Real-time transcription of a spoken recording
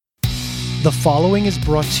The following is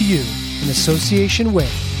brought to you in association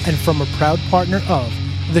with and from a proud partner of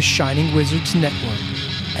the Shining Wizards Network.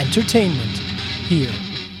 Entertainment here.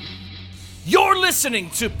 You're listening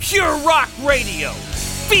to Pure Rock Radio.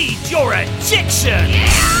 Feed your addiction!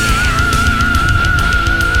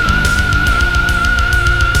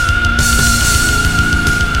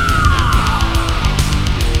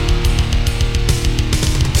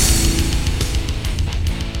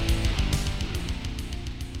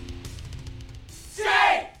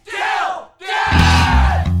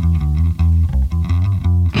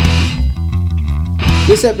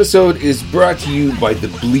 This episode is brought to you by the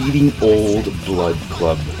Bleeding Old Blood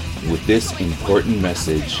Club with this important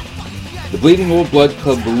message. The Bleeding Old Blood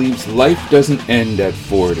Club believes life doesn't end at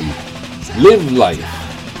 40. Live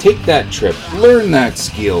life. Take that trip. Learn that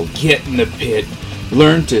skill. Get in the pit.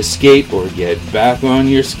 Learn to skate or get back on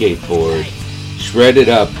your skateboard. Shred it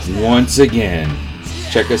up once again.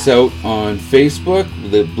 Check us out on Facebook,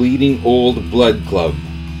 the Bleeding Old Blood Club.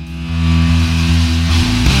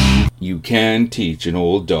 You can teach an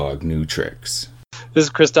old dog new tricks. This is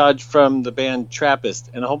Chris Dodge from the band Trappist,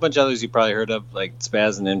 and a whole bunch of others you probably heard of, like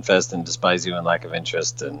Spazz and Infest and Despise You and Lack of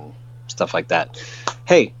Interest and stuff like that.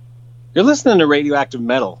 Hey, you're listening to Radioactive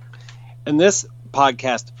Metal, and this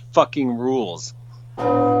podcast fucking rules.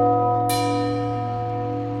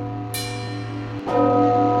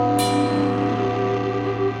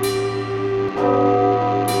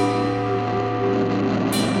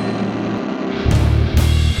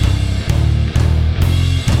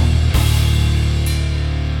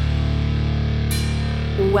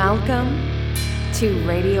 Welcome to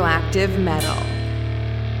Radioactive Metal.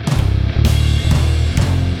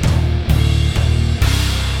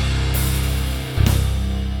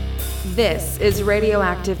 This is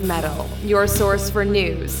Radioactive Metal, your source for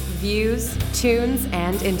news, views, tunes,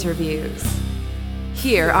 and interviews.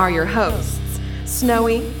 Here are your hosts,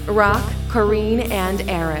 Snowy, Rock, Corrine, and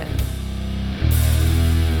Aaron.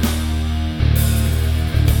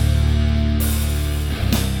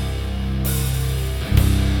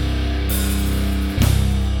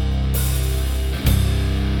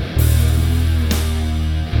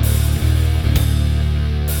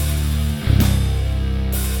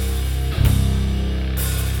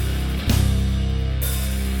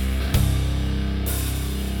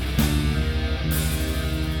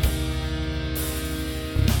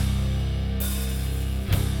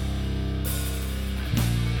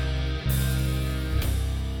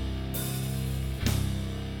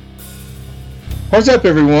 What's up,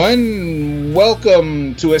 everyone?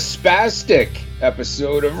 Welcome to a spastic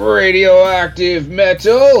episode of Radioactive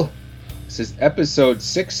Metal. This is episode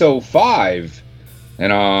 605,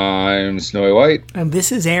 and I'm Snowy White. And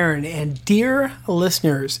this is Aaron. And dear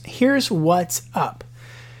listeners, here's what's up.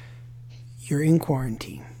 You're in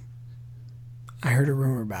quarantine. I heard a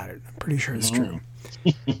rumor about it. I'm pretty sure it's true.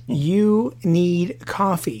 You need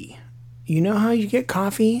coffee. You know how you get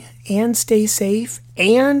coffee and stay safe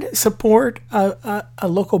and support a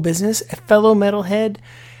local business, a fellow metalhead,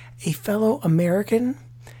 a fellow American?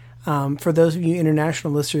 For those of you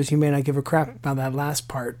international listeners, you may not give a crap about that last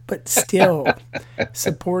part, but still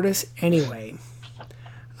support us anyway.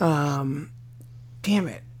 Damn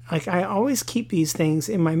it. Like, I always keep these things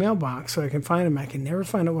in my mailbox so I can find them. I can never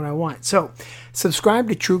find out what I want. So, subscribe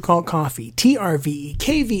to True Cult Coffee,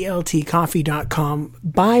 TRVEKVLT coffee.com.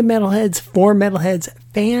 Buy metalheads for metalheads.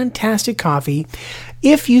 Fantastic coffee.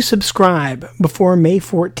 If you subscribe before May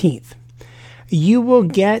 14th, you will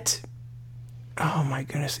get... Oh my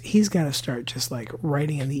goodness, he's got to start just like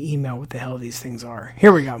writing in the email what the hell these things are.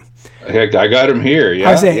 Here we go. Heck, I got him here. Yeah,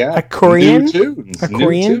 I was saying, yeah. A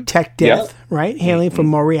Korean tech death, right? Hailing from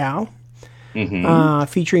Montreal,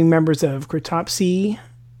 featuring members of Cryptopsy,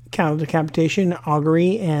 Cattle Decapitation,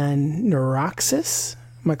 Augury, and Neuraxis.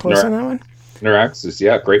 Am I close on that one? Neuraxis,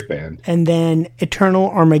 yeah, great band. And then Eternal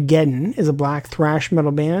Armageddon is a black thrash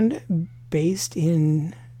metal band based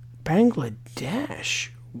in Bangladesh.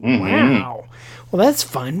 Wow. Well, that's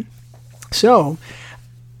fun. So,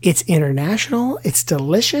 it's international, it's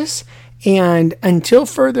delicious, and until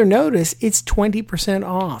further notice, it's 20%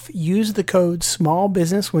 off. Use the code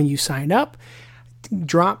SMALLBUSINESS when you sign up.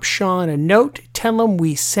 Drop Sean a note. Tell him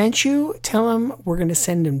we sent you. Tell him we're going to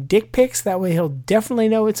send him dick pics. That way he'll definitely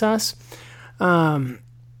know it's us.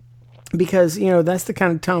 Because, you know, that's the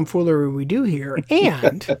kind of tomfoolery we do here.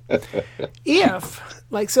 And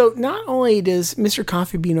so not only does Mr.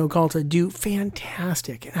 Coffee Bean Occulta do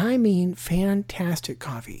fantastic, and I mean fantastic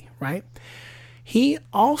coffee, right? He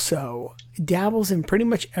also dabbles in pretty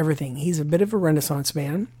much everything. He's a bit of a Renaissance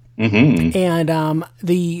man. And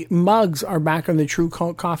the mugs are back on the True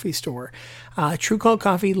Cult Coffee store. True Cult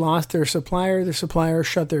Coffee lost their supplier. Their supplier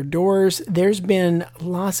shut their doors. There's been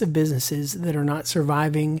lots of businesses that are not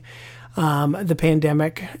surviving the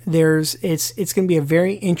pandemic. It's going to be a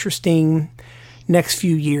very interesting next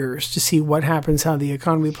few years to see what happens, how the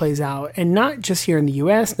economy plays out, and not just here in the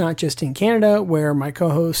U.S., not just in Canada, where my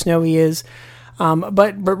co-host Snowy is,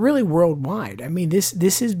 but really worldwide. I mean,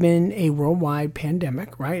 this has been a worldwide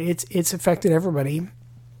pandemic, right? It's affected everybody.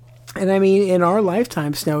 And I mean, in our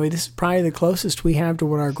lifetime, Snowy, this is probably the closest we have to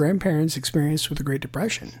what our grandparents experienced with the Great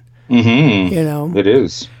Depression. You know, It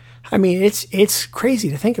is. I mean, it's crazy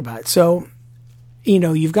to think about. So, you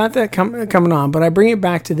know, you've got that coming on, but I bring it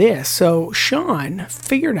back to this. So Sean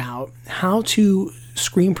figured out how to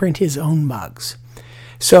screen print his own mugs.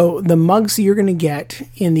 So the mugs that you're going to get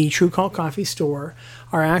in the True Cult Coffee store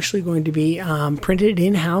are actually going to be printed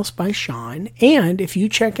in-house by Sean. And if you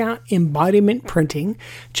check out Embodiment Printing,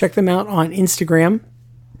 check them out on Instagram.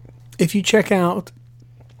 If you check out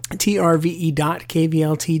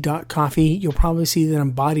trve.kvlt.coffee, you'll probably see that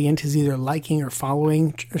Embodiment is either liking or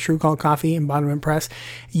following True Cult Coffee, Embodiment Press.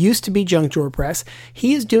 It used to be Junk Drawer Press.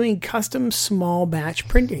 He is doing custom small batch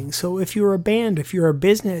printing. So if you're a band, if you're a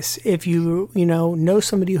business, if you know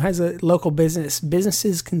somebody who has a local business,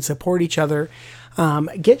 businesses can support each other.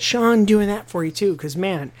 Get Sean doing that for you too, because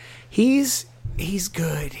man, he's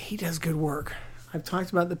good. He does good work. I've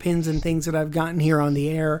talked about the pins and things that I've gotten here on the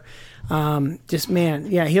air. He'll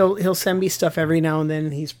send me stuff every now and then,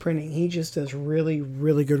 and he's printing. He just does really,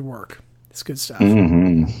 really good work. It's good stuff.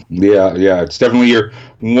 Yeah. It's definitely your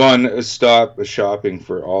one-stop shopping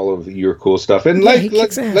for all of your cool stuff. And like you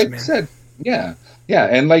said, yeah.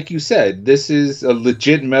 And like you said, this is a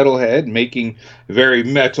legit metalhead making very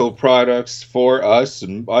metal products for us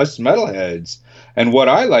metalheads. And what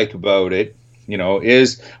I like about it,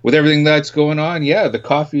 is with everything that's going on, the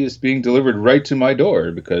coffee is being delivered right to my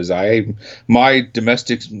door because my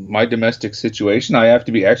domestic situation, I have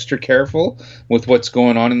to be extra careful with what's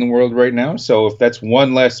going on in the world right now. So if that's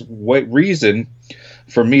one less reason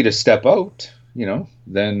for me to step out,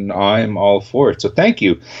 then I'm all for it. So thank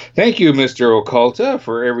you, Mr. Occulta,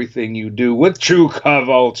 for everything you do with True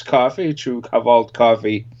Cult Coffee,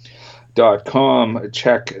 truecultcoffee.com.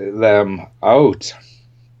 Check them out.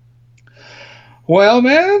 Well,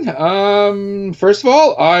 man, first of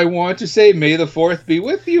all, I want to say may the 4th be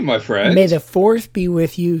with you, my friend. May the 4th be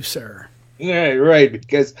with you, sir. Yeah, right,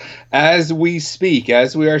 because as we speak,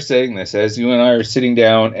 as we are saying this, as you and I are sitting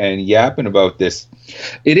down and yapping about this,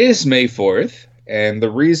 it is May 4th, and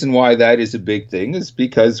the reason why that is a big thing is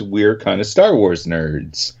because we're kind of Star Wars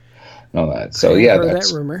nerds and all that. So,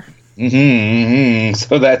 that's that rumor.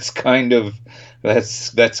 So that's kind of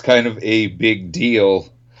a big deal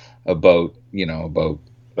about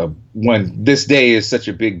when this day is such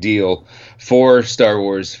a big deal for Star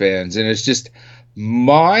Wars fans. And it's just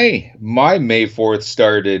my May 4th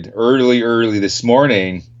started early this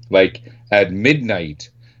morning, like at midnight,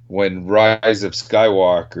 when Rise of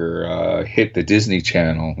Skywalker hit the Disney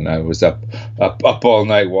Channel, and I was up all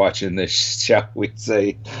night watching this, shall we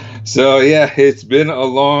say. So yeah, it's been a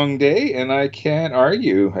long day, and I can't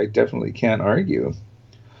argue. I definitely can't argue.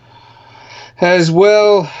 As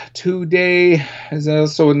well, today is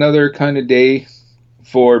also another kind of day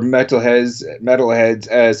for metalheads,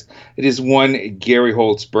 as it is one Gary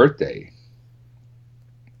Holt's birthday.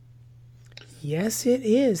 Yes, it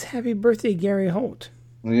is. Happy birthday, Gary Holt.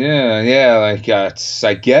 Yeah,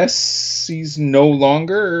 I guess he's no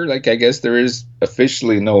longer, I guess there is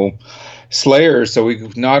officially no Slayer, so we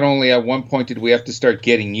not only at one point did we have to start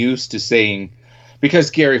getting used to saying,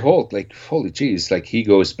 because Gary Holt, holy jeez, he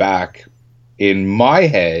goes back in my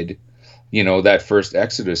head, that first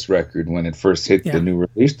Exodus record when it first hit the new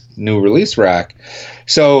release rack.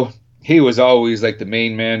 So he was always the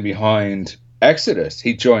main man behind Exodus.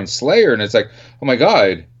 He joined Slayer, and it's oh my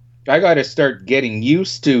God, I got to start getting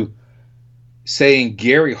used to saying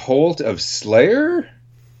Gary Holt of Slayer.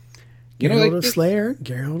 Gary Holt of Slayer,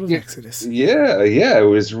 Gary Holt of Exodus. Yeah, it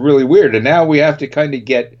was really weird. And now we have to kind of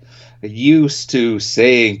get used to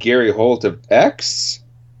saying Gary Holt of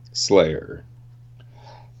Slayer.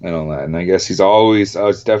 And all that. And I guess he's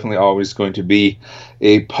definitely always going to be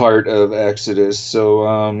a part of Exodus.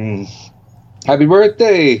 So, happy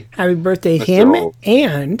birthday. Happy birthday, Mr. him. Holt.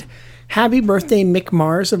 And happy birthday, Mick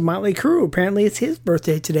Mars of Motley Crue. Apparently, it's his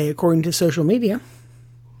birthday today, according to social media.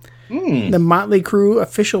 The Motley Crue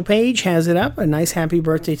official page has it up. A nice happy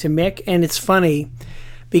birthday to Mick. And it's funny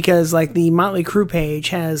because the Motley Crue page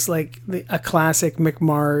has a classic Mick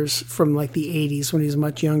Mars from the 80s when he was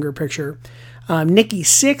much younger picture. Nikki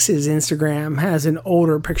Six's Instagram has an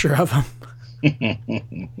older picture of him.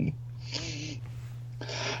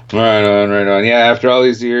 Right on. Yeah, after all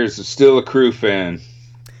these years, still a Crew fan.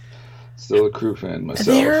 Still a Crew fan myself.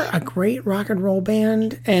 They're a great rock and roll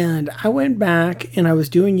band, and I went back and I was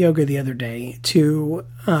doing yoga the other day to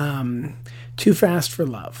Too Fast for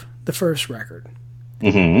Love, the first record.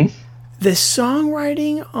 Mm-hmm. The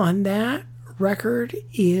songwriting on that record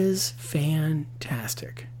is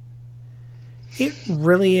fantastic. It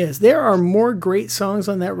really is. There are more great songs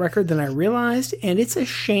on that record than I realized, and it's a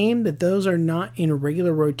shame that those are not in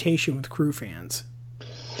regular rotation with Crew fans.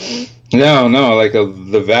 No, like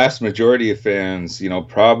the vast majority of fans,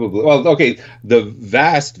 probably. Well, okay, the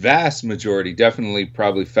vast majority definitely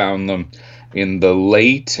probably found them in the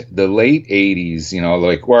late 80s.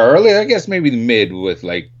 Like or early, I guess maybe the mid with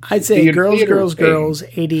like. I'd say Girls,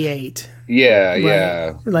 88. Yeah, right.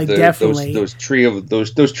 Yeah. Like definitely those trio of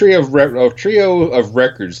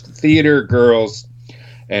records, Theater, Girls,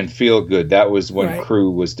 and Feel Good. That was when Crew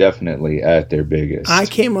was definitely at their biggest. I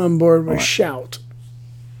came on board with Shout.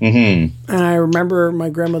 Mm-hmm. And I remember my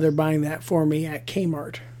grandmother buying that for me at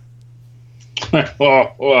Kmart.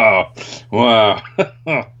 Wow.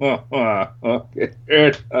 Okay.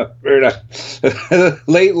 Fair enough.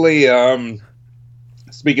 Lately,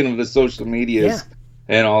 speaking of the social medias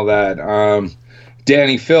and all that,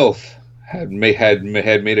 Danny Filth had made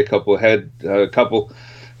a couple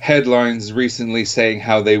headlines recently saying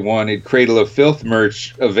how they wanted Cradle of Filth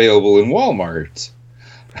merch available in Walmart.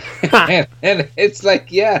 and it's like,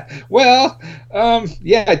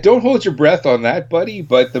 don't hold your breath on that, buddy.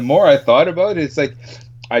 But the more I thought about it, it's like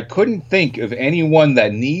I couldn't think of anyone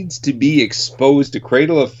that needs to be exposed to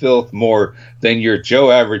Cradle of Filth more than your Joe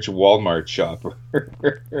average Walmart shopper.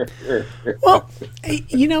 Well,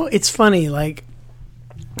 it's funny. Like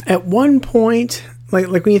at one point, like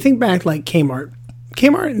when you think back, like Kmart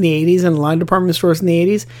in the 80s and a lot of department stores in the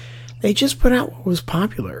 80s, they just put out what was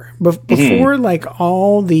popular before, like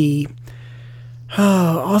all the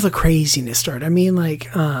craziness started. I mean, like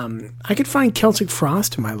I could find Celtic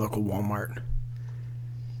Frost in my local Walmart.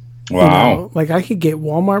 Wow! Like I could get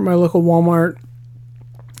Walmart, my local Walmart,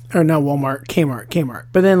 or not Walmart, Kmart.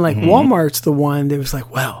 But then like Walmart's the one that was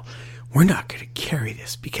like, well, we're not going to carry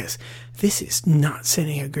this because this is not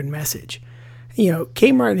sending a good message.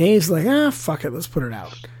 Kmart and A's like, fuck it, let's put it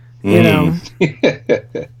out. No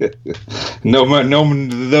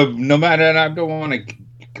matter, and I don't want to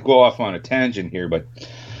go off on a tangent here, but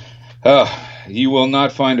you will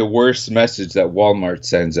not find a worse message that Walmart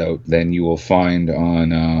sends out than you will find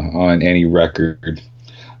on any record.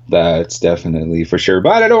 That's definitely for sure.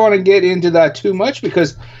 But I don't want to get into that too much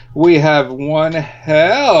because we have one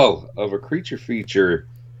hell of a creature feature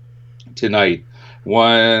tonight.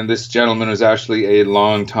 This gentleman was actually a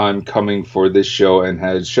long time coming for this show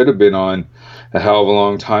and should have been on a hell of a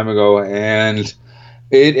long time ago, and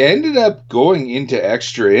it ended up going into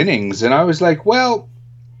extra innings. And I was like, well,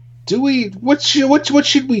 what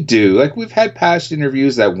should we do? Like, we've had past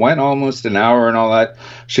interviews that went almost an hour and all that.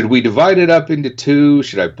 Should we divide it up into two?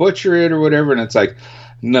 Should I butcher it or whatever? And it's like,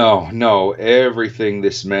 no, everything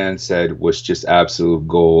this man said was just absolute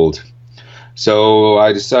gold. So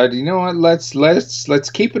I decided, you know what, let's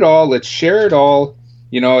keep it all. Let's share it all.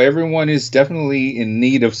 Everyone is definitely in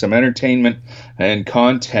need of some entertainment and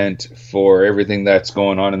content for everything that's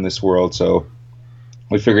going on in this world. So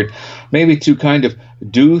we figured maybe to kind of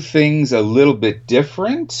do things a little bit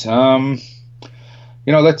different.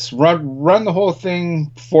 Let's run the whole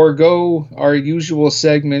thing, forego our usual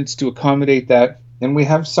segments to accommodate that. And we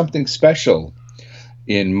have something special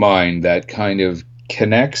in mind that kind of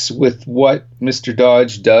connects with what Mr.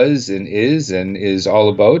 Dodge does and is all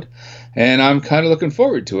about, and I'm kind of looking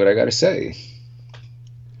forward to it, I gotta say.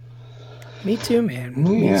 Me too, man.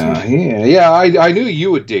 Yeah. I knew you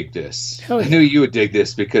would dig this. Yeah. I knew you would dig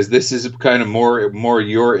this because this is kind of more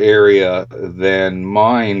your area than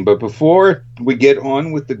mine. But before we get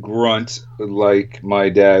on with the grunt, like my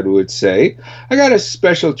dad would say, I got a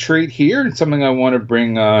special treat here and something I want to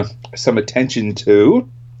bring some attention to.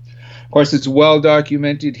 Of course, it's well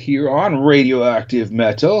documented here on Radioactive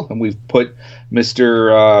Metal, and we've put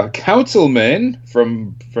Mr. Councilman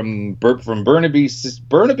from Burnaby,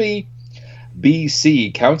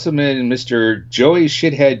 BC, Councilman Mr. Joey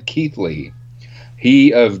Shithead Keithley.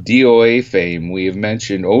 He of DOA fame. We have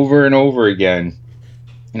mentioned over and over again,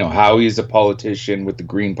 how he's a politician with the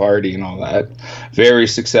Green Party and all that. Very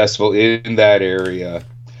successful in that area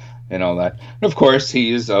and all that. And of course,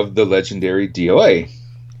 he is of the legendary DOA.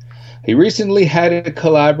 He recently had a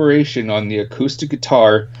collaboration on the acoustic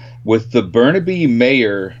guitar with the Burnaby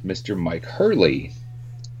mayor, Mr. Mike Hurley.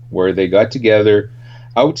 where they got together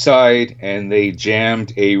outside and they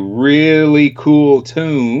jammed a really cool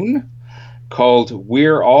tune called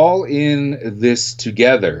We're All in This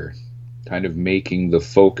Together, kind of making the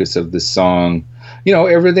focus of the song,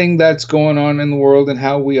 everything that's going on in the world and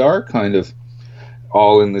how we are kind of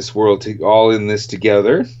all in this world, all in this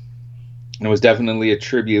together. And it was definitely a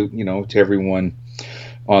tribute, to everyone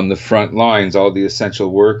on the front lines, all the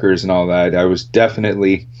essential workers and all that. I was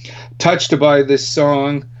definitely touched by this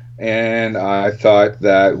song, and I thought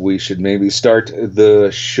that we should maybe start the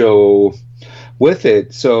show with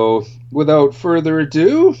it. So without further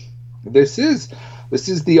ado, this is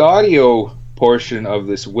the audio portion of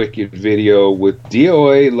this wicked video with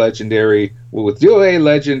DOA legend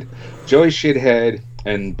Joey Shithead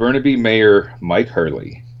and Burnaby Mayor Mike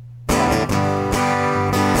Hurley.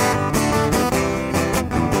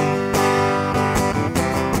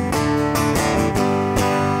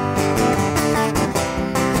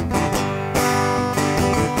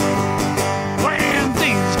 When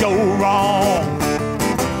things go wrong,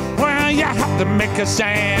 when you have to make a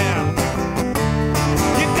stand,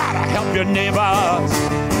 you gotta help your neighbors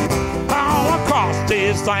all across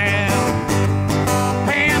this land.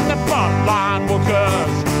 And the frontline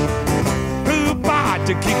workers who fight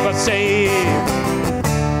to keep us safe,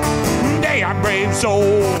 they are brave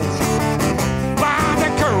souls. By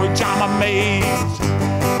their courage I'm amazed,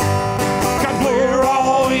 'cause we're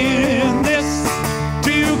all in this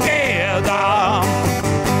together,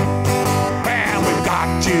 and we've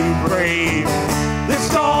got to brave this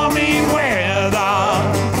stormy weather.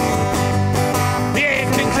 You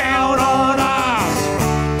can count on us,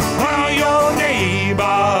 well, your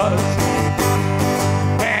neighbors,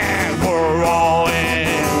 and we're all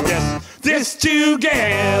in this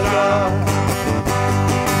together.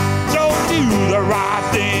 So do the right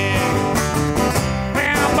thing,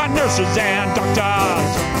 and my nurses and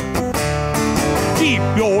doctors, keep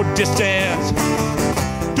your distance.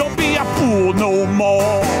 Don't be a fool no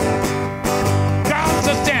more. God's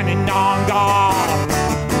a standing on guard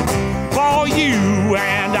for you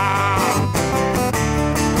and I.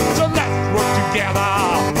 So let's work together.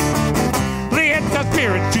 Lift the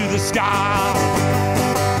spirits to the sky.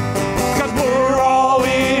 'Cause we're all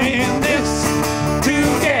in this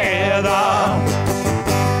together.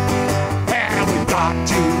 And we've got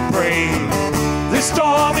to brave this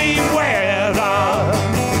stormy weather.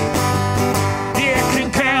 You can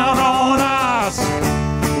count on us,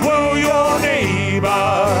 we're your neighbor,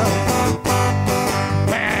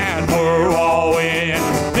 and we're all in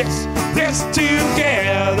this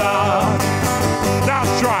together.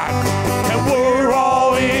 That's right, and we're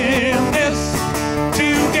all in this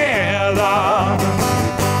together,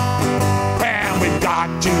 and we've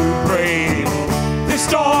got to brave this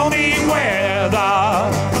stormy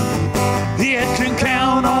weather. You can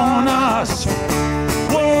count on us,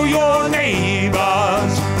 we're your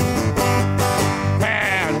neighbors,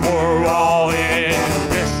 and we're all in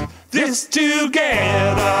this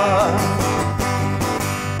together.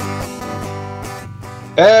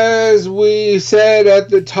 As we said at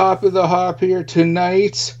the top of the hop here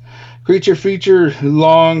tonight, creature feature,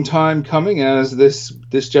 long time coming, as this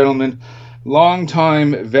gentleman, long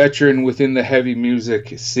time veteran within the heavy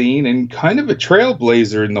music scene and kind of a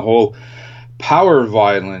trailblazer in the whole power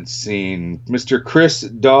violence scene, Mr. Chris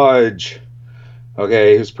Dodge.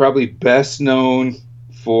 Okay, he's probably best known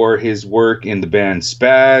for his work in the band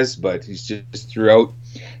Spazz, but he's just throughout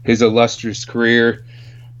his illustrious career,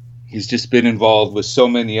 he's just been involved with so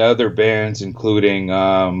many other bands, including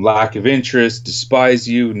Lack of Interest, Despise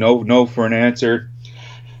You, No for an Answer,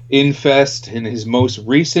 Infest, and his most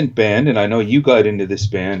recent band, and I know you got into this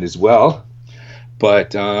band as well,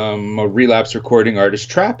 but a relapse recording artist,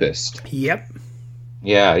 Trappist. Yep.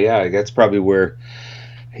 Yeah, that's probably where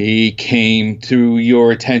he came to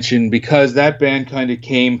your attention, because that band kind of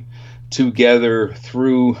came together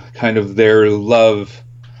through kind of their love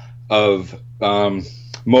of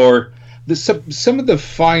more some of the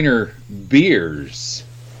finer beers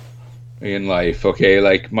in life. Okay,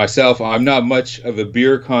 like myself, I'm not much of a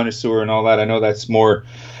beer connoisseur and all that. I know that's more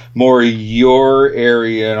your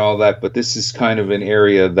area and all that, but this is kind of an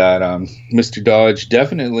area that Mr. Dodge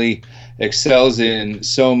definitely excels in,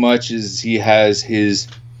 so much as he has his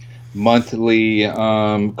monthly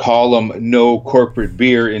column, No Corporate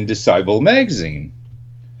Beer, in Despise magazine.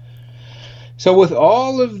 So with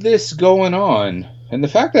all of this going on, and the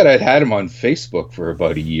fact that I'd had him on Facebook for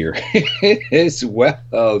about a year as well,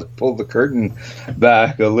 to pull the curtain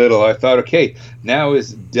back a little, I thought, okay, now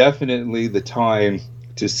is definitely the time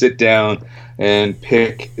to sit down and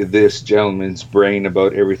pick this gentleman's brain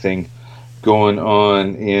about everything going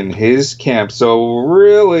on in his camp. So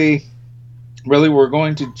really, we're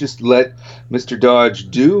going to just let Mr.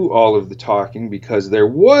 Dodge do all of the talking because there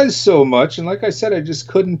was so much, and like I said, I just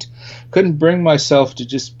couldn't bring myself to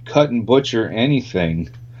just cut and butcher anything.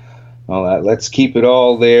 Well, let's keep it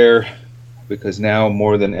all there because now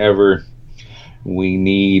more than ever we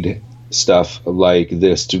need stuff like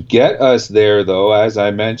this to get us there. Though, as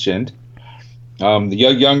I mentioned, the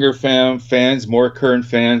younger fans, more current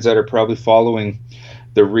fans that are probably following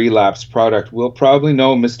the Relapse product will probably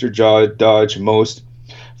know Mr. Dodge most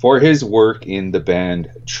for his work in the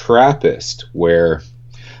band Trappist, where,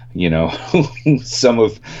 you know, some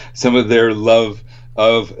of their love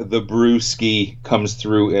of the brewski comes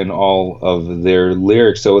through in all of their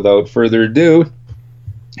lyrics. So without further ado,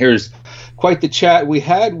 here's quite the chat we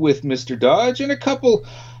had with Mr. Dodge and a couple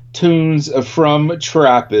tunes from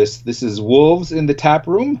Trappist. This is Wolves in the Tap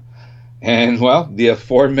Room. And, well, the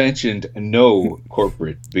aforementioned No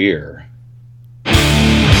Corporate Beer.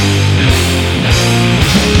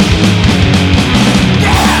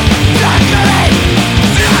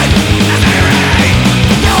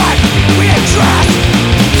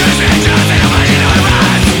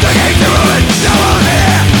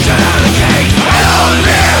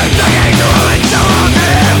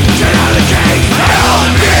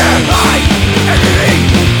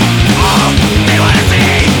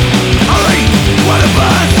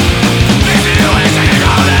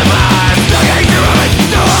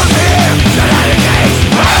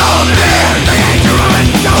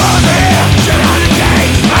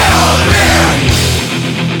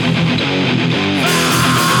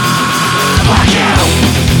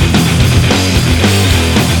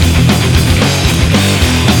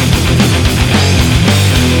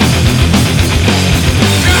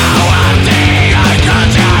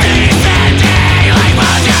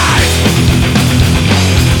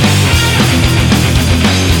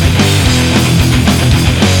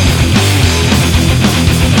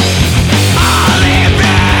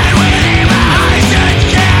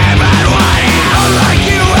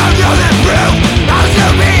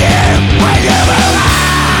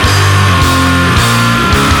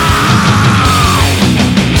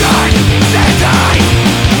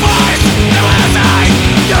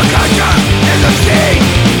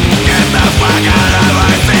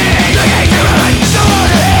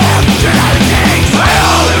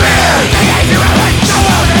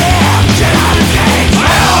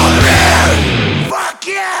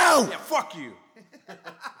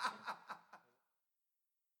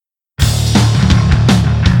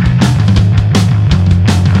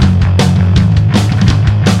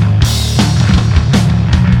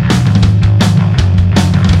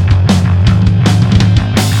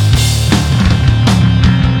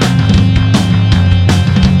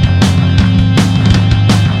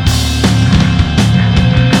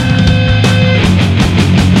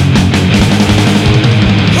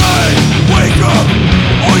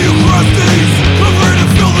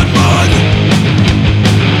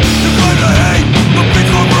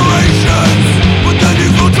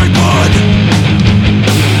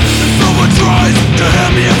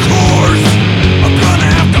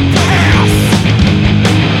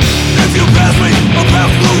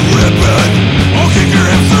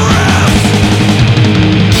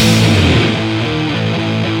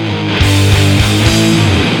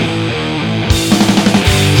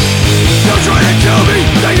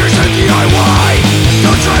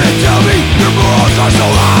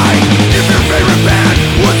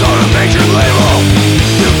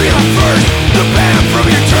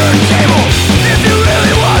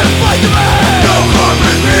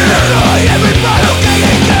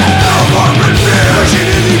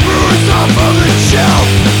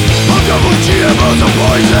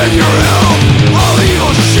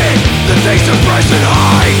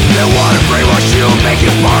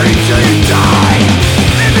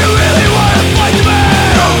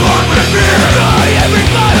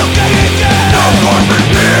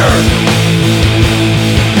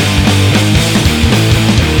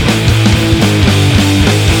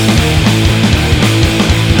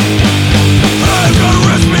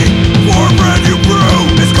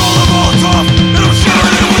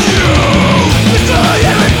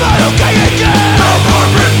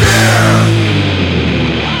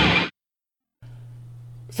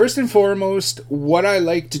 First and foremost, what I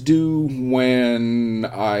like to do when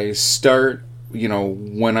I start,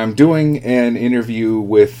 when I'm doing an interview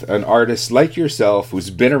with an artist like yourself who's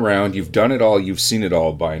been around, you've done it all, you've seen it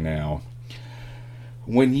all by now.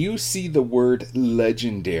 When you see the word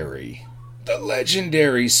legendary, the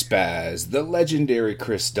legendary Spazz, the legendary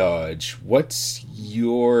Chris Dodge, what's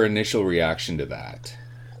your initial reaction to that?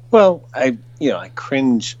 Well, I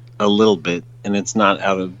cringe a little bit, and it's not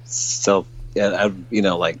out of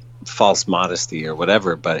like false modesty or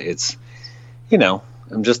whatever, but it's,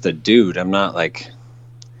 I'm just a dude. I'm not like,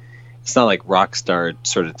 it's not like rock star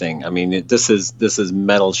sort of thing. I mean, this is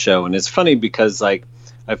metal show, and it's funny because like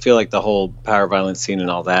I feel like the whole power violence scene and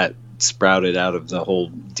all that sprouted out of the whole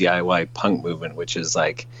DIY punk movement, which is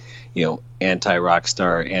like, anti rock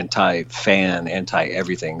star, anti fan, anti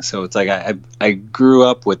everything. So it's like I grew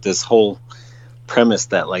up with this whole premise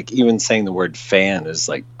that like even saying the word fan is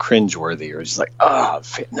like cringeworthy, or just like,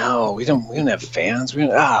 no, we don't have fans.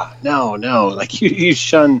 No, like you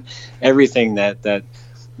shun everything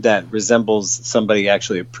that resembles somebody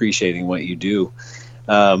actually appreciating what you do.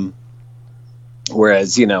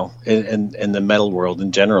 Whereas, in the metal world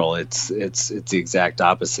in general, it's the exact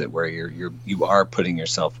opposite, where you are putting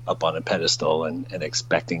yourself up on a pedestal and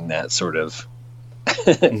expecting that sort of,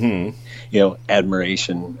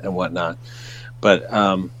 admiration and whatnot. But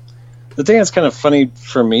the thing that's kind of funny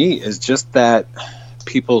for me is just that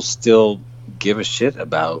people still give a shit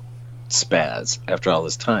about Spazz after all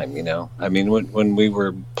this time. I mean, when we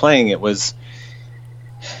were playing, it was,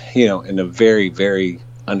 in a very, very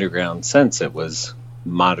underground sense, it was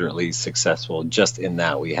moderately successful, just in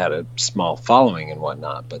that we had a small following and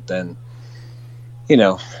whatnot. But then,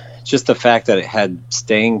 just the fact that it had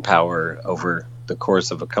staying power over the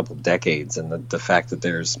course of a couple decades, and the fact that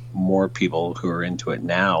there's more people who are into it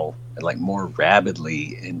now, and like more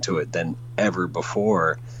rabidly into it than ever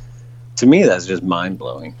before, to me that's just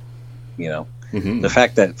mind-blowing. The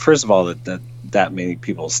fact that, first of all, that many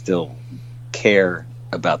people still care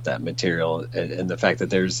about that material, and the fact that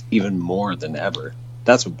there's even more than ever,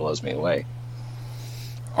 that's what blows me away.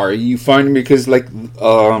 Are you finding, because like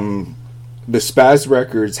the Spazz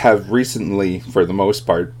records have recently, for the most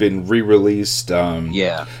part, been re-released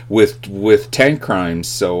with Tank Crimes,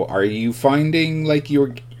 so are you finding like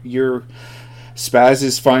your Spazz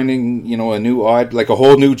is finding a new like a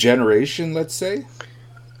whole new generation, let's say?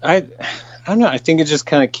 I don't know. I think it just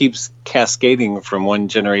kind of keeps cascading from one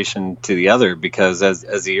generation to the other, because as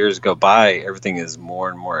the years go by, everything is more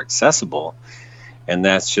and more accessible, and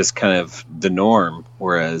that's just kind of the norm.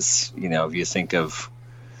 Whereas, if you think of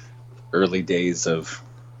early days of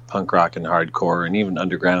punk rock and hardcore, and even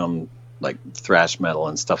underground like thrash metal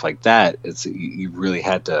and stuff like that, it's you really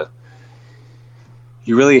had to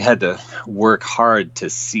work hard to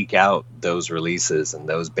seek out those releases and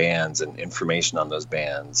those bands and information on those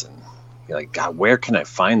bands, and you're like, God, where can I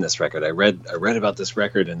find this record? I read about this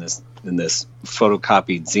record in this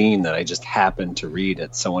photocopied zine that I just happened to read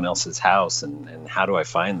at someone else's house, and how do I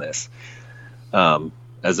find this?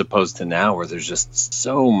 As opposed to now, where there's just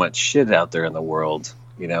so much shit out there in the world.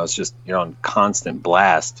 It's just, you're on constant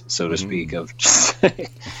blast, so to speak, of just,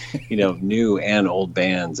 new and old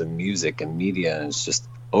bands and music and media, and it's just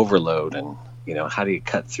overload. And, how do you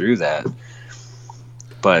cut through that?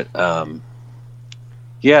 But,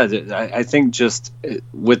 I think just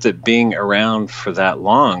with it being around for that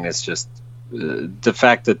long, it's just the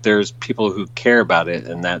fact that there's people who care about it,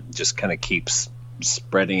 and that just kind of keeps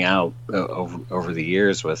spreading out over the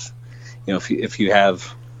years with, if you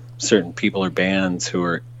have certain people or bands who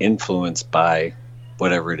are influenced by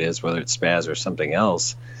whatever it is, whether it's Spazz or something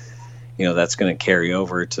else, that's going to carry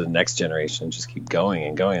over to the next generation and just keep going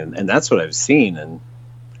and going. And that's what I've seen. And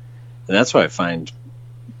that's what I find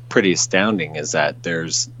pretty astounding, is that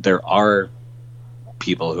there are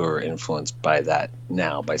people who are influenced by that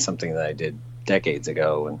now, by something that I did decades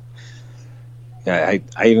ago. And I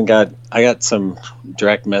got some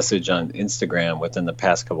direct message on Instagram within the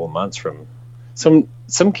past couple of months from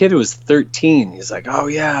some kid who was 13. He's like, "Oh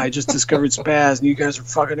yeah, I just discovered Spazz, and you guys are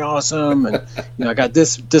fucking awesome. And I got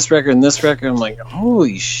this record and this record." I'm like,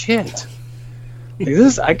 "Holy shit! Like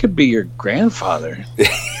this, I could be your grandfather."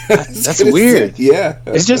 That's weird. Yeah,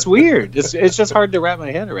 it's just weird. It's just hard to wrap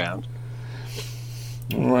my head around.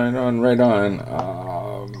 Right on.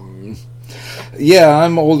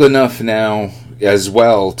 I'm old enough now as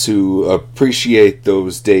well to appreciate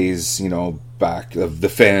those days, back of the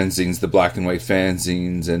fanzines, the black and white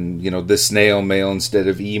fanzines, and the snail mail instead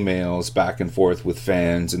of emails back and forth with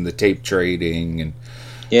fans, and the tape trading, and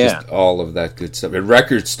just all of that good stuff. And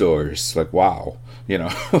record stores, like, wow,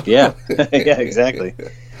 yeah, exactly.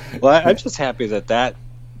 Well, I'm just happy that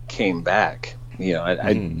came back.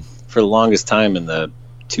 I for the longest time in the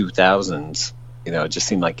 2000s, it just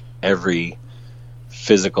seemed like every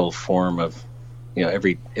physical form of,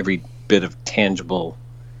 every bit of tangible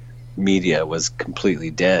media was completely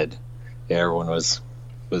dead. Everyone was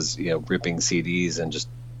ripping CDs and just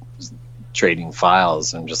trading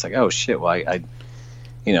files, and just like, oh shit, well I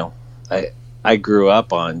I grew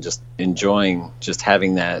up on, just enjoying just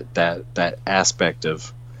having that aspect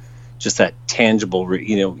of just that tangible,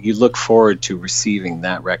 you look forward to receiving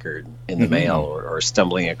that record in the mail or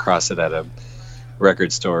stumbling across it at a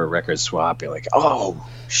record store or record swap. You're like, oh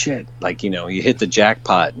shit, like, you hit the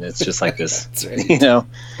jackpot, and it's just like this,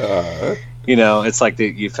 right. It's like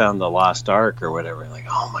you found the lost ark or whatever. Like,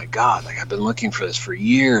 oh my God, like I've been looking for this for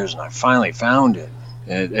years and I finally found it.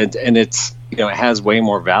 And it's, it has way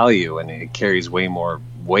more value, and it carries way more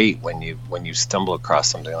weight when you stumble across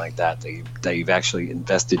something like that you've actually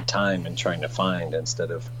invested time in trying to find,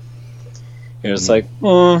 instead of, it's like,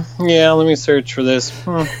 yeah, let me search for this.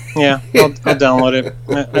 Yeah, I'll download it.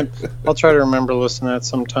 I'll try to remember listening to that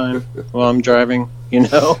sometime while I'm driving,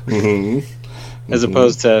 as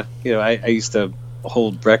opposed to, I used to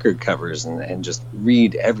hold record covers and just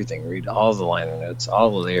read everything, read all the liner notes,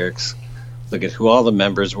 all the lyrics, look at who all the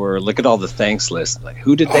members were, look at all the thanks lists, like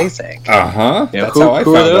who did they thank? That's who, how I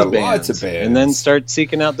who found are those out bands? lots of bands. And then start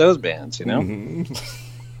seeking out those bands,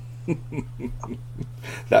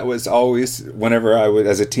 That was always, whenever I would,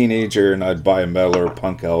 as a teenager, and I'd buy a metal or a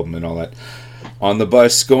punk album and all that, on the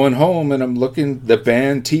bus going home, and I'm looking the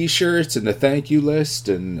band T-shirts and the thank you list,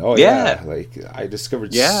 and like I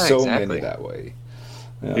discovered many that way.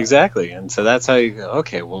 Yeah. Exactly, and so that's how you go,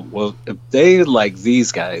 okay, well, if they like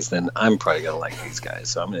these guys, then I'm probably going to like these guys,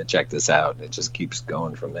 so I'm going to check this out, and it just keeps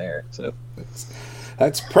going from there. So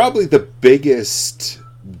that's probably the biggest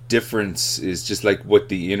difference, is just like what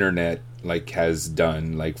the internet like has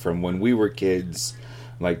done, like from when we were kids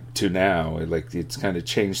like to now, like it's kind of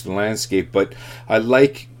changed the landscape. But I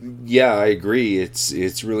agree,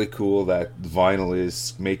 it's really cool that vinyl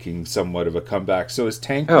is making somewhat of a comeback. So is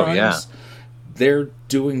Tank Crimes, they're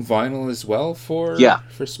doing vinyl as well for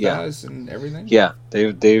Spazz and everything? Yeah,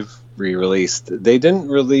 they've re-released. They didn't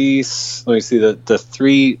release, let me see, the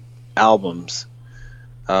 3 albums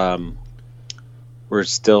they're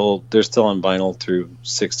still on vinyl through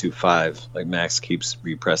 625. Like Max keeps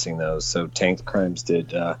repressing those. So Tank Crimes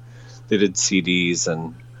did CDs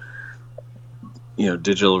and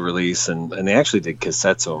digital release, and they actually did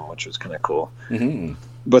cassettes of them, which was kind of cool. Mm-hmm.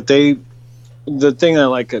 But the thing I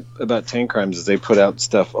like about Tank Crimes is they put out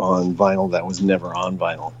stuff on vinyl that was never on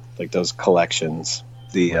vinyl, like those collections,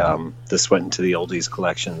 the Sweat Into the Oldies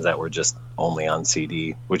collections that were just only on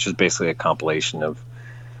CD, which is basically a compilation of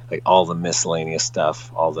like all the miscellaneous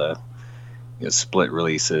stuff, all the split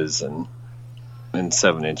releases and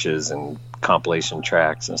 7 inches and compilation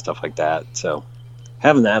tracks and stuff like that. So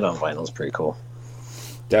having that on vinyl is pretty cool.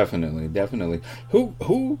 Definitely.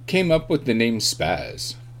 Who came up with the name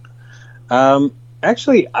Spazz?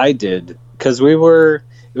 Actually, I did, because it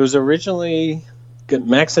was originally,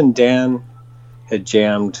 Max and Dan had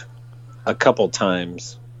jammed a couple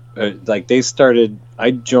times. Like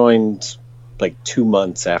I joined like 2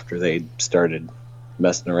 months after they started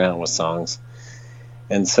messing around with songs.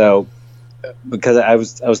 And so, because I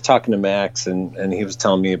was talking to Max and he was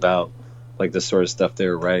telling me about like the sort of stuff they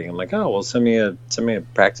were writing. I'm like, oh, well, send me a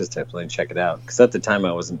practice template and check it out. Because at the time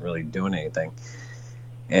I wasn't really doing anything.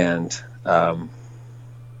 And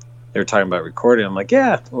they were talking about recording. I'm like,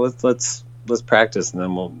 yeah, well, let's practice, and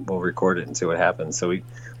then we'll record it and see what happens. So we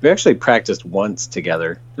actually practiced once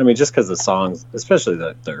together. I mean, just because the songs, especially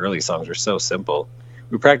the early songs, were so simple.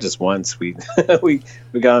 We practiced once. We we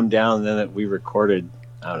got them down, and then we recorded,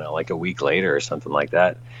 I don't know, like a week later or something like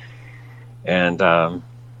that. And then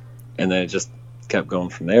it just kept going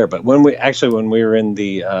from there. But when we were in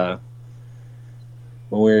the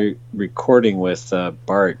when we were recording with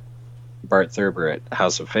Bart Thurber at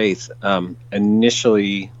House of Faith,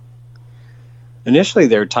 initially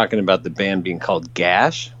they were talking about the band being called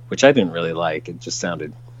Gash, which I didn't really like. It just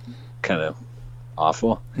sounded kind of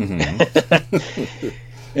awful. Mm-hmm.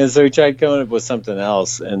 And so we tried coming up with something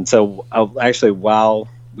else. And so actually, while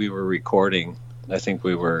we were recording, I think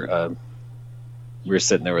we were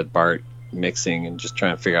sitting there with Bart mixing and just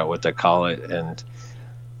trying to figure out what to call it. And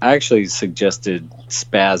I actually suggested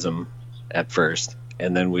Spasm at first.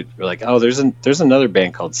 And then we were like, oh, there's another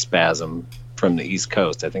band called Spasm from the East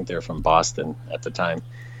Coast. I think they were from Boston at the time.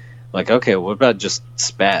 Like, okay, what about just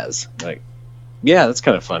Spazz? Like, yeah, that's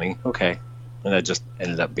kind of funny. Okay. And that just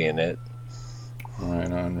ended up being it.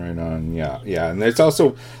 Right on. Yeah. And there's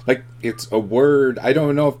also, like, it's a word, I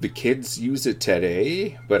don't know if the kids use it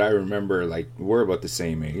today, but I remember, like, we're about the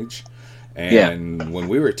same age. And when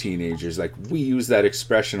we were teenagers, like, we use that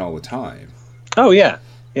expression all the time. Oh, yeah.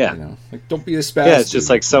 Yeah. Like, don't be a spaz. Yeah, it's just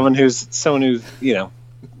like someone who's,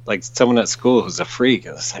 like someone at school who's a freak.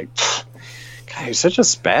 And it's like, God, you're such a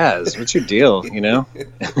spaz. What's your deal,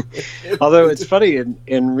 Although it's funny,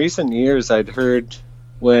 in recent years, I'd heard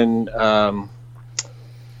when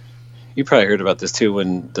you probably heard about this too,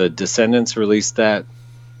 when the Descendants released that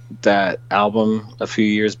album a few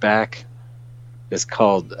years back. It's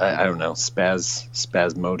called, I don't know,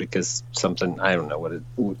 Spasmodicus something. I don't know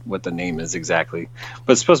what the name is exactly,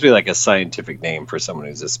 but it's supposed to be like a scientific name for someone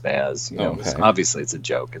who's a spaz. You know, obviously it's a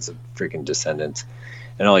joke. It's a freaking Descendants,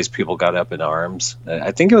 and all these people got up in arms.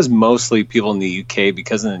 I think it was mostly people in the UK,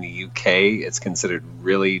 because in the UK it's considered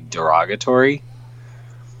really derogatory.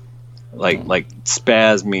 Like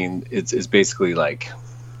spaz it's basically like,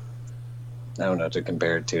 I don't know what to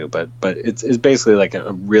compare it to, but it's basically like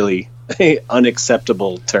a really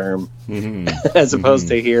unacceptable term, as opposed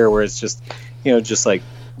to here where it's just, just like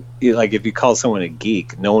if you call someone a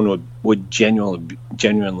geek, no one would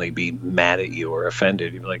genuinely be mad at you or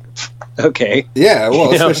offended. You'd be like, okay, yeah,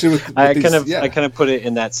 well, especially with I kind of put it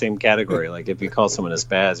in that same category. Like if you call someone a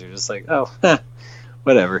spaz, you're just like, oh,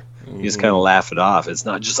 whatever. You just kind of laugh it off. It's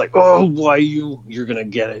not just like, oh, why you're gonna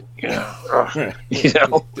get it,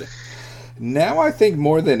 Now I think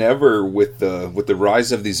more than ever with the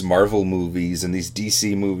rise of these Marvel movies and these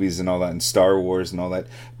DC movies and all that, and Star Wars and all that,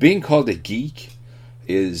 being called a geek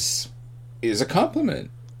is a compliment.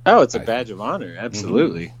 Oh, it's a badge of honor.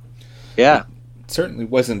 Absolutely. Mm-hmm. Yeah. It certainly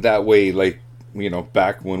wasn't that way, like,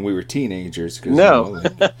 back when we were teenagers. Cause, no.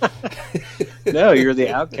 No, you're the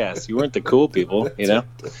outcast. You weren't the cool people,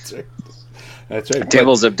 That's right. That's right.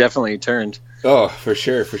 Tables have definitely turned. Oh, for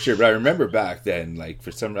sure. But I remember back then, like,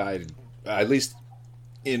 for some reason, at least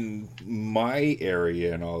in my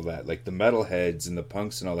area and all that, like the metalheads and the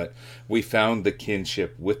punks and all that, we found the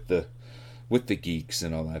kinship with the geeks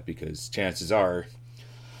and all that, because chances are,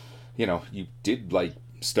 you did like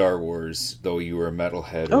Star Wars, though you were a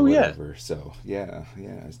metalhead or whatever. Yeah. So yeah,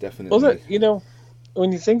 it's definitely. Well,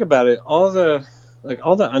 when you think about it, all the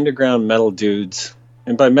underground metal dudes,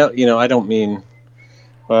 and by metal, I don't mean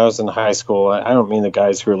when I was in high school. I don't mean the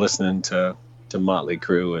guys who were listening to Motley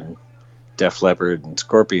Crue and Def Leppard and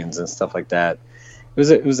Scorpions and stuff like that.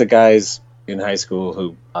 It was the guys in high school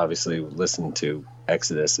who obviously listened to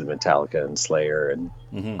Exodus and Metallica and Slayer and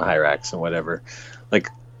Hyrax and whatever. Like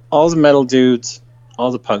all the metal dudes,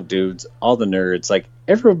 all the punk dudes, all the nerds, like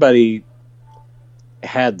everybody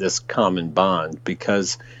had this common bond,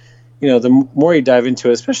 because the more you dive into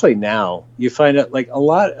it, especially now, you find out like a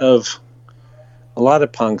lot of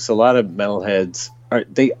punks, a lot of metalheads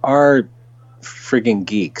are friggin'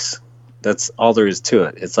 geeks. That's all there is to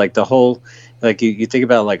it. It's like the whole, like you think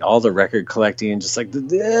about like all the record collecting and just like,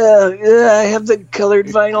 I have the colored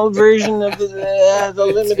vinyl version of the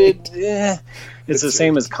limited. It's the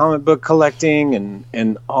same as comic book collecting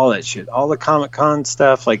and all that shit. All the Comic-Con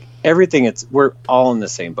stuff, like everything. We're all in the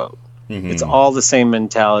same boat. Mm-hmm. It's all the same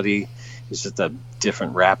mentality. It's just a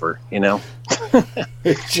different wrapper,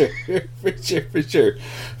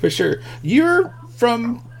 For sure. You're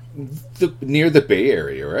from near the Bay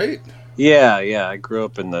Area, right? Yeah. I grew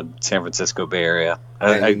up in the San Francisco Bay Area.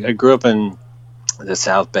 I grew up in the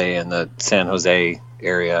South Bay and the San Jose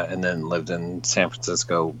area, and then lived in San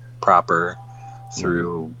Francisco proper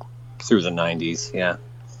through the 90s. Yeah.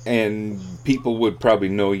 And people would probably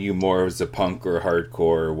know you more as a punk or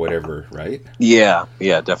hardcore or whatever, right? Yeah,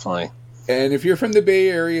 definitely. And if you're from the Bay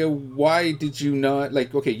Area, why did you not,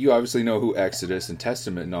 like, okay, you obviously know who Exodus and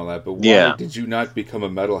Testament and all that, but why did you not become a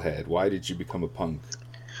metalhead? Why did you become a punk?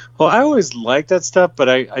 Well, I always liked that stuff, but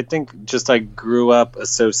I think just I grew up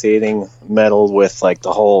associating metal with like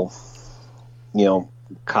the whole,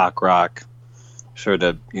 cock rock, sort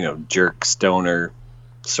of, jerk stoner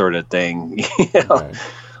sort of thing, Right.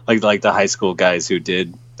 like the high school guys who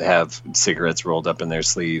did have cigarettes rolled up in their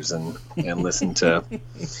sleeves and listen to,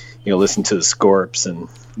 listen to the Scorps and,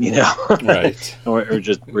 right.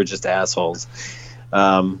 we're just assholes.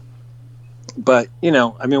 But,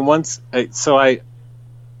 once,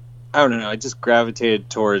 I don't know, I just gravitated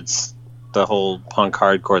towards the whole punk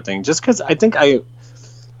hardcore thing, just because I think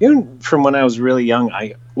even from when I was really young,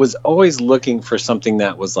 I was always looking for something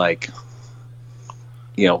that was like,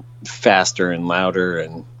 faster and louder.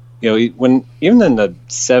 And, even in the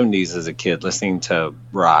 70s as a kid, listening to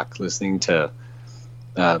rock, listening to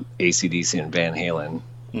AC/DC and Van Halen,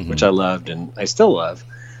 which I loved and I still love.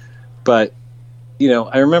 But,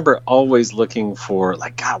 I remember always looking for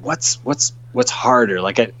like, God, what's harder?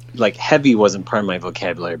 Like heavy wasn't part of my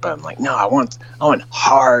vocabulary, but I'm like, no, I want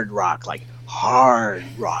hard rock, like hard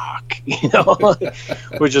rock,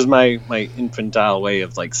 which is my infantile way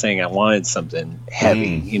of like saying I wanted something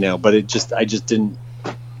heavy, but I just didn't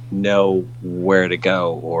know where to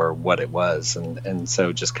go or what it was, and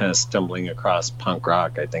so just kind of stumbling across punk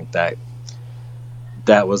rock, I think that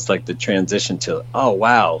that was like the transition to, oh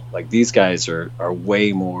wow, like these guys are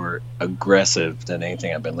way more aggressive than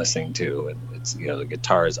anything I've been listening to, and it's, you know, the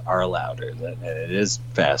guitars are louder and it is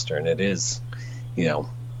faster and it is, you know,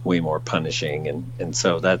 way more punishing, and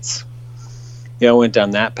so that's, you know, went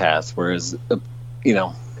down that path. Whereas you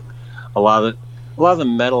know, a lot of the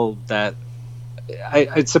metal that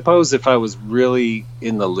I suppose if I was really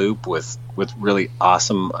in the loop with really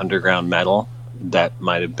awesome underground metal, that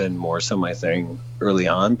might have been more so my thing early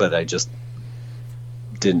on, but I just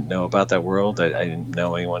didn't know about that world. I didn't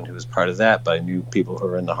know anyone who was part of that, but I knew people who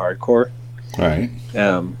were in the hardcore. Right.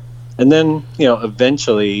 And then, you know,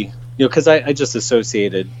 eventually, you know, because I just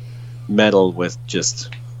associated metal with just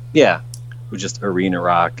arena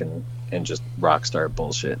rock and just rock star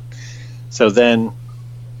bullshit. So then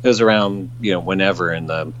it was around, you know, whenever in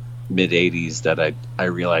the mid 80s that I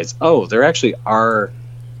realized, oh, there actually are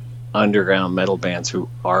underground metal bands who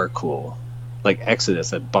are cool. Like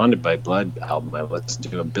Exodus, that Bonded by Blood album I listened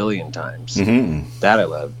to 1 billion times. Mm-hmm. That I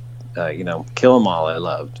loved. You know, Kill 'Em All I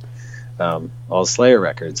loved. All Slayer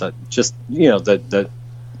records. Just, you know,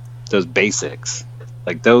 those basics.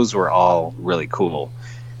 Like those were all really cool.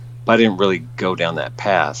 But I didn't really go down that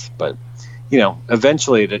path. But, you know,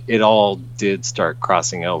 eventually it all did start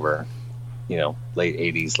crossing over. You know, late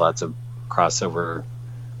 80s, lots of crossover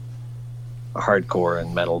hardcore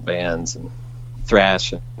and metal bands and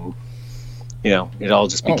thrash, and you know, it all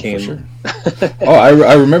just became. For sure.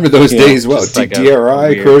 I remember those days well. Like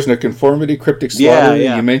DRI, Corrosion of Conformity, Cryptic Slaughter.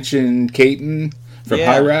 Yeah. You mentioned Caton from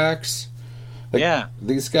Hyrax. Like,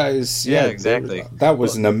 these guys. Yeah, exactly. That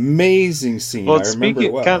was an amazing scene. Well, I remember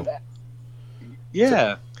it well.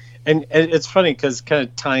 And it's funny because kind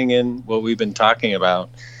of tying in what we've been talking about.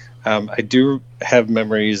 I do have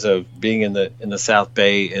memories of being in the South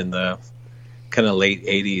Bay in the kind of late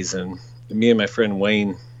 80s, and me and my friend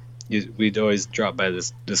Wayne, we'd always drop by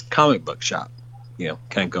this comic book shop, you know,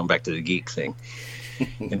 kind of going back to the geek thing,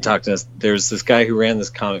 and talk to us. There's this guy who ran this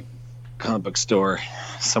comic book store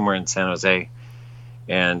somewhere in San Jose,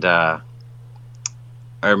 and I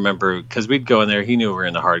remember because we'd go in there, he knew we were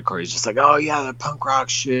in the hardcore. He's just like, oh yeah, that punk rock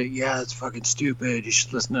shit, yeah, it's fucking stupid, you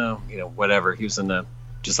should listen to, you know, whatever. He was in the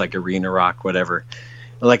just like arena rock, whatever.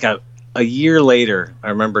 Like a year later, I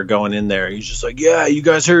remember going in there. He's just like, yeah, you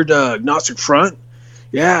guys heard Agnostic Front?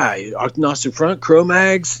 Yeah, Agnostic Front,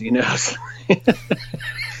 Cro-Mags, you know.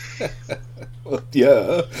 Well,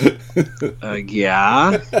 yeah.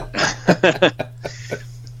 Yeah.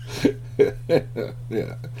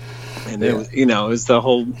 Yeah. And it was, you know, it was the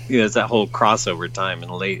whole, you know, it's that whole crossover time in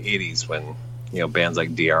the late 80s when, you know, bands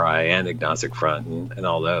like DRI and Agnostic Front and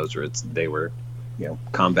all those they were, you know,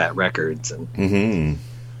 Combat Records and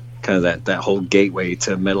kind of that whole gateway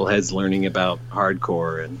to metalheads learning about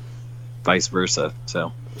hardcore and vice versa.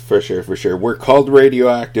 So for sure, we're called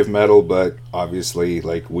radioactive metal, but obviously,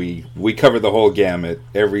 like we cover the whole gamut,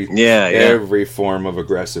 every form of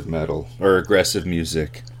aggressive metal or aggressive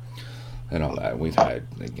music and all that. We've had,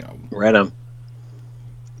 you know, right on.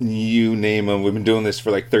 You name them. We've been doing this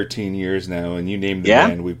for like 13 years now, and you name the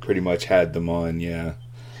band, we've pretty much had them on. Yeah.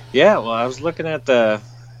 Well, I was looking at the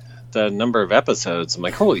number of episodes. I'm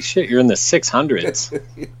like, holy shit, you're in the 600s.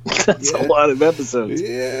 That's a lot of episodes.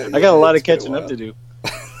 I got a lot of catching up to do.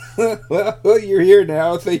 Well, you're here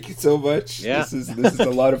now. Thank you so much. Yeah. This is a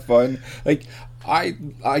lot of fun. Like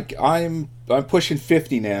I'm pushing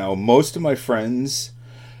 50 now. Most of my friends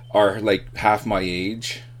are like half my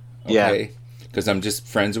age. Okay. Because I'm just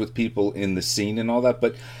friends with people in the scene and all that.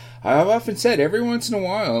 But I've often said every once in a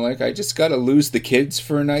while, like, I just got to lose the kids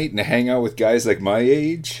for a night and hang out with guys like my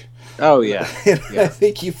age. Oh, yeah. I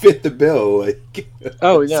think you fit the bill. Like,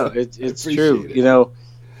 oh, no, it's true. You know,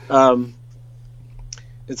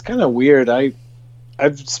 it's kind of weird.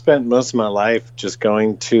 I've spent most of my life just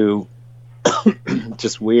going to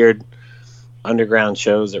just weird underground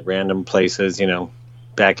shows at random places, you know,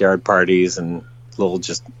 backyard parties and little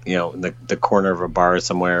just, you know, in the corner of a bar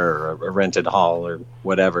somewhere or a rented hall or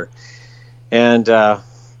whatever. And, you know,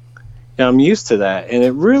 I'm used to that. And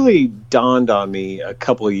it really dawned on me a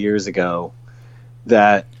couple of years ago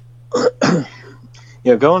that, you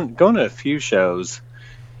know, going to a few shows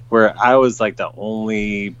where I was like the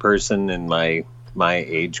only person in my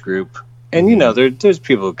age group. And, you know, there's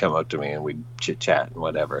people who come up to me and we chit chat and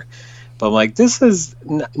whatever. But I'm like,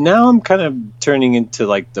 now I'm kind of turning into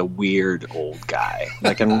like the weird old guy.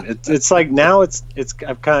 Like it's like now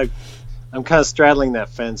I'm kind of straddling that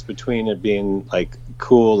fence between it being like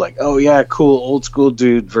cool, like, oh yeah, cool old school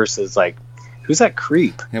dude versus like, who's that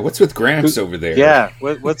creep? Yeah, what's with Gramps over there? Yeah,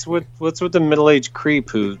 what's with the middle-aged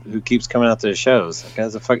creep who keeps coming out to the shows?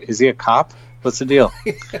 Like, is he a cop? What's the deal?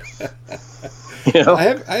 You know?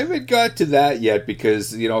 I haven't got to that yet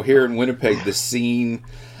because, you know, here in Winnipeg, the scene,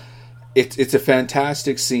 it's a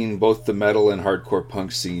fantastic scene. Both the metal and hardcore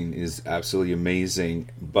punk scene is absolutely amazing.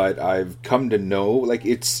 But I've come to know, like,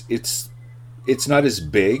 it's not as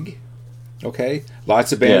big. Okay,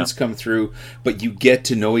 lots of bands come through, but you get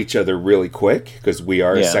to know each other really quick because we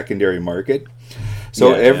are a secondary market.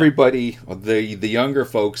 So everybody, the younger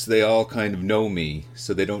folks, they all kind of know me,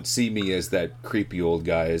 so they don't see me as that creepy old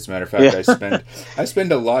guy. As a matter of fact, I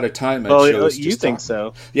spend a lot of time at shows. You think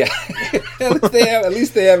so? Yeah, at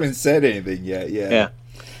least they haven't said anything yet. Yeah,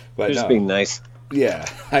 but just being nice. Yeah,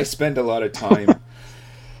 I spend a lot of time.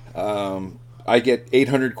 I get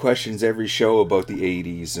 800 questions every show about the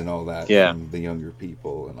 80s and all that from the younger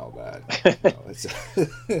people and all that.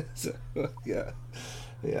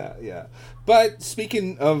 Yeah. But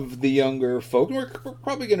speaking of the younger folk, we're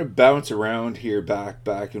probably going to bounce around here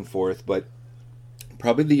back and forth, but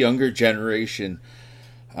probably the younger generation,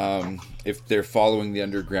 if they're following the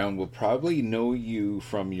underground, will probably know you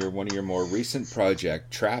from one of your more recent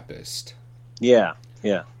project, Trappist. Yeah.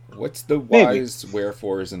 What's the whys,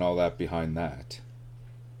 wherefores, and all that behind that?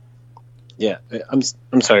 Yeah, I'm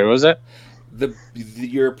sorry. What was that?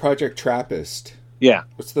 Your project Trappist. Yeah.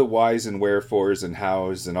 What's the whys and wherefores and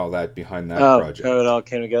hows and all that behind that project? Oh, it all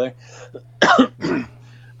came together.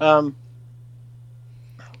 Well,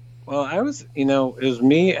 it was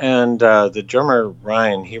me and the drummer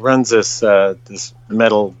Ryan. He runs this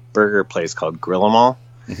metal burger place called Grill 'Em All,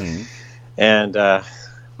 and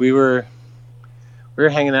we were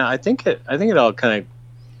hanging out. I think it all kind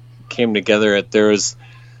of came together. There was,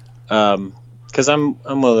 because I'm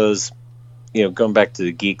one of those, going back to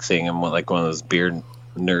the geek thing. I'm like one of those beer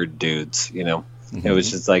nerd dudes. It was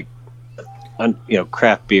just like,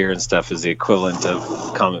 craft beer and stuff is the equivalent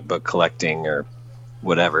of comic book collecting or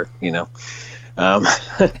whatever.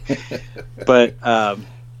 But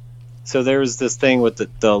so there was this thing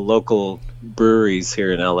with the local breweries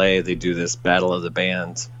here in LA. They do this Battle of the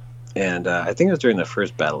Bands. And I think it was during the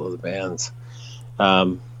first Battle of the Bands.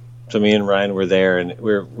 So me and Ryan were there, and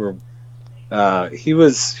he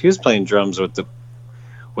was playing drums with the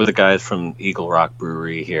guys from Eagle Rock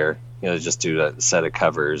Brewery here. Just do a set of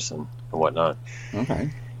covers and whatnot. Okay.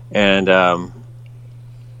 And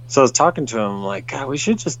so I was talking to him like, God, we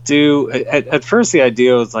should just do. At first, the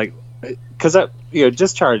idea was like, because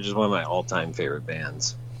Discharge is one of my all-time favorite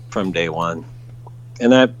bands from day one,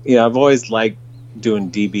 and I've always liked doing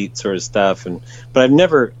D-beat sort of stuff, but I've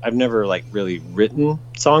never like really written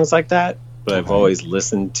songs like that, but I've always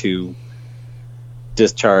listened to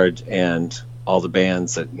Discharge and all the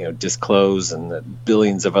bands that Disclose and the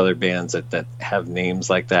billions of other bands that have names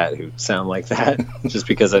like that who sound like that just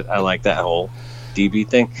because I like that whole D-beat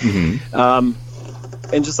thing.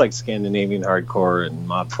 And just like Scandinavian hardcore and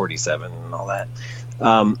Mob 47 and all that,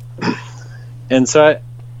 and so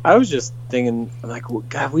I was just thinking, like, well,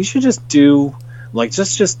 God, we should just do like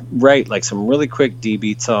just write like some really quick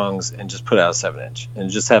D-beat songs and just put out a 7-inch and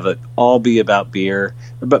just have it all be about beer,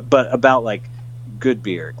 but about like good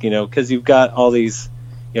beer, because you've got all these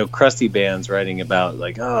crusty bands writing about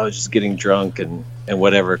like, oh, just getting drunk and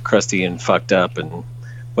whatever, crusty and fucked up and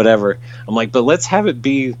whatever. I'm like, but let's have it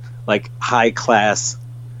be like high class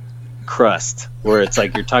crust, where it's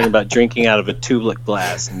like you're talking about drinking out of a tubelet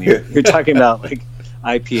glass and you're talking about like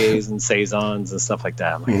IPAs and saisons and stuff like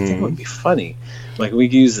that. I'm like, I think it would be funny. Like, we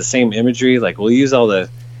could use the same imagery. Like, we'll use all the,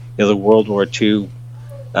 the World War II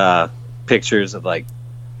pictures of like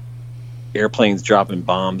airplanes dropping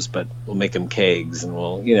bombs, but we'll make them kegs, and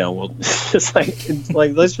we'll just like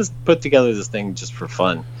let's just put together this thing just for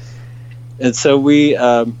fun. And so we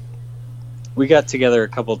got together a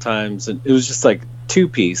couple times, and it was just like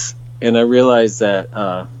 2-piece. And I realized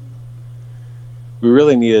that we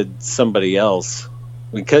really needed somebody else,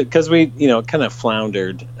 because we kind of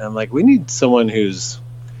floundered. I'm like, we need someone who's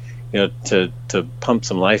to pump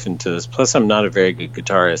some life into this. Plus, I'm not a very good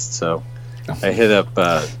guitarist, so I hit up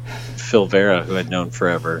Phil Vera, who I'd known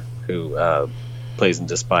forever, who plays in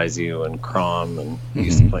Despise and Crom, and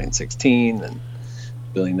used to play in 16 and a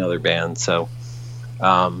billion other bands. So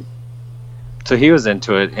he was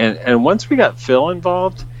into it, and once we got Phil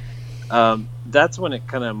involved, that's when it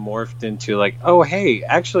kind of morphed into like, oh, hey,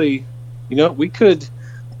 actually, we could,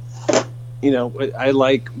 I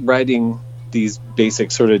like writing these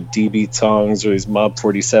basic sort of D-beat songs or these Mob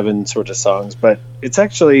 47 sort of songs, but it's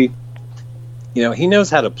actually, he knows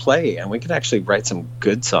how to play, and we could actually write some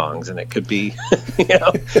good songs, and it could be,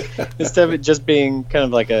 instead of it just being kind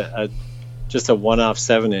of like just a one-off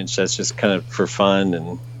 7-inch that's just kind of for fun,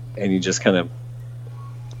 and you just kind of,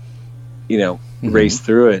 race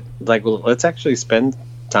through it. Like, well, let's actually spend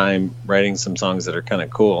time writing some songs that are kind of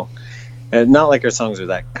cool. And not like our songs are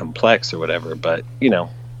that complex or whatever, but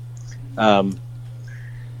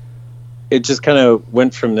it just kind of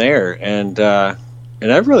went from there, and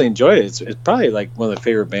I've really enjoyed it. It's probably like one of the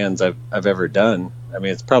favorite bands I've ever done. I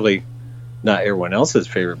mean, it's probably not everyone else's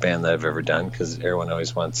favorite band that I've ever done, because everyone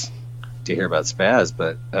always wants to hear about Spazz,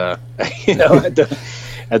 but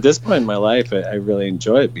at this point in my life, I really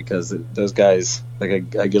enjoy it, because those guys,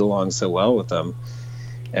 like, I get along so well with them,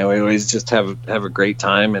 and we always just have a great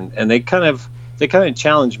time, and they kind of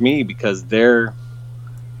challenge me, because they're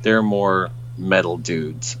more metal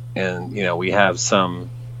dudes, and we have some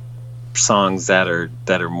songs that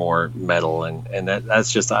are more metal, and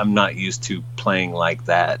that's just, I'm not used to playing like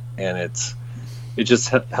that, and it just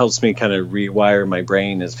helps me kind of rewire my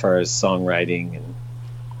brain as far as songwriting,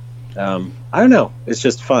 and I don't know, it's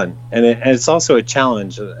just fun, and it's also a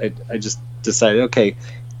challenge. I just decided, okay,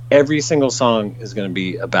 every single song is going to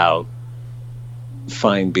be about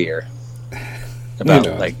fine beer, about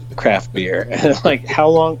like craft beer, and like,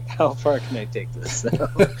 how far can I take this?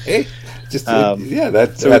 Hey, just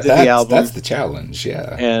that's the challenge,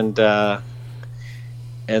 and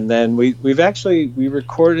then we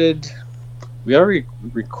already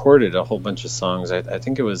recorded a whole bunch of songs. I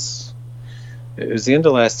think it was the end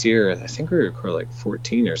of last year. I think we recorded like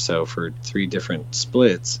 14 or so for 3 different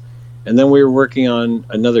splits, and then we were working on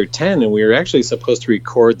another 10, and we were actually supposed to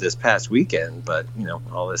record this past weekend, but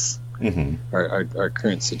all this, our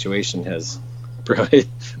current situation has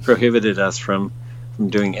prohibited us from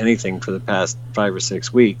doing anything for the past 5 or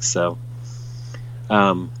 6 weeks. So,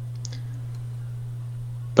 but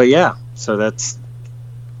yeah, so that's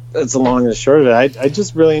the long and the short of it. I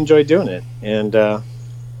just really enjoy doing it, and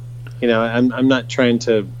I'm not trying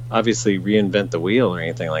to obviously reinvent the wheel or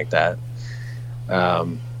anything like that.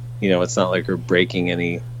 It's not like we're breaking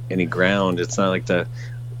any ground. It's not like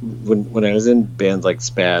when I was in bands like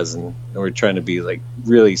Spazz, and we're trying to be like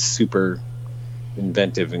really super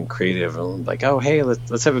inventive and creative, and like, oh hey,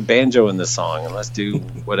 let's have a banjo in this song, and let's do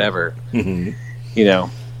whatever.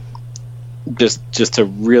 Just to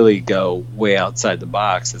really go way outside the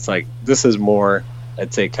box. It's like, this is more,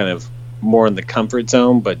 I'd say, kind of more in the comfort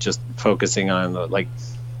zone, but just focusing on I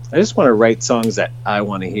just want to write songs that I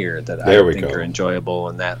want to hear, that I think are enjoyable,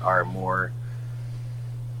 and that are more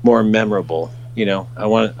memorable. I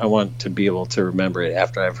want to be able to remember it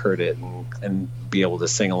after I've heard it, and be able to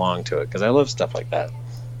sing along to it, because I love stuff like that.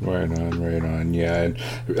 Right on, yeah.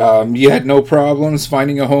 You had no problems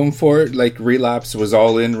finding a home for it? Like, Relapse was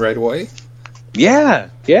all in right away? Yeah,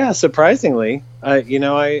 surprisingly. I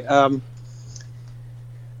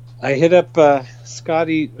hit up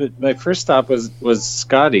Scotty. My first stop was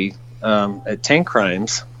Scotty at Tank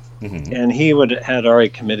Crimes, and he had already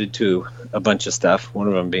committed to a bunch of stuff, one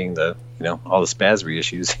of them being all the Spazz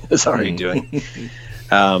reissues he was already doing.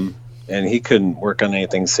 And he couldn't work on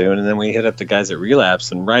anything soon. And then we hit up the guys at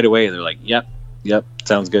Relapse, and right away they're like, yep,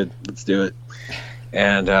 sounds good, let's do it.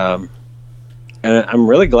 And I'm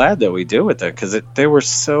really glad that we do with it, because they were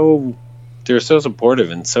so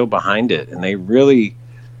supportive and so behind it, and they really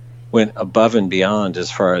went above and beyond as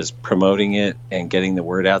far as promoting it and getting the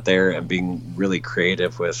word out there, and being really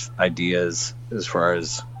creative with ideas as far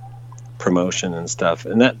as promotion and stuff.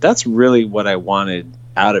 And that's really what I wanted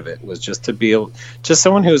out of it, was just to be just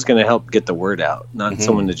someone who was going to help get the word out, not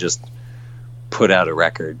someone to just put out a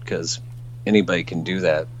record, because anybody can do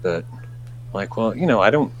that. But like, well, I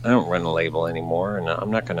don't run a label anymore, and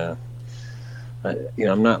I'm not gonna,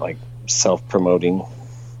 I'm not like self-promoting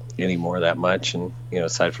anymore that much. And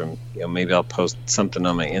aside from maybe I'll post something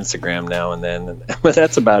on my Instagram now and then, but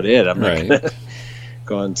that's about it. I'm not gonna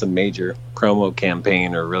go on some major promo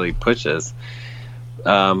campaign or really push this.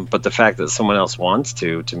 But the fact that someone else wants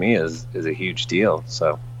to me is a huge deal.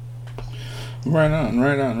 So right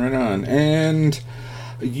on. And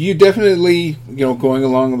you definitely, going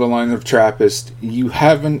along the line of Trappist, you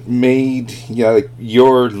haven't made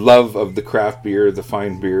your love of the craft beer, the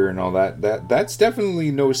fine beer, and all that's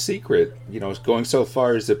definitely no secret. Going so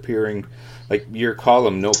far as appearing, like your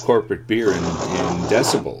column, No Corporate Beer in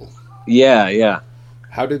Decibel. Yeah.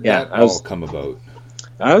 How did that all come about?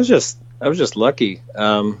 I was just lucky,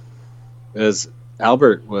 as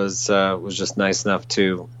Albert was just nice enough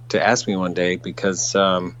to ask me one day, because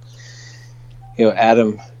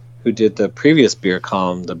Adam, who did the previous beer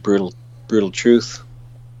column, the Brutal Truth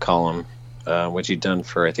column, which he'd done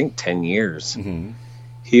for I think 10 years,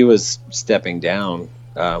 he was stepping down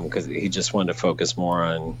because he just wanted to focus more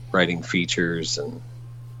on writing features and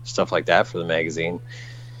stuff like that for the magazine.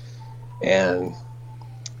 And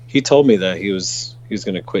he told me that he was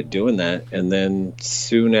gonna quit doing that. And then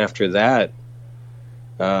soon after that,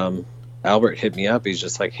 Albert hit me up. He's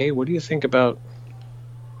just like, "Hey, what do you think about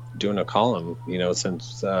doing a column?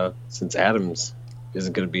 Since Adams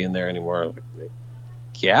isn't going to be in there anymore." I'm like,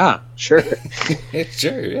 yeah, sure,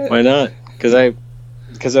 Sure, yeah. Why not? Because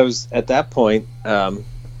I was at that point, I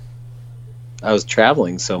was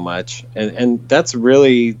traveling so much, and that's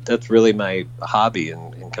really my hobby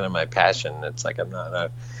and kind of my passion. It's like I'm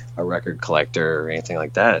not a record collector or anything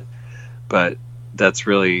like that, but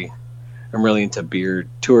I'm really into beer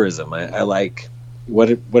tourism. I like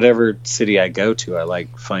whatever city I go to. I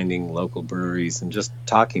like finding local breweries and just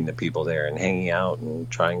talking to people there and hanging out and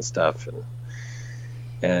trying stuff.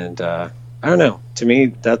 And I don't know. To me,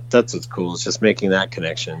 that's what's cool. Is just making that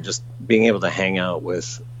connection, just being able to hang out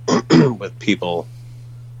with with people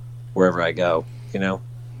wherever I go. I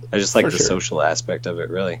just like the social aspect of it,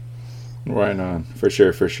 really. Right on, for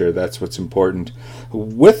sure. That's what's important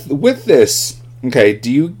with this. Okay,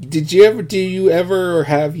 do you ever or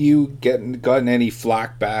have you gotten any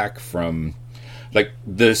flack back from like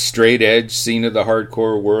the straight edge scene of the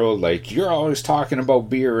hardcore world? Like, you're always talking about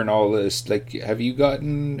beer and all this. Like, have you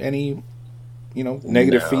gotten any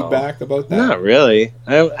negative feedback about that? Not really.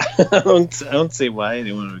 I don't see why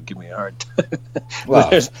anyone would give me a hard time. Well,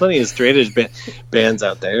 there's plenty of straight edge bands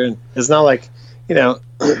out there, and it's not like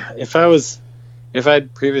if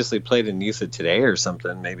I'd previously played in Youth of Today or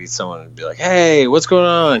something, maybe someone would be like, "Hey, what's going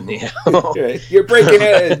on?" You're breaking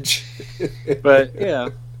edge. But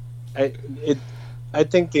I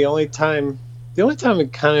think the only time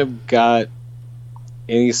it kind of got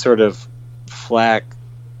any sort of flack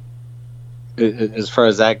as far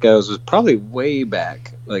as that goes was probably way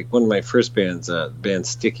back, like one of my first bands, band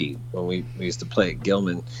Sticky, when we used to play at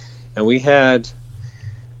Gilman, and we had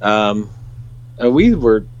we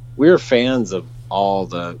were fans of all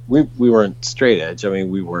the we weren't straight edge. I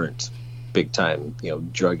mean, we weren't big time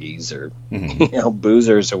druggies or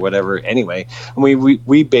boozers or whatever. Anyway, I mean,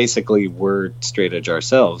 we basically were straight edge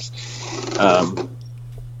ourselves,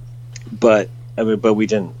 but we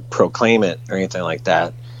didn't proclaim it or anything like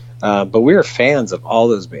that. But we were fans of all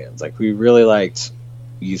those bands. Like, we really liked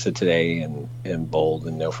Youth of Today and Bold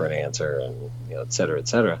and No for an Answer and et cetera, et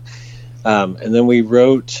cetera. And then we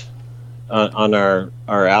wrote on our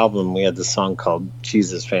album, we had this song called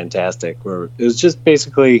 "Cheese is Fantastic," where it was just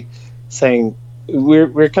basically saying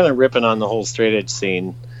we're kind of ripping on the whole straight edge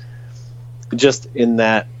scene, just in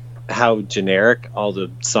that how generic all the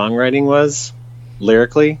songwriting was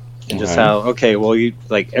lyrically, and just how you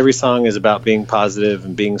like every song is about being positive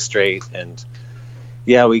and being straight, and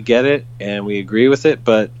yeah, we get it and we agree with it,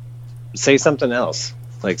 but say something else.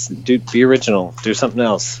 Like, be original, do something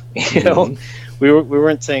else. We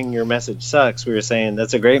weren't saying your message sucks. We were saying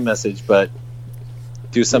that's a great message, but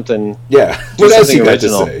do something. Yeah, what else you got to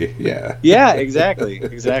say? Yeah. Yeah,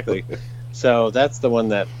 exactly. So that's the one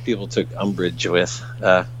that people took umbrage with.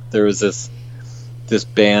 There was this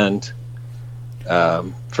band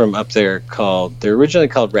from up there they're originally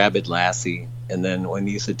called Rabid Lassie, and then when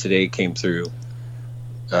Youth of Today came through,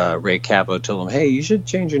 Ray Capo told them, "Hey, you should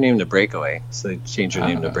change your name to Breakaway." So they changed their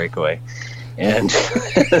name to Breakaway, and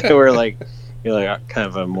they were like, kind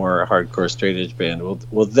of a more hardcore straight edge band.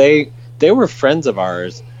 Well, they were friends of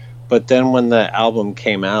ours, but then when the album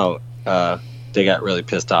came out, they got really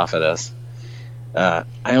pissed off at us. I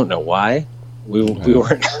don't know why. We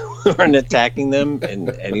weren't attacking them in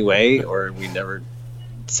any way, or we never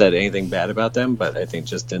said anything bad about them. But I think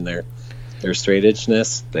just in their straight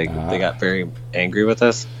edgeness, they got very angry with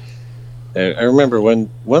us. I remember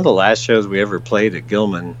one of the last shows we ever played at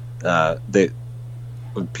Gilman,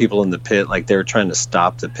 people in the pit, like, they were trying to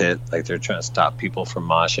stop the pit, like they were trying to stop people from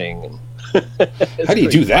moshing. And how do you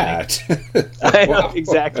do that? I know,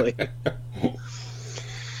 exactly.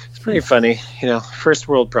 It's pretty funny, first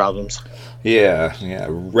world problems. Yeah.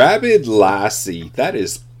 Rabid Lassie, that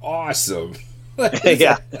is awesome. That is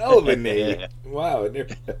a hell of a name. Wow.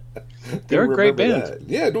 They're a great band. That.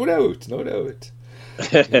 Yeah, no doubt.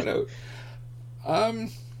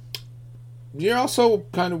 You're also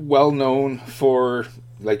kind of well known for,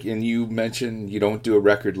 like, and you mentioned you don't do a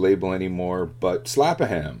record label anymore, but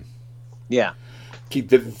Slap-A-Ham. Yeah. Okay,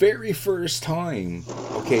 the very first time,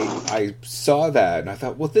 I saw that and I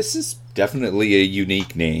thought, well, this is definitely a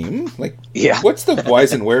unique name. Like, what's the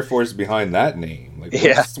whys and wherefores behind that name? Like,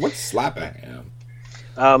 what's Slap-A-Ham?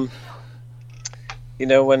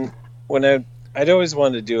 When I'd always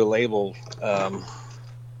wanted to do a label,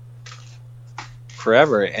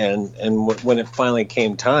 forever, and when it finally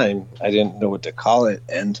came time, I didn't know what to call it,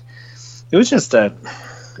 and it was just it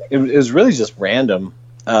was really just random,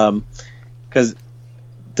 because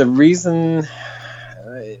the reason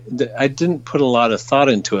I didn't put a lot of thought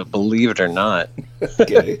into it, believe it or not.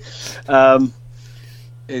 Okay.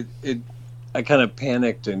 I kind of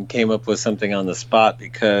panicked and came up with something on the spot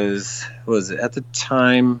because at the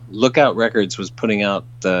time Lookout Records was putting out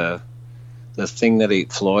the Thing That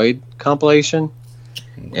Ate Floyd compilation,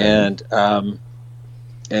 and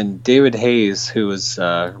David Hayes, who was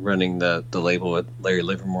running the label with Larry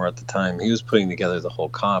Livermore at the time, he was putting together the whole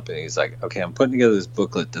comp, and he's like, okay, I'm putting together this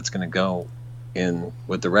booklet that's going to go in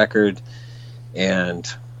with the record, and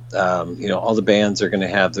all the bands are going to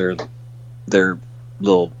have their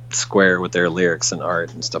little square with their lyrics and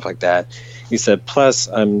art and stuff like that. He said, plus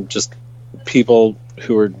I'm just people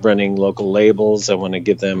who are running local labels, I want to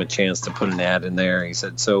give them a chance to put an ad in there. He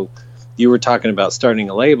said, so you were talking about starting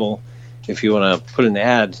a label. If you want to put an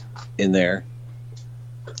ad in there,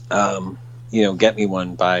 get me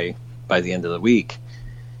one by the end of the week.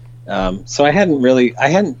 So I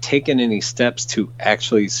hadn't taken any steps to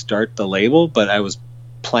actually start the label, but I was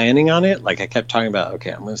planning on it. Like I kept talking about,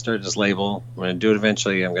 okay, I'm going to start this label. I'm going to do it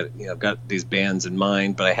eventually. I've got these bands in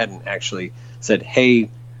mind, but I hadn't actually said,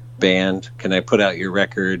 hey, band, can I put out your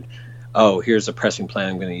record? Oh, here's a pressing plan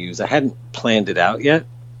I'm going to use. I hadn't planned it out yet.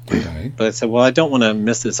 Okay. But I said, well, I don't want to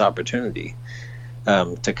miss this opportunity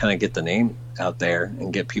to kind of get the name out there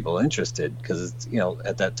and get people interested, because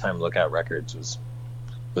at that time Lookout Records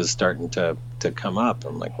was starting to come up.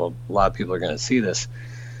 I'm like, well, a lot of people are going to see this,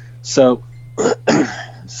 so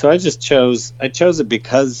I just chose it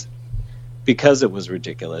because it was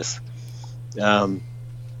ridiculous. I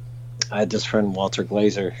had this friend Walter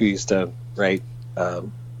Glazer who used to write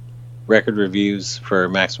record reviews for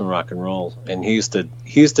Maximum Rock and Roll, and he used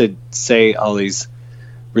to say all these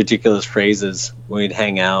ridiculous phrases when we'd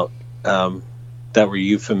hang out that were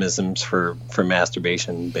euphemisms for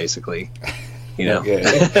masturbation, basically.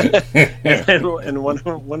 Okay. and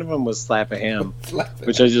one of them was slap a ham,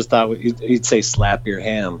 which I just thought he'd say slap your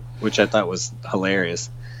ham, which I thought was hilarious.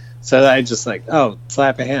 So I just like, oh,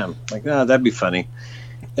 slap a ham, like, oh, that'd be funny.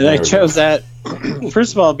 And I chose that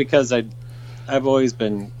first of all because I've always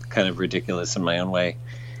been kind of ridiculous in my own way,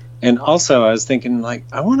 and also I was thinking, like,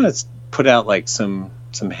 I want to put out like some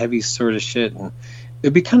heavy sort of shit, and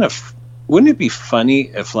it'd be wouldn't it be funny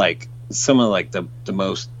if like some of like the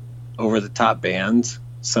most over the top bands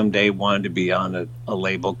someday wanted to be on a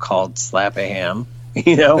label called Slap a Ham,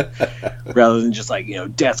 rather than just like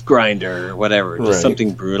Death Grinder or whatever, just right.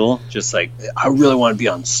 Something brutal, just like, I really want to be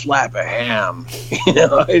on Slap a Ham.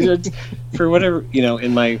 For whatever,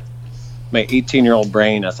 in my 18-year-old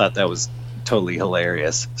brain, I thought that was totally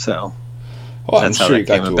hilarious. So that's how that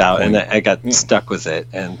came about, and I got stuck with it,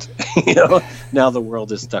 and now the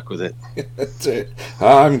world is stuck with it. That's it.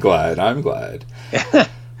 I'm glad.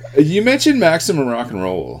 You mentioned Maximum Rock and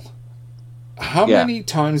Roll. How many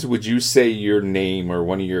times would you say your name or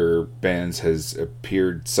one of your bands has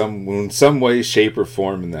appeared in some way, shape, or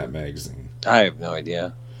form in that magazine? I have no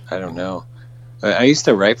idea. I don't know. I used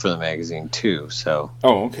to write for the magazine too, so.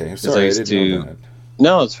 Oh, okay. Sorry, I didn't know that.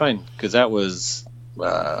 No, it's fine, because that was,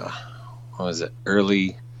 what was it?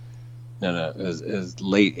 It was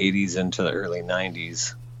late 80s into the early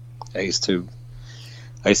 90s. I used to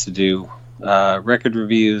do record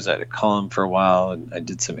reviews. I had a column for a while, and I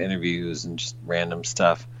did some interviews and just random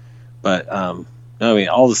stuff. But all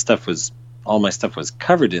my stuff was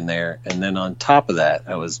covered in there, and then on top of that,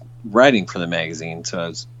 I was writing for the magazine, so I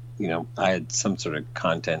was, I had some sort of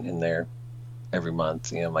content in there every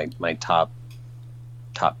month. My top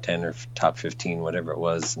 10 or top 15, whatever it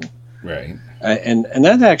was. And, right. And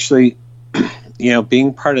that actually,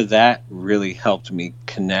 being part of that really helped me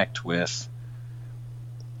connect with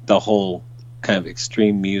the whole kind of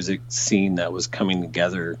extreme music scene that was coming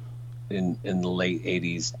together in the late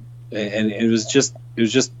 80s. And it was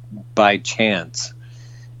just by chance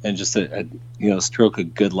and just a stroke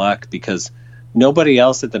of good luck, because nobody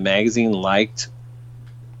else at the magazine liked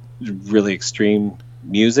really extreme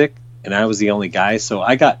music, and I was the only guy, so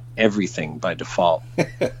I got everything by default.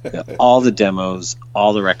 All the demos,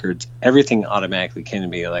 all the records, everything automatically came to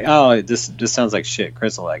me like, oh, this sounds like shit.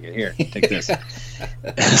 Chris will like it. Here, take this.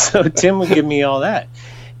 So Tim would give me all that.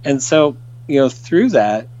 And so, through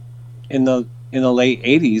that, in the late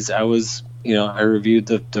 80s, I was, I reviewed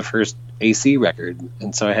the first AC record.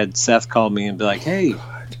 And so I had Seth call me and be like, hey,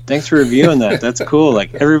 thanks for reviewing that. That's cool.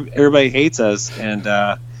 Like, everybody hates us, and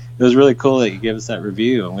it was really cool that you gave us that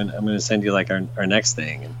review. I'm gonna send you like our next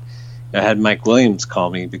thing. And I had Mike Williams call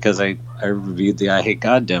me because I reviewed the I Hate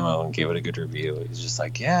God demo and gave it a good review. He's just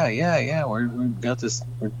like, we've got this.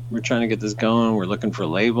 We're trying to get this going. We're looking for a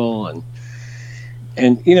label,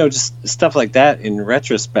 And just stuff like that. In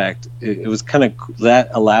retrospect, it was kind of that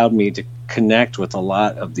allowed me to connect with a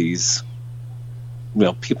lot of these,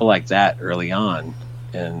 people like that early on,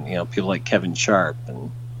 and people like Kevin Sharp and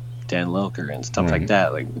Dan Lilker and stuff like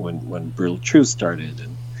that. Like when Brutal Truth started,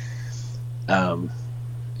 and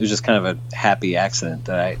it was just kind of a happy accident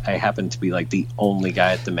that I happened to be like the only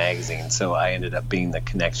guy at the magazine, so I ended up being the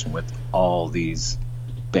connection with all these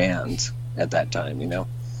bands at that time.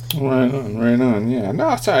 Right on. Yeah,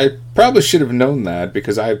 no, so I probably should have known that,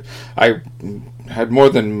 because I had more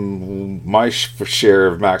than my share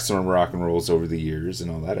of Maximum Rock and Rolls over the years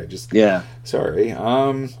and all that. Sorry.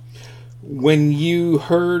 When you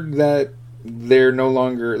heard that they're no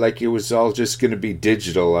longer, like, it was all just going to be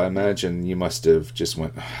digital, I imagine you must have just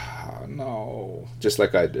went, oh, no, just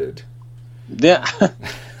like I did. Yeah, I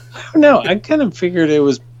don't know. I kind of figured it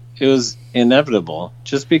was inevitable,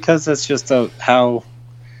 just because that's just how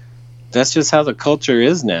the culture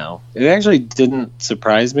is now. It actually didn't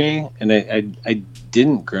surprise me, and I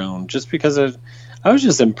didn't groan, just because I was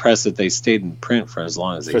just impressed that they stayed in print for as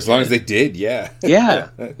long as they did. For as long as they did, yeah. Yeah.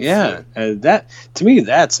 That, to me,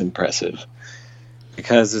 that's impressive,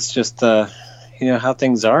 because it's just how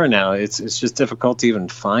things are now. It's just difficult to even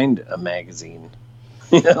find a magazine.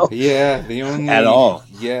 Yeah, the only at all.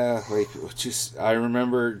 Yeah, like, just I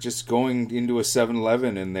remember just going into a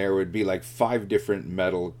 7-Eleven, and there would be like 5 different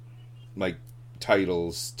metal like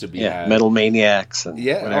titles to be had. Metal Maniacs and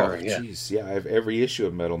whatever. I have every issue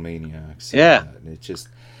of Metal Maniacs. Yeah, and it just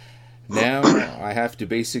now I have to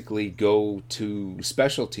basically go to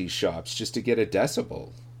specialty shops just to get a Decibel.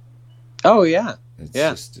 Oh yeah, and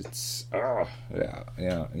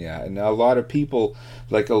a lot of people,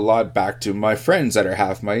 like, back to my friends that are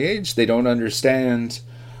half my age, they don't understand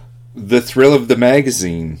the thrill of the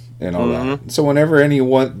magazine and all that. So whenever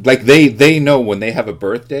anyone, like, they know when they have a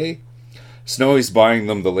birthday, Snowy's buying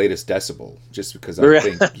them the latest Decibel, just because I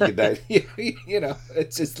think that,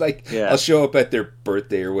 it's just like, I'll show up at their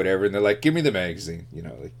birthday or whatever, and they're like, give me the magazine,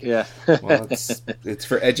 well, it's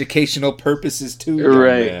for educational purposes too.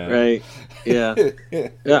 Right. Yeah.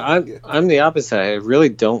 I'm the opposite. I really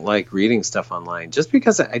don't like reading stuff online, just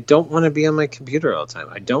because I don't want to be on my computer all the time.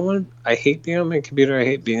 I hate being on my computer. I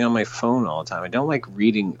hate being on my phone all the time. I don't like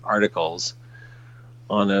reading articles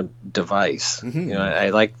on a device. I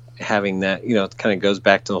like having that, it kind of goes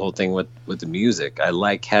back to the whole thing with the music. I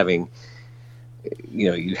like having,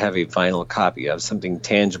 you have a vinyl copy of something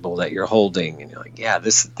tangible that you're holding, and you're like, yeah,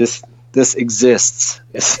 this exists.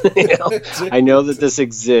 I know that this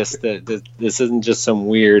exists, that this isn't just some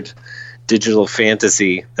weird digital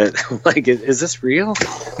fantasy that, like, is this real?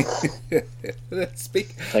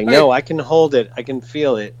 No, I can hold it, I can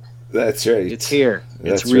feel it. That's right. It's here.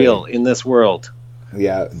 It's real in this world.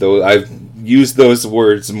 Yeah, though I've used those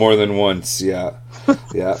words more than once. Yeah,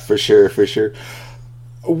 yeah, for sure.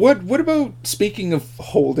 What about, speaking of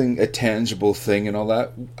holding a tangible thing and all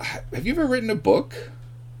that? Have you ever written a book?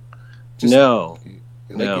 No.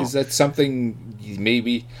 Is that something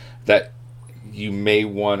maybe that you may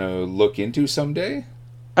want to look into someday?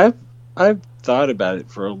 I've thought about it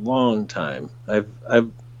for a long time.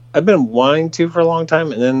 I've been wanting to for a long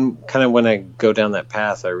time, and then kind of when I go down that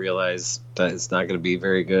path, I realize that it's not going to be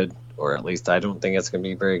very good, or at least I don't think it's going to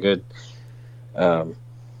be very good. I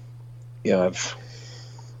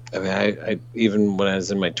even when I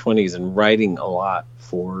was in my 20s and writing a lot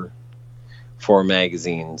for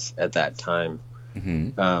magazines at that time,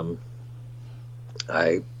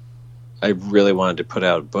 I really wanted to put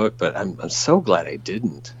out a book, but I'm so glad I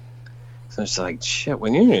didn't. So it's like, shit,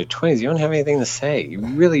 when you're in your 20s, you don't have anything to say. You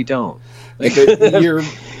really don't. Like, you're more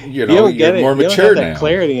mature now. You don't have that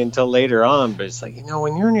clarity until later on, but it's like,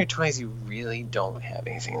 when you're in your 20s, you really don't have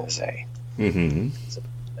anything to say. So,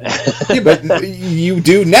 yeah, but you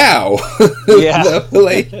do now. Yeah.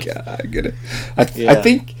 I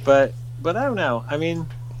think. But I don't know. I mean,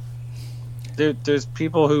 there's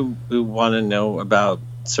people who want to know about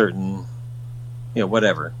certain,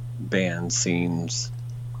 whatever, bands, scenes,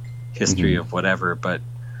 history of whatever, but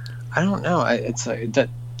I don't know. It's that,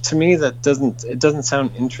 to me, that doesn't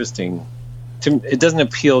sound interesting. It doesn't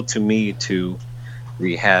appeal to me to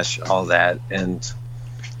rehash all that and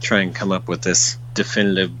try and come up with this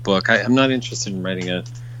definitive book. I'm not interested in writing an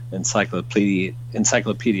encyclopedia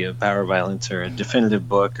of power violence, or a definitive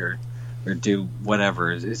book, or do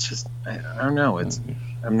whatever. It's just, I don't know.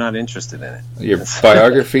 I'm not interested in it. Your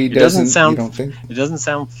biography doesn't sound. You don't think? It doesn't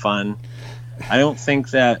sound fun. I don't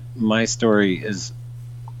think that my story is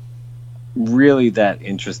really that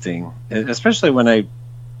interesting, especially when I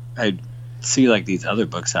see like these other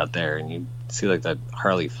books out there, and you see like that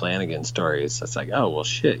Harley Flanagan story. It's like, oh well,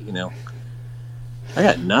 shit, I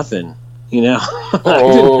got nothing. You know,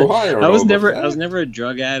 I was never a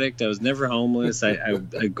drug addict. I was never homeless. I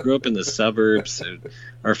grew up in the suburbs.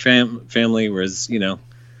 Our family was,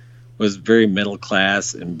 was very middle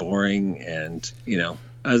class and boring, and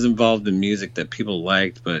I was involved in music that people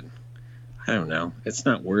liked, but I don't know. It's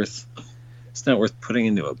not worth putting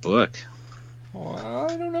into a book. Well,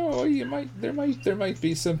 I don't know. There might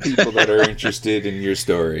be some people that are interested in your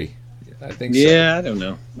story. I think so. Yeah, I don't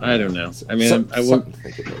know. I mean,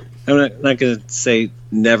 I'm not going to say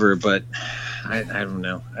never, but I don't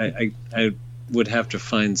know. I would have to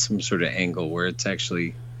find some sort of angle where it's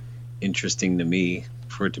actually interesting to me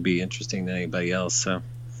for it to be interesting to anybody else. So.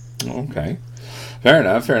 Okay. Fair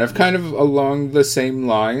enough. Kind of along the same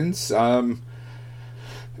lines.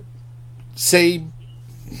 Say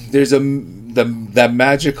there's that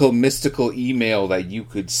magical mystical email that you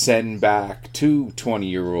could send back to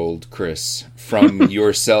 20-year-old Chris from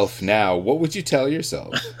yourself now. What would you tell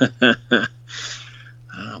yourself? Oh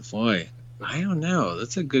boy, I don't know.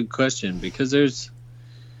 That's a good question, because there's,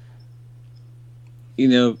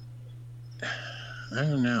 I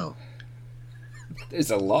don't know.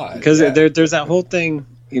 There's a lot. Because there's that whole thing,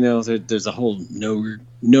 there's a whole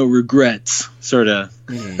no regrets sort of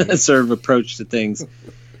approach to things.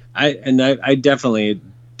 I definitely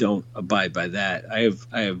don't abide by that. I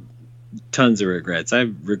have tons of regrets. I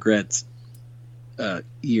have regrets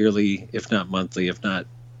yearly, if not monthly, if not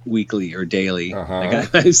weekly or daily.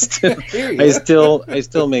 Like I still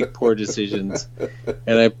make poor decisions,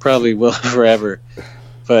 and I probably will forever.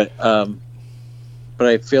 But I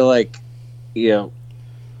feel like,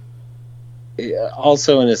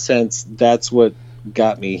 also in a sense, that's what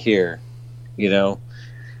got me here.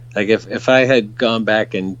 Like if I had gone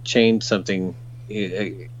back and changed something,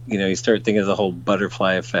 you start thinking of the whole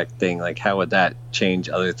butterfly effect thing. Like, how would that change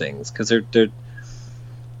other things? Because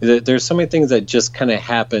there's so many things that just kind of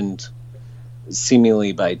happened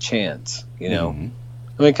seemingly by chance. Mm-hmm.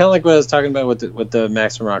 I mean, kind of like what I was talking about with the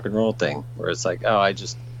Maximum Rock and Roll thing, where it's like, oh, I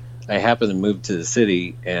happened to move to the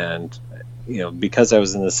city, and because I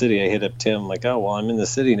was in the city, I hit up Tim like, oh, well, I'm in the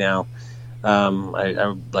city now. I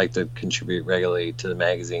would like to contribute regularly to the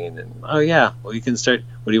magazine, and oh yeah, well, you can start.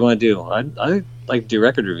 What do you want to do? I like to do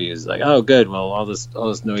record reviews. Like, oh good, well, all this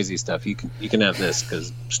noisy stuff, you can have this,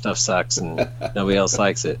 because stuff sucks and nobody else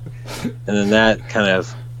likes it. And then that kind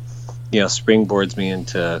of springboards me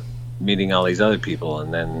into meeting all these other people,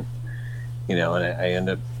 and then and I end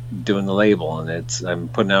up doing the label, and I'm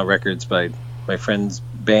putting out records by my friends'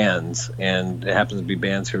 bands, and it happens to be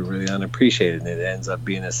bands who are really unappreciated, and it ends up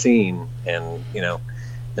being a scene, and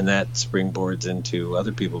and that springboards into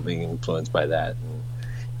other people being influenced by that,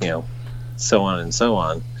 and so on and so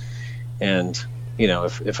on. And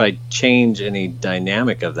if I change any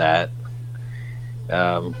dynamic of that,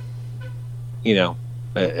 I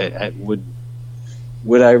would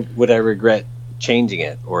I regret changing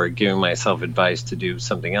it or giving myself advice to do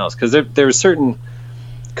something else? Because there are certain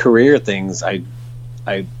career things I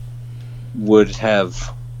would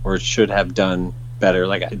have or should have done better.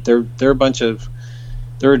 Like there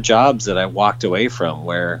are jobs that I walked away from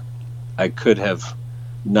where I could have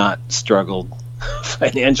not struggled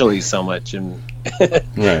financially so much in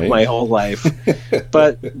my whole life.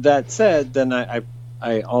 But that said, then I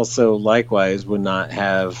also likewise would not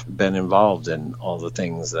have been involved in all the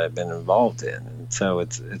things that I've been involved in. And so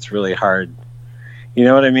it's really hard. You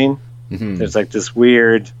know what I mean? Mm-hmm. There's like this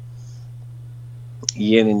weird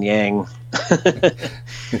yin and yang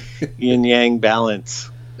balance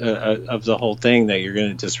of the whole thing that you're going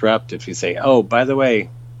to disrupt if you say, oh, by the way,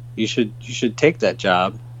 you should take that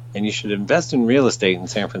job and you should invest in real estate in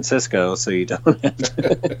San Francisco so you don't have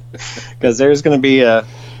to, because there's going to be a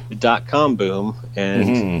 .com boom,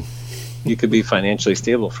 and you could be financially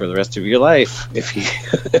stable for the rest of your life if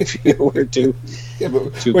you were to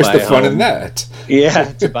where's the fun in that?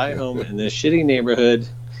 Yeah, to buy a home in this shitty neighborhood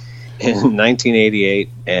in 1988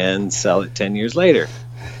 and sell it 10 years later.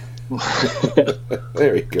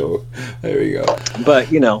 There we go.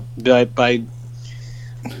 But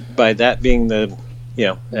by that being the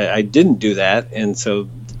I didn't do that, and so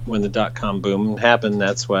when the .com boom happened,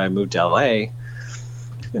 that's why I moved to LA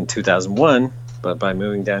in 2001. But by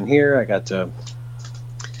moving down here, I got to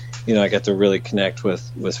really connect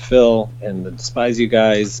with Phil and the Despise you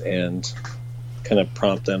guys, and kind of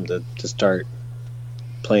prompt them to start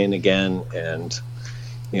playing again, and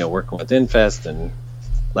working with Infest and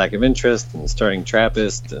Lack of Interest and starting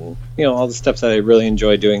Trappist, and all the stuff that I really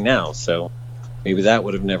enjoy doing now. So maybe that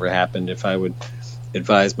would have never happened if I would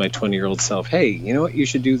advise my 20-year-old self, hey, you know what, you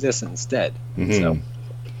should do this instead. Mm-hmm. So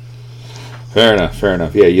Fair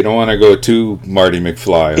enough. Yeah, you don't want to go too Marty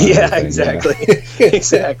McFly. Yeah, exactly.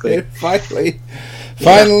 Exactly.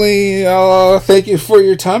 Finally, thank you for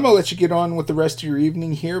your time. I'll let you get on with the rest of your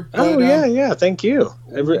evening here. But, yeah. Thank you.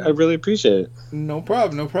 I really appreciate it. No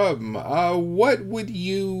problem. What would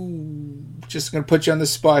you... Just going to put you on the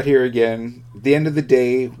spot here again. At the end of the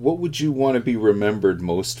day, what would you want to be remembered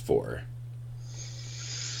most for?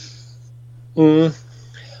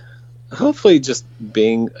 Hopefully just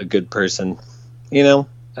being a good person. You know,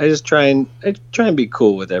 I try and be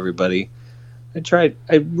cool with everybody. I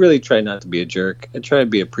really try not to be a jerk. I try to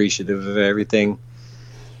be appreciative of everything.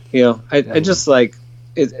 You know, I just like,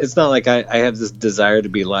 it's not like I have this desire to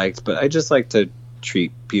be liked, but I just like to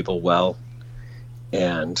treat people well.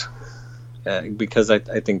 And because I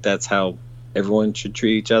think that's how everyone should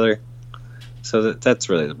treat each other. So that's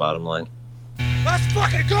really the bottom line. Let's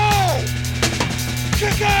fucking go!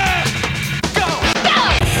 Kick ass! Go!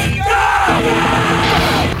 Go! Go!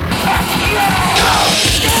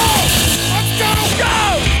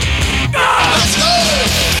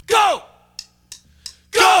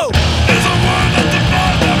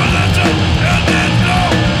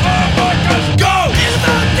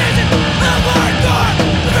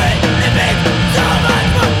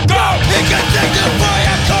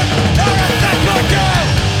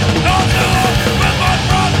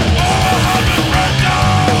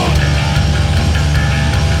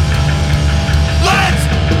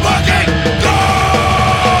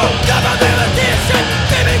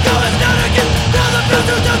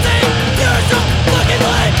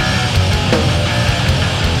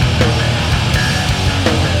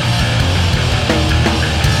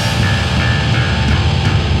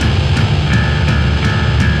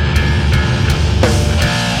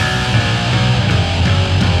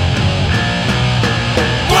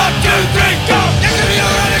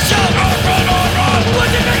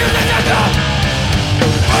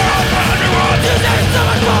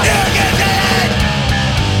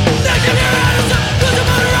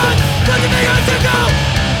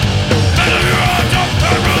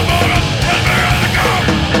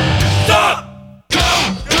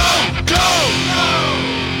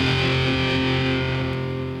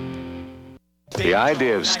 The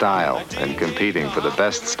idea of style and competing for the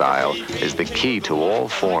best style is the key to all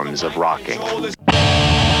forms of rocking.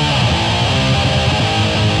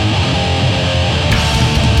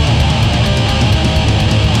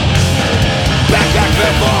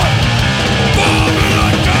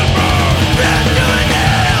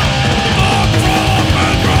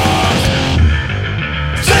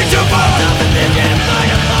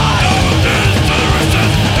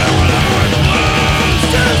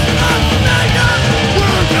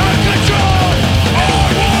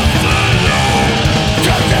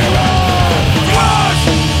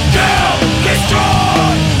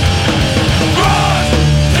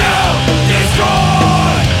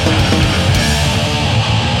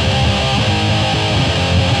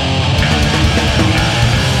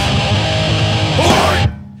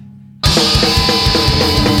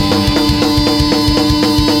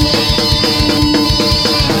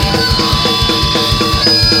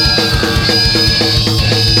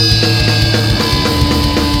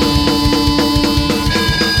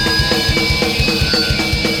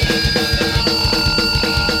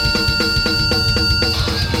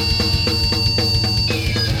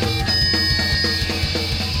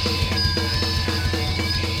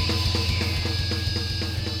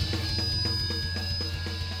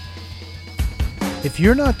 If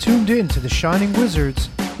you're not tuned in to The Shining Wizards,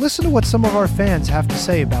 listen to what some of our fans have to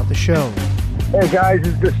say about the show. Hey guys,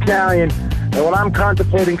 it's the Stallion. And when I'm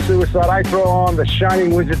contemplating suicide, I throw on The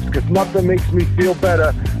Shining Wizards because nothing makes me feel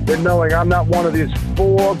better than knowing I'm not one of these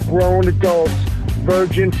 4 grown adults,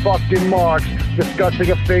 virgin fucking marks,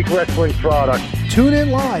 discussing a fake wrestling product. Tune in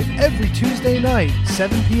live every Tuesday night,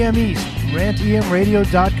 7 p.m. East,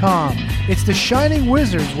 rantemradio.com. It's The Shining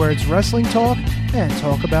Wizards, where it's wrestling talk and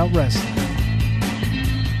talk about wrestling.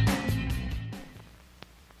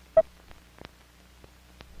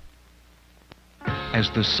 As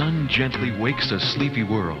the sun gently wakes a sleepy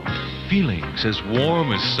world, feelings as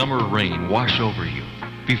warm as summer rain wash over you.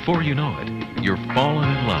 Before you know it, you're falling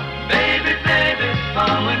in love. Baby,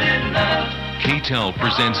 falling in love. K-Tel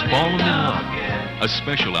presents Fallen in Love, a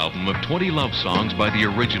special album of 20 love songs by the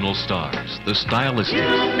original stars, the Stylists. You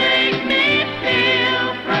make me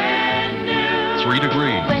feel brand new. 3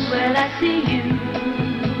 Degrees. When will I see you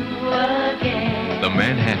again? The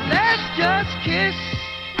Manhattans. Let's just kiss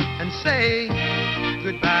and say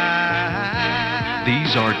goodbye.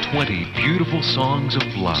 These are 20 beautiful songs of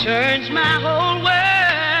love. Turns my whole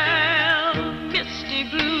world misty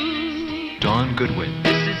blue. Don Goodwin.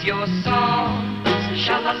 This is sings your songs.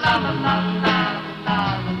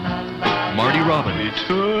 Sha-la-la-la-la-la-la-la-la-la. Marty Robbins.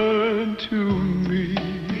 Return to me.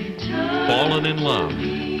 Fallen in Love.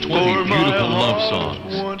 20 beautiful love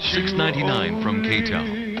songs. $6.99 from K-Tel.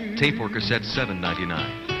 Tape or cassette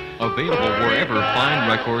 $7.99. Available wherever fine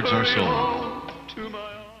records are sold.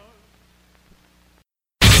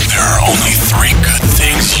 There are only 3 good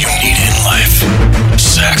things you need in life: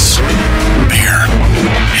 sex, beer,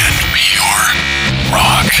 and pure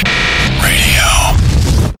rock radio.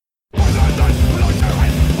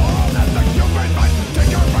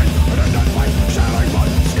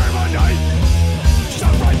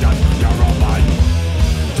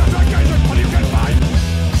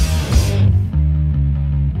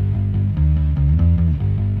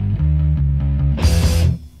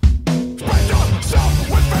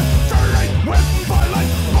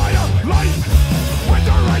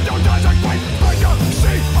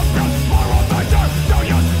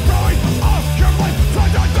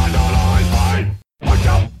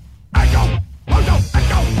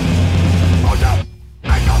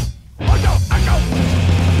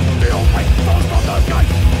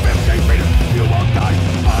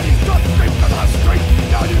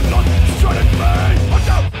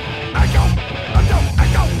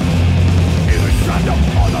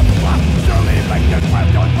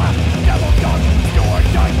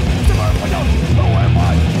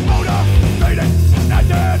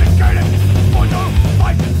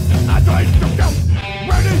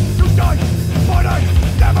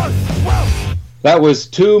 That was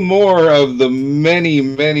 2 more of the many,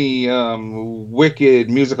 many wicked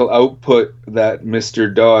musical output that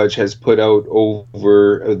Mr. Dodge has put out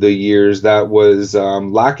over the years. That was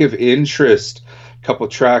Lack of Interest, a couple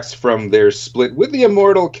tracks from their split with the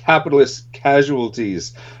Immortal Capitalist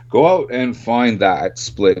Casualties. Go out and find that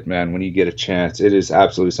split, man, when you get a chance. It is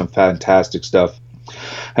absolutely some fantastic stuff.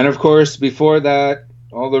 And of course, before that,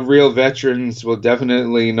 all the real veterans will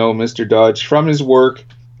definitely know Mr. Dodge from his work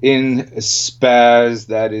in Spazz.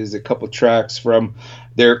 That is a couple tracks from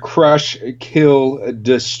their Crush, Kill,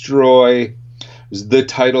 Destroy was the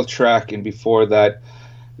title track, and before that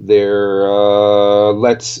their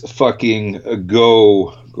Let's Fucking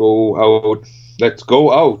Go Out. Let's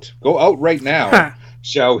go out right now,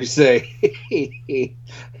 shall we say.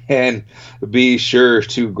 And be sure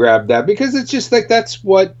to grab that, because it's just like, that's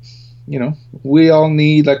what, you know, we all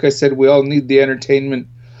need. Like I said, we all need the entertainment.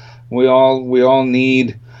 We all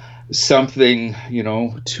need something, you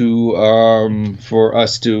know, to for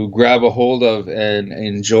us to grab a hold of and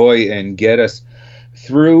enjoy and get us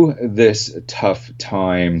through this tough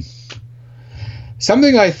time.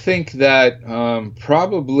 Something I think that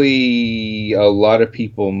probably a lot of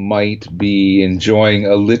people might be enjoying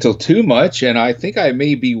a little too much, and I think I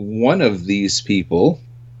may be one of these people,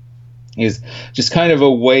 is just kind of a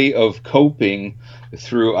way of coping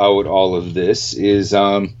throughout all of this, is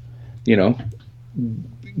you know,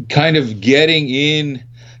 kind of getting in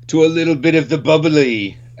to a little bit of the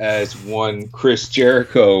bubbly, as one Chris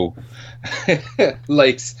Jericho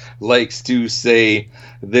likes to say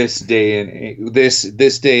this day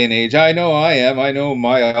and age. I know I am. I know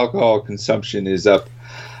my alcohol consumption is up.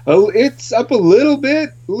 It's up a little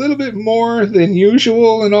bit more than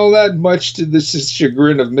usual, and all that, much to the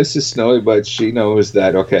chagrin of Mrs. Snowy, but she knows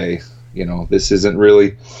that, okay, you know, this isn't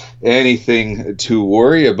really anything to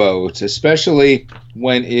worry about, especially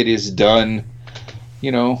when it is done,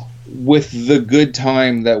 you know, with the good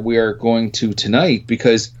time that we are going to tonight,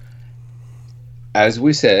 because as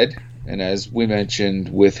we said, and as we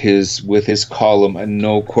mentioned with his column, A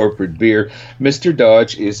No Corporate Beer, Mr.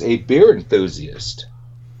 Dodge is a beer enthusiast.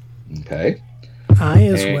 Okay? I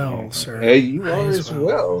as well, sir. You are as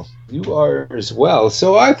well. You are as well.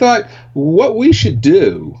 So I thought what we should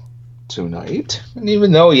do tonight, and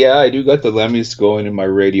even though, yeah, I do got the Lemmys going in my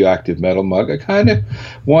radioactive metal mug, I kind of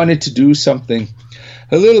wanted to do something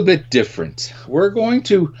a little bit different. We're going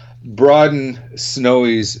to broaden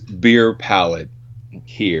Snowy's beer palate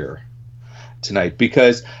here tonight,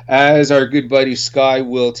 because as our good buddy Sky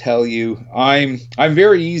will tell you, I'm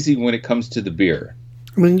very easy when it comes to the beer.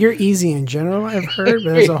 I mean, you're easy in general, I've heard,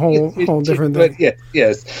 but it's a whole different thing. But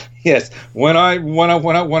yes. When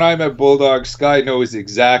I'm at Bulldog, Sky knows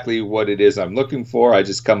exactly what it is I'm looking for. I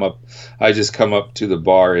just come up to the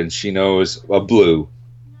bar, and she knows a blue,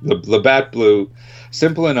 the Labatt Blue.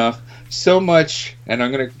 Simple enough. So much, and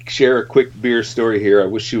I'm going to share a quick beer story here. I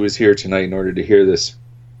wish she was here tonight in order to hear this.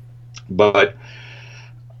 But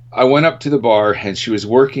I went up to the bar, and she was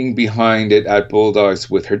working behind it at Bulldog's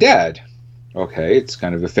with her dad. Okay, it's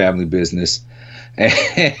kind of a family business.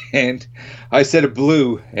 And I said a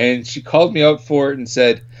blue, and she called me out for it and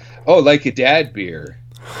said, "Oh, like a dad beer."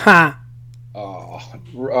 Ha!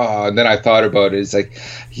 And then I thought about it. It's like,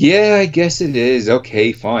 yeah, I guess it is.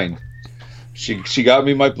 Okay, fine. She got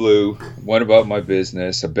me my blue. Went about my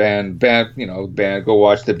business. A band. Go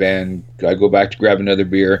watch the band. I go back to grab another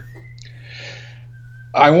beer.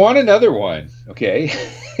 I want another one. Okay,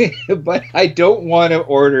 but I don't want to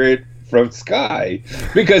order it from Sky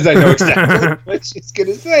because I know exactly what she's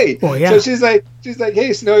gonna say. Well, yeah. So she's like,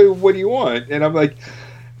 hey, Snowy, what do you want? And I'm like,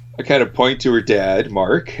 I kind of point to her dad,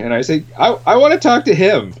 Mark, and I say, I want to talk to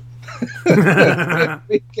him.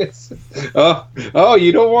 Because,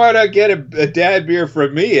 you don't want to get a dad beer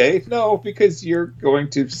from me, eh? No, because you're going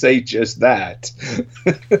to say just that.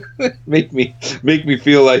 make me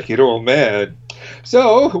feel like an old man.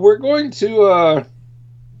 So we're going to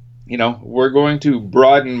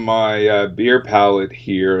broaden my beer palette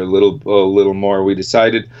here a little more. We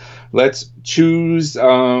decided, let's choose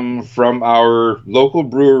from our local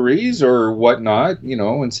breweries or whatnot,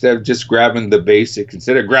 instead of just grabbing the basic,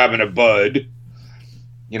 instead of grabbing a Bud,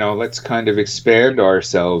 let's kind of expand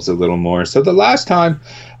ourselves a little more. So the last time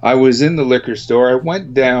I was in the liquor store, I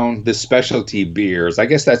went down the specialty beers. I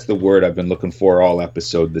guess that's the word I've been looking for all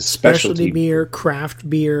episode. The specialty beer, craft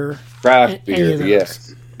beer. Craft beer,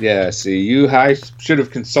 yes. Yeah, see, I should have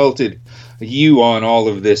consulted you on all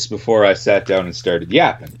of this before I sat down and started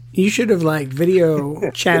yapping. You should have video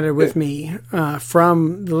chatted with me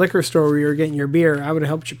from the liquor store where you were getting your beer. I would have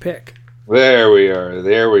helped you pick. There we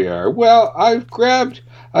are. Well, I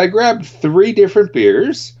grabbed 3 different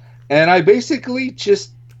beers, and I basically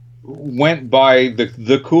just went by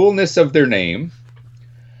the coolness of their name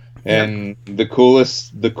and the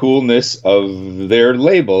coolness of their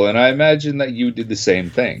label, and I imagine that you did the same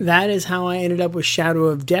thing. That is how I ended up with Shadow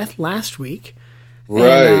of Death last week.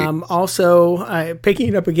 Right. And also picking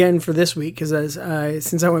it up again for this week because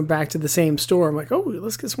since I went back to the same store, I'm like, oh,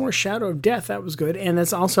 let's get some more Shadow of Death. That was good, and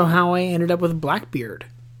that's also how I ended up with Blackbeard.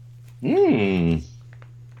 So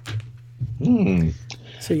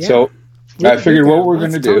yeah. So I figured what we're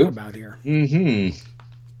going to do. About here.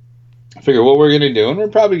 I figure what we're going to do, and we're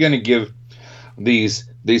probably going to give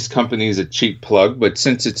these companies a cheap plug, but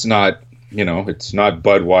since it's not, it's not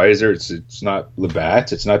Budweiser, it's not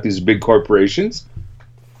Labatt, it's not these big corporations,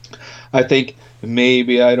 I think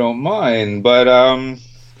maybe I don't mind. But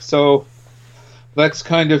so let's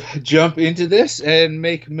kind of jump into this and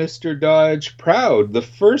make Mr. Dodge proud. The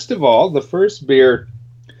first beer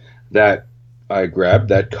that I grabbed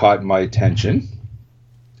that caught my attention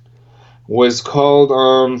was called,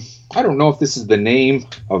 I don't know if this is the name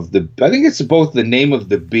of I think it's both the name of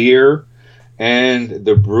the beer and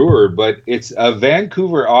the brewer, but it's a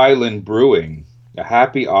Vancouver Island Brewing, a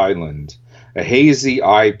Happy Island, a hazy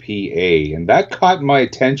IPA. And that caught my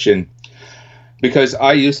attention because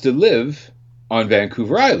I used to live on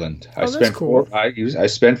Vancouver Island. I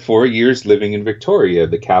spent 4 years living in Victoria,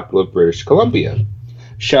 the capital of British Columbia.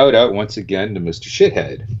 Shout out once again to Mr.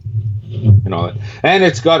 Shithead. And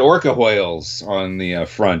it's got orca whales on the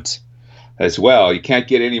front as well. You can't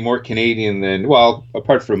get any more Canadian than, well,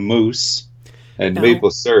 apart from moose and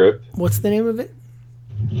maple syrup. What's the name of it?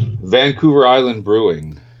 Vancouver Island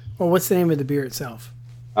Brewing. Well, what's the name of the beer itself?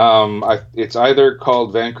 It's either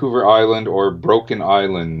called Vancouver Island or Broken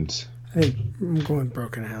Island. I think I'm going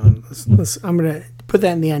Broken Island. I'm going to put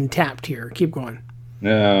that in the Untapped here. Keep going.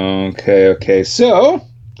 Okay. So,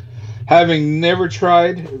 having never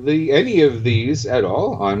tried any of these at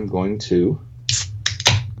all, I'm going to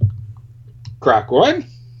crack one.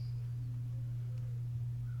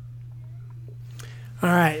 All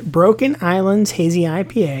right, Broken Island's Hazy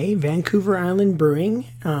IPA, Vancouver Island Brewing,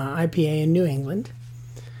 IPA in New England.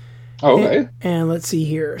 Okay. And let's see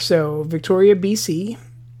here. So, Victoria, BC.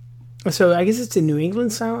 So, I guess it's a New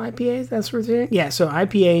England style IPA. That's what we're doing? Yeah, so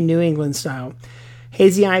IPA, New England style.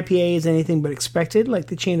 Hazy IPA is anything but expected, like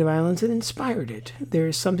the chain of islands that inspired it. There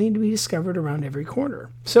is something to be discovered around every corner.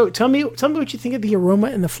 So, tell me what you think of the aroma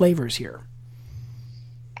and the flavors here.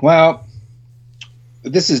 Well,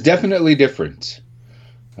 this is definitely different.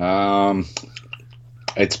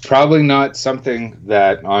 It's probably not something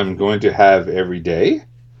that I'm going to have every day.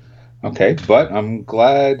 Okay, but I'm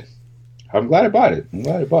glad I bought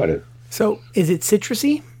it. So, is it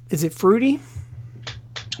citrusy? Is it fruity?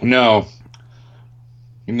 No,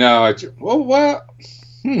 it's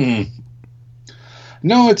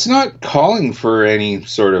No, it's not calling for any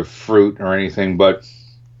sort of fruit or anything, but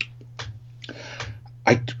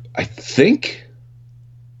I think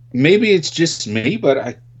maybe it's just me,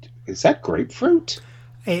 but is that grapefruit?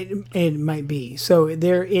 It might be. So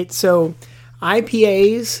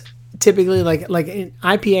IPAs typically like an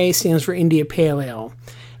IPA stands for India Pale Ale,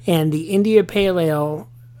 and the India Pale Ale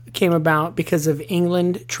came about because of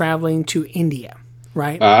England traveling to India,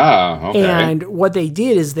 right? Ah, okay. And what they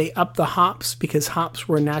did is they upped the hops because hops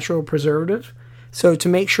were a natural preservative. So to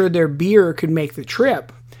make sure their beer could make the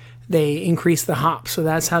trip, they increased the hops. So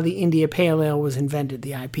that's how the India Pale Ale was invented,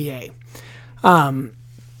 the IPA.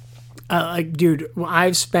 Dude,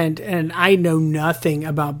 I've spent, and I know nothing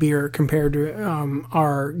about beer compared to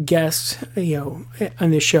our guest,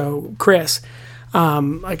 on the show, Chris.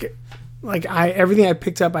 Everything I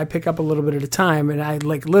pick up a little bit at a time, and I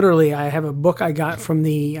have a book I got from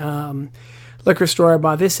the liquor store I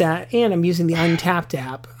bought this at, and I'm using the Untapped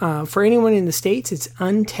app. For anyone in the States, it's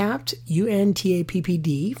Untapped,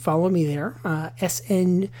 UNTAPPD. Follow me there.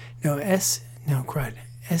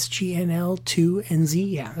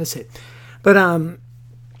 SGNL2NZ. Yeah, that's it. But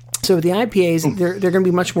so with the IPAs, they're going to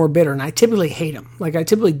be much more bitter, and I typically hate them. Like, I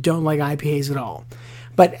typically don't like IPAs at all.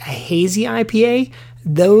 But a hazy IPA,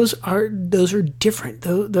 those are different.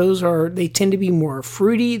 They tend to be more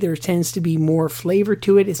fruity. There tends to be more flavor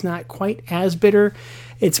to it. It's not quite as bitter.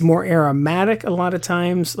 It's more aromatic a lot of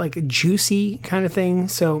times, like a juicy kind of thing.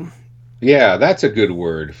 So yeah, that's a good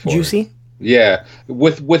word for juicy. It. Yeah,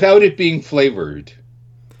 without it being flavored.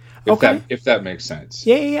 If that makes sense.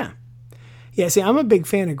 Yeah. See, I'm a big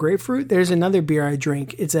fan of grapefruit. There's another beer I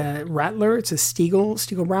drink. It's a Rattler. It's a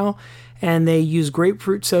Stiegelbrau, and they use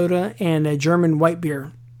grapefruit soda and a German white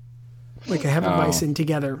beer, like a Hefeweizen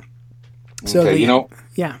together. So okay,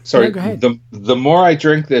 yeah. Sorry, go ahead. The more I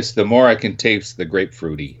drink this, the more I can taste the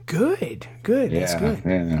grapefruity. Good. That's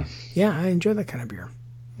good. Yeah, I enjoy that kind of beer.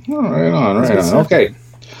 Oh, right on. Okay.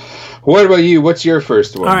 What about you? What's your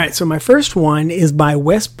first one? All right, so my first one is by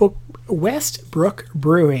Westbrook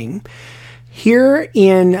Brewing here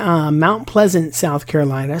in Mount Pleasant, South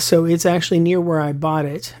Carolina. So it's actually near where I bought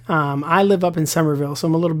it. I live up in Somerville, so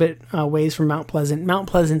I'm a little bit ways from Mount Pleasant. Mount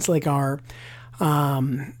Pleasant's like our,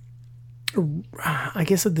 I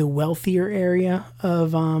guess, the wealthier area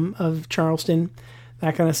of Charleston,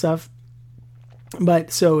 that kind of stuff.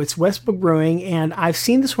 But so it's Westbrook Brewing, and I've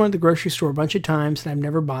seen this one at the grocery store a bunch of times, and I've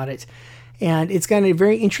never bought it. And it's got a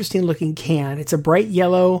very interesting looking can. It's a bright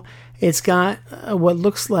yellow. It's got what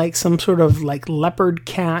looks like some sort of like leopard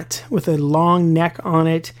cat with a long neck on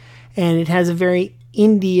it, and it has a very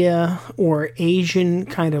India or Asian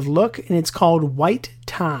kind of look, and it's called White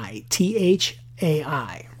Thai,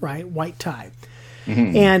 THAI, right? White Thai.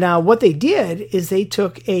 Mm-hmm. And what they did is they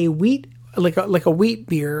took a wheat. Like a wheat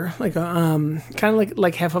beer, like a kind of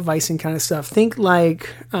like Hefeweizen kind of stuff. Think like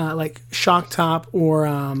Shock Top or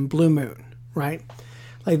Blue Moon, right?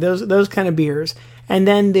 Like those kind of beers. And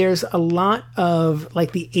then there's a lot of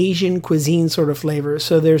like the Asian cuisine sort of flavors.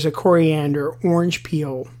 So there's a coriander, orange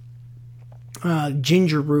peel,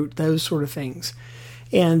 ginger root, those sort of things,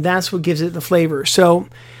 and that's what gives it the flavor. So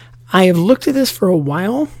I have looked at this for a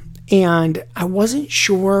while, and I wasn't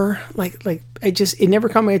sure, it never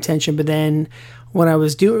caught my attention. But then when I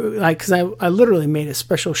was doing, because I literally made a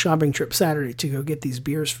special shopping trip Saturday to go get these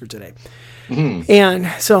beers for today. Mm-hmm. And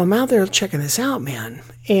so I'm out there checking this out, man.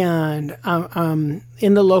 And I'm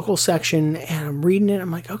in the local section, and I'm reading it.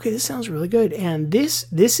 I'm like, okay, this sounds really good. And this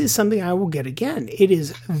is something I will get again. It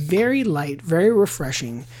is very light, very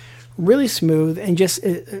refreshing, really smooth, and just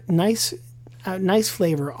a nice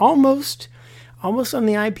flavor. Almost on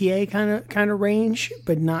the IPA kind of range,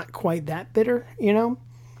 but not quite that bitter,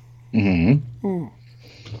 Mm-hmm.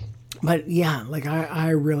 But yeah, I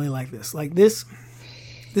really like this. Like this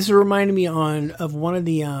reminded me of one of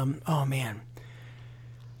the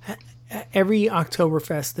every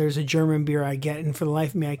Oktoberfest there's a German beer I get, and for the life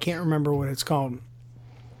of me I can't remember what it's called.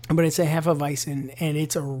 But it's a Hefeweizen, and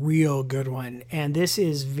it's a real good one. And this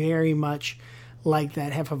is very much like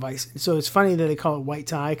that Hefeweizen. So it's funny that they call it White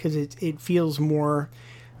Thai, because it feels more.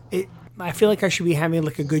 I feel like I should be having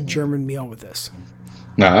like a good German meal with this.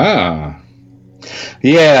 Yeah.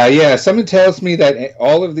 Something tells me that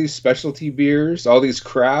all of these specialty beers, all these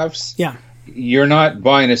crafts, you're not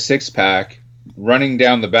buying a 6-pack, running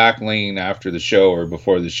down the back lane after the show or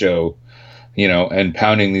before the show, and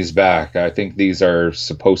pounding these back. I think these are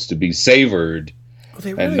supposed to be savored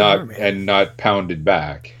and not pounded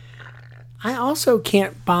back. I also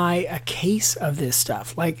can't buy a case of this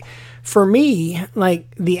stuff. Like, for me,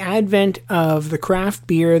 like the advent of the craft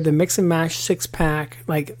beer, the mix and mash 6-pack,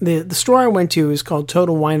 like the store I went to is called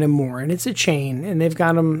Total Wine and More, and it's a chain, and they've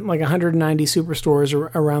got them like 190 superstores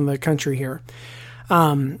around the country here.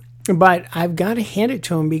 But I've got to hand it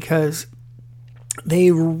to them because they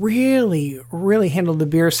really, really handled the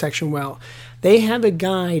beer section well. They have a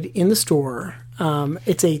guide in the store.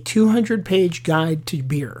 It's a 200-page guide to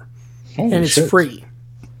beer. Holy and it's shit. free.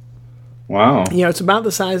 Wow. It's about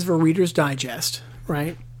the size of a Reader's Digest,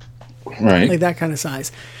 right? Right. Like that kind of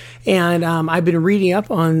size. And I've been reading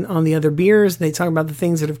up on the other beers. They talk about the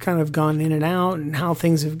things that have kind of gone in and out and how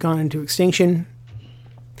things have gone into extinction.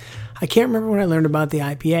 I can't remember when I learned about the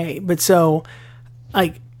IPA, but so,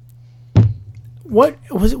 like, what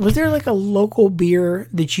was there like a local beer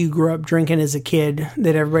that you grew up drinking as a kid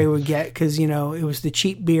that everybody would get because it was the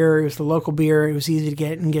cheap beer, it was the local beer, it was easy to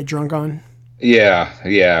get and get drunk on? Yeah.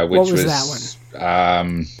 Which what was that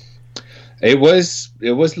one? It was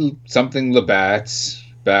something Labatt's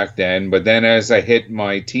back then, but then as I hit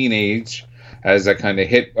my teenage, as I kind of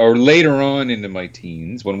hit, or later on into my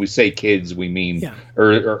teens, when we say kids, we mean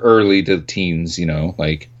early to teens,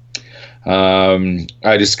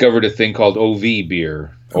 I discovered a thing called OV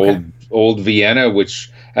beer, Old Vienna,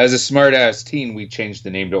 which, as a smart-ass teen, we changed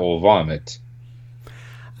the name to Old Vomit.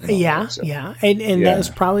 Yeah. And that was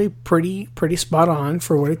probably pretty spot on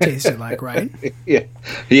for what it tasted like, right?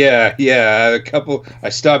 Yeah. I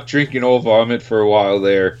stopped drinking Old Vomit for a while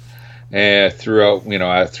there, and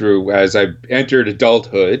as I entered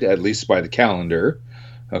adulthood, at least by the calendar,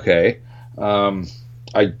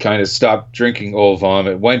 I kind of stopped drinking Old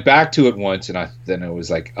Vomit, went back to it once, and then it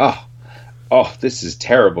was like, oh, this is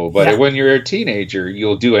terrible. But when you're a teenager,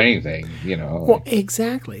 you'll do anything, Well,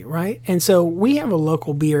 exactly, right? And so we have a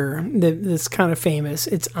local beer that's kind of famous.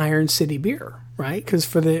 It's Iron City beer, right?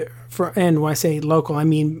 Because and when I say local, I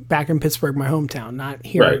mean back in Pittsburgh, my hometown, not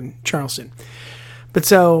here in Charleston. But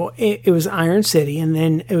so it was Iron City, and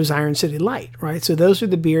then it was Iron City Light, right? So those are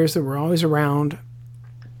the beers that were always around.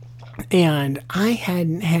 And I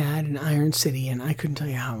hadn't had an Iron City, and I couldn't tell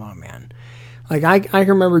you how long, man. Like I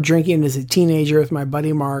remember drinking as a teenager with my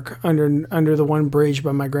buddy Mark under the one bridge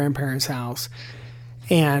by my grandparents' house,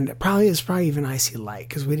 and it's probably even Icy Light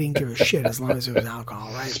because we didn't give a shit as long as it was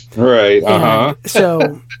alcohol, right? Right.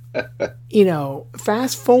 So,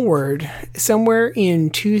 fast forward somewhere in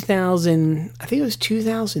 2000, I think it was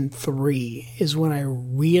 2003, is when I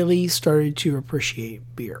really started to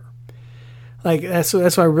appreciate beer. Like that's when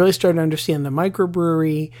I really started to understand the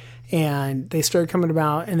microbrewery, and they started coming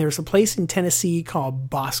about. And there's a place in Tennessee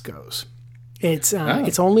called Bosco's. It's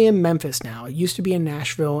only in Memphis now. It used to be in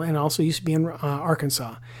Nashville, and also used to be in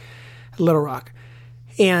Arkansas, Little Rock.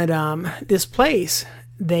 And this place,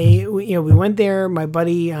 we went there. My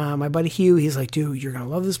buddy Hugh, he's like, dude, you're gonna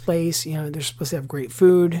love this place. They're supposed to have great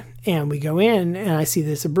food. And we go in, and I see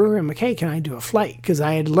there's a brewery. I'm like, hey, can I do a flight? Because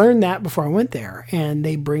I had learned that before I went there. And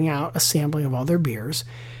they bring out a sampling of all their beers,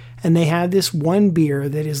 and they have this one beer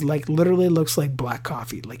that is like literally looks like black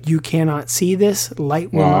coffee. Like you cannot see this,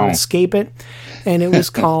 light will not escape it. And it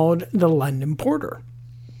was called the London Porter.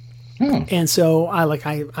 And so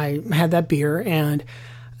I had that beer, and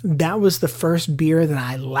that was the first beer that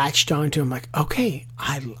I latched onto. I'm like, okay,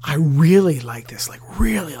 I really like this. Like,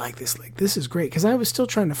 really like this. Like, this is great. Because I was still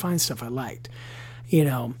trying to find stuff I liked,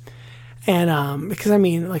 And because, I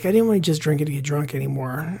didn't want to just drink it to get drunk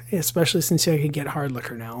anymore, especially since I could get hard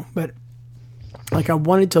liquor now. But, I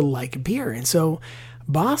wanted to like beer. And so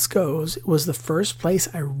Bosco's was the first place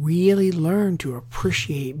I really learned to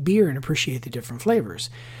appreciate beer and appreciate the different flavors.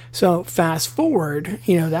 So fast forward,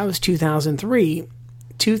 that was 2003.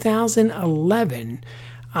 2011,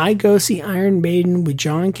 I go see Iron Maiden with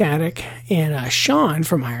John Caddick and Sean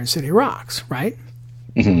from Iron City Rocks, right?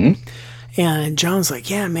 Mm-hmm. And John's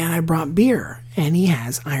like, yeah, man, I brought beer. And he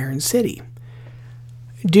has Iron City.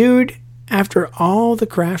 Dude, after all the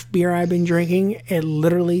craft beer I've been drinking, it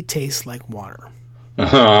literally tastes like water.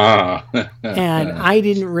 And I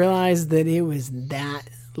didn't realize that it was that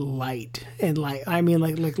light. And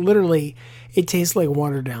literally, it tastes like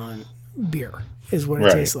watered down beer. Is what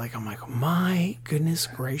it tastes like. I'm like, my goodness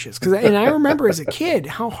gracious. And I remember as a kid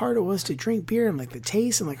how hard it was to drink beer and the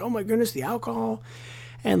taste and oh my goodness, the alcohol.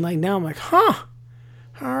 And now I'm like, all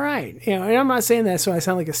right. And I'm not saying that so I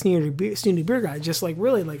sound like a snooty beer guy. Just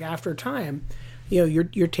really after time,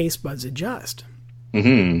 your taste buds adjust.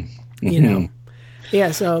 Mm-hmm.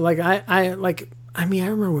 Yeah. So I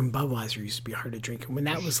remember when Budweiser used to be hard to drink, and when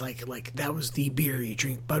that was that was the beer you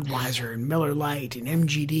drink, Budweiser and Miller Lite and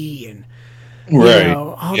MGD and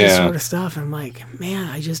all this sort of stuff. I'm like, man,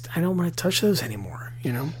 I don't want to touch those anymore,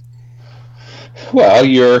 Well,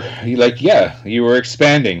 you were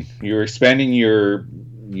expanding. You were expanding your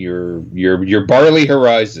barley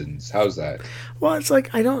horizons. How's that? Well, it's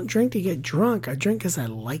I don't drink to get drunk. I drink because I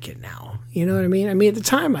like it now. You know what I mean? At the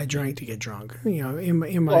time I drank to get drunk. In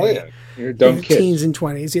my you're a dumb kid. Teens and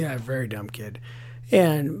 20s. Yeah, very dumb kid.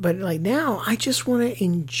 But now I just want to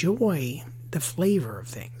enjoy the flavor of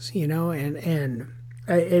things, and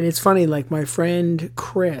it's funny. My friend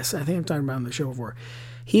Chris, I think I've talked about him on the show before.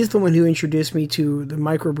 he's the one who introduced me to the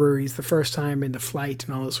microbreweries the first time in the flight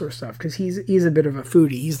and all this sort of stuff. Because he's a bit of a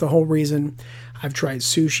foodie. He's the whole reason I've tried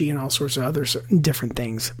sushi and all sorts of other different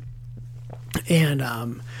things. And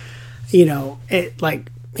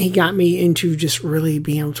he got me into just really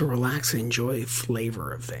being able to relax and enjoy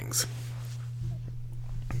flavor of things.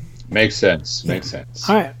 Makes sense. Makes sense.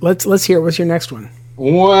 All right, let's hear. What's your next one?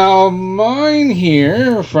 Well, mine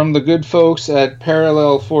here from the good folks at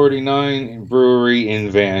Parallel 49 Brewery in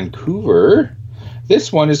Vancouver.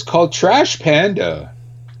 This one is called Trash Panda,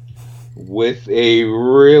 with a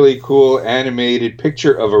really cool animated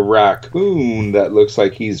picture of a raccoon that looks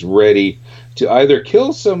like he's ready to either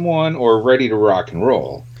kill someone or ready to rock and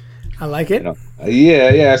roll. I like it.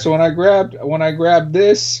 Yeah. So when I grabbed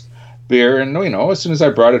this beer, and as soon as I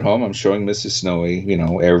brought it home, I'm showing Mrs. Snowy,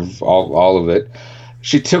 all of it.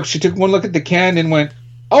 She took one look at the can and went,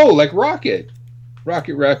 "Oh, like Rocket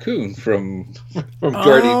Raccoon from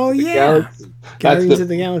Guardians of the Galaxy." Guardians of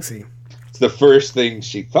the Galaxy. It's the first thing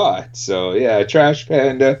she thought. So yeah, Trash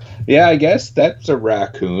Panda. Yeah, I guess that's a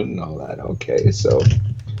raccoon and all that. Okay, so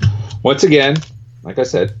once again, like I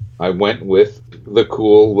said, I went with the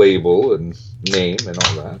cool label and name and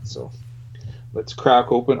all that. So let's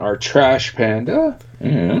crack open our Trash Panda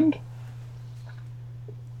and.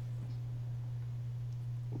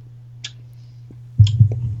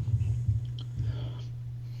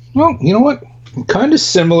 Well, you know what? Kind of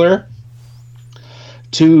similar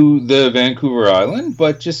to the Vancouver Island,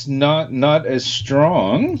 but just not as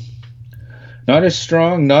strong. Not as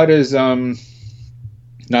strong, not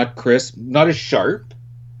crisp, not as sharp,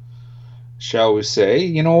 shall we say.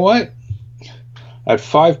 You know what? At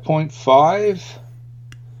 5.5,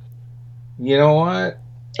 you know what?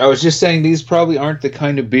 I was just saying these probably aren't the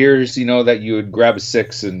kind of beers, that you would grab a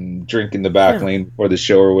 6 and drink in the back lane before the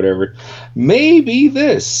show or whatever. Maybe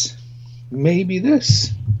this. Well,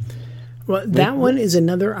 that one is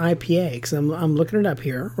another IPA because I'm looking it up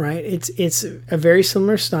here, right? It's a very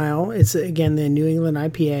similar style. It's, again, the New England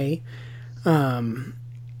IPA. And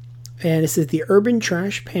it says the Urban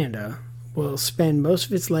Trash Panda will spend most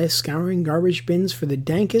of its life scouring garbage bins for the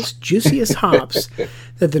dankest, juiciest hops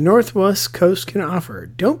that the Northwest Coast can offer.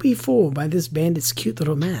 Don't be fooled by this bandit's cute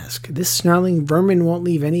little mask. This snarling vermin won't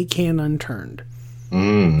leave any can unturned.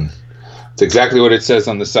 It's exactly what it says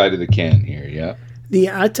on the side of the can here, yeah.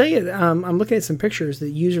 I'll tell you, I'm looking at some pictures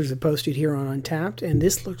that users have posted here on Untappd, and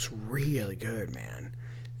this looks really good, man.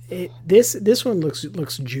 This one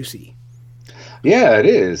looks juicy. Yeah, it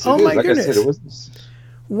is. Oh, my goodness. I said, it was...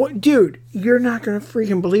 What, dude? You're not gonna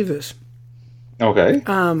freaking believe this. Okay.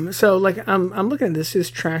 So like I'm looking at this is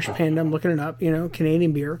Trash Panda. I'm looking it up.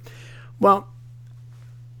 Canadian beer. Well,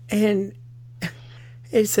 and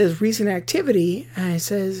it says recent activity, and it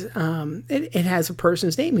says it has a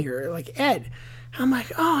person's name here, like Ed. I'm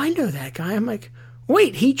like, oh, I know that guy. I'm like,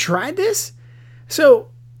 wait, he tried this? So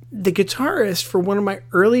the guitarist for one of my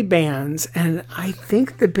early bands, and I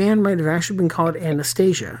think the band might have actually been called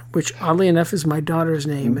Anastasia, which oddly enough is my daughter's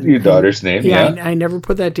name. Your daughter's name, yeah. I never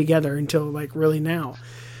put that together until like really now.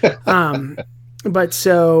 But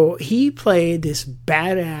so he played this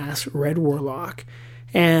badass Red Warlock,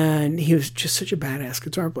 and he was just such a badass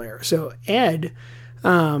guitar player. So Ed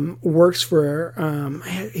works for,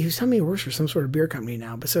 he was telling me he works for some sort of beer company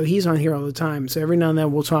now, but so he's on here all the time. So every now and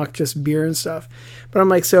then we'll talk just beer and stuff. But I'm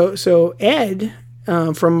like, so Ed,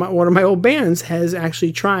 from one of my old bands has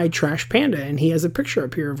actually tried Trash Panda, and he has a picture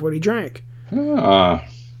up here of what he drank. Yeah,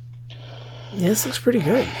 this looks pretty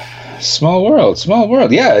good. Small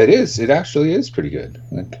world. Yeah, it is. It actually is pretty good.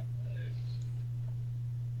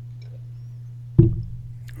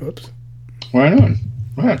 Oops. Right on.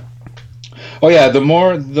 Oh yeah, the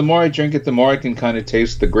more I drink it, the more I can kind of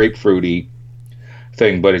taste the grapefruity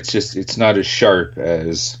thing, but it's not as sharp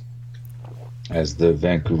as the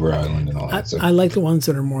Vancouver Island and all that. I like the ones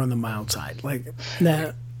that are more on the mild side, like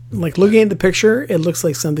that. Like looking at the picture, it looks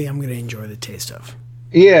like something I'm going to enjoy the taste of.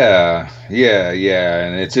 Yeah,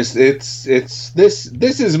 and it's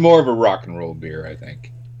this is more of a rock and roll beer, I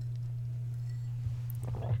think.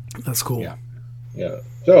 That's cool. Yeah.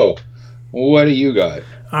 So, what do you got?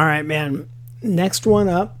 All right, man. Next one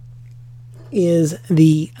up is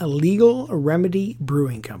the Legal Remedy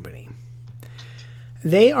Brewing Company.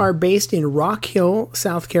 They are based in Rock Hill,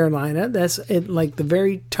 South Carolina. That's at like the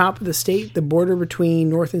very top of the state, the border between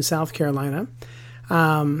North and South Carolina.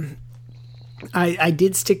 I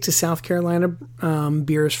did stick to South Carolina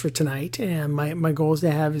beers for tonight, and my goal is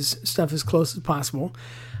to have his stuff as close as possible.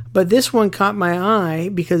 But this one caught my eye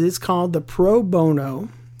because it's called the Pro Bono,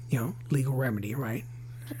 Legal Remedy, right?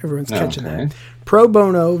 Everyone's catching that. Pro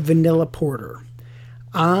Bono Vanilla Porter.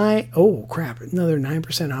 Oh crap, another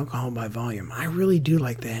 9% alcohol by volume. I really do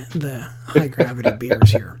like the high gravity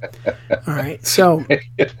beers here. All right, so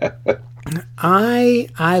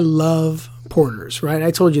I love porters, right?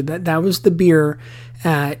 I told you that was the beer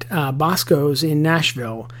at Bosco's in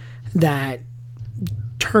Nashville that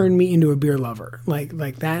turned me into a beer lover, like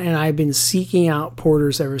that, and I've been seeking out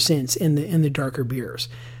porters ever since in the darker beers.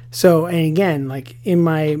 So, and again, like in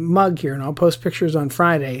my mug here, and I'll post pictures on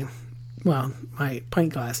Friday. Well, my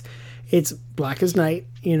pint glass, it's black as night,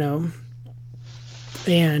 you know.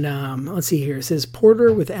 And let's see here. It says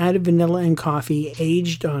porter with added vanilla and coffee,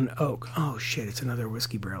 aged on oak. Oh shit! It's another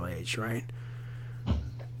whiskey barrel aged, right?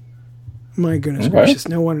 My goodness gracious!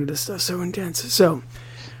 No wonder this stuff's so intense. So,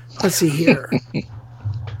 let's see here.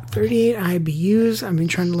 38 IBUs. I've been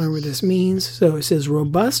trying to learn what this means. So it says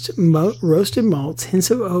robust roasted malts,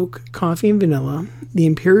 hints of oak, coffee, and vanilla. The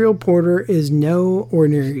Imperial Porter is no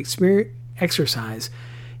ordinary exercise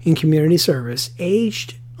in community service.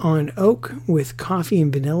 Aged on oak with coffee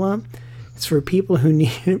and vanilla. It's for people who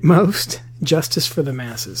need it most. Justice for the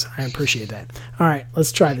masses. I appreciate that. All right,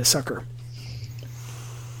 let's try this sucker.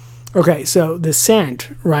 Okay, so the scent,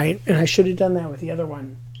 right? And I should have done that with the other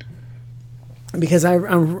one. Because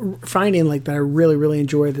I'm finding like that I really, really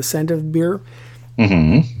enjoy the scent of beer.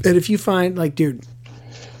 Mm-hmm. And if you find, like, dude,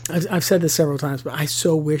 I've said this several times, but I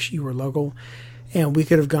so wish you were local and we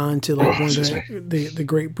could have gone to like one of the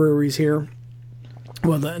great breweries here.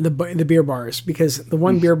 Well, the beer bars, because the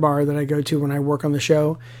one beer bar that I go to when I work on the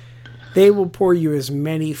show, they will pour you as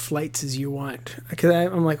many flights as you want. Because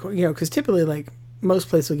I'm like, you know, because typically like most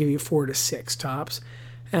places will give you 4 to 6 tops.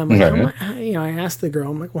 And I'm like, I asked the girl,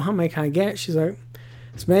 I'm like, well, how many can I get? She's like,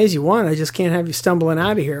 as many as you want. I just can't have you stumbling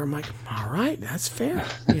out of here. I'm like, all right, that's fair.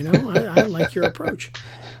 You know, I like your approach.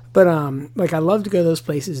 But like I love to go to those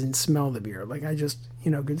places and smell the beer. Like I just,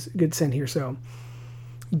 you know, good scent here. So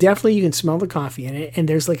definitely you can smell the coffee in it, and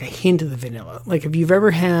there's like a hint of the vanilla. Like if you've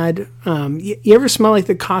ever had, you ever smell like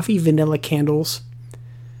the coffee vanilla candles?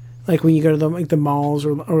 Like when you go to the malls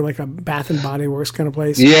or like a Bath and Body Works kind of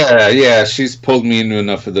place. Yeah. She's pulled me into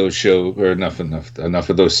enough of those enough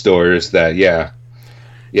of those stores that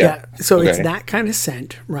So it's that kind of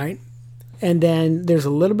scent, right? And then there's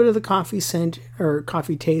a little bit of the coffee scent or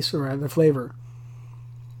coffee taste or the flavor.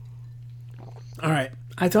 All right,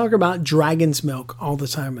 I talk about Dragon's Milk all the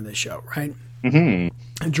time in this show, right?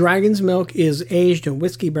 Mm-hmm. Dragon's Milk is aged in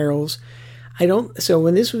whiskey barrels. So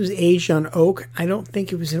when this was aged on oak, I don't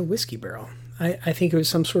think it was in a whiskey barrel. I think it was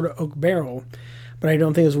some sort of oak barrel, but I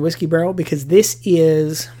don't think it was a whiskey barrel because this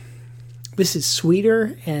is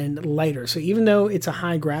sweeter and lighter. So even though it's a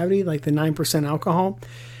high gravity, like the 9% alcohol,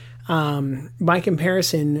 by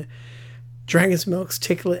comparison, Dragon's Milk's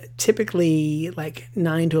typically like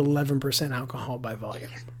 9 to 11% alcohol by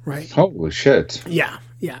volume, right? Holy shit! Yeah.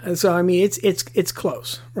 So I mean, it's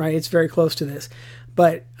close, right? It's very close to this,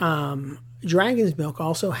 but Dragon's Milk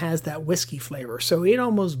also has that whiskey flavor, so it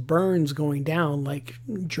almost burns going down like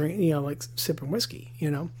like sipping whiskey, you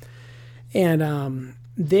know. And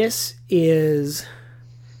this is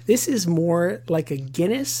more like a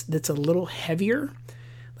Guinness that's a little heavier,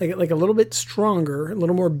 like a little bit stronger, a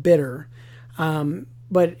little more bitter,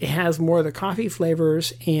 but it has more of the coffee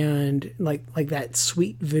flavors and like that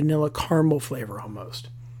sweet vanilla caramel flavor almost.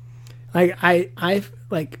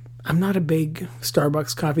 I'm not a big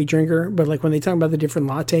Starbucks coffee drinker, but like when they talk about the different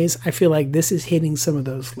lattes, I feel like this is hitting some of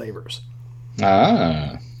those flavors.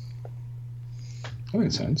 Ah, that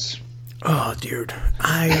makes sense. Oh, dude,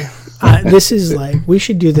 this is like we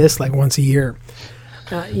should do this like once a year.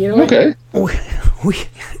 You know, okay. We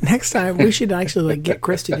next time we should actually like get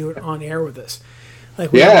Chris to do it on air with us.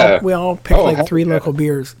 Like we all pick like 3 local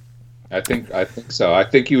beers. I think so. I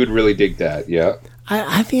think you would really dig that. Yeah.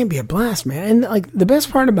 I think it'd be a blast, man. And like the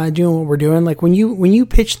best part about doing what we're doing, like when you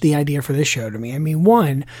pitched the idea for this show to me, I mean,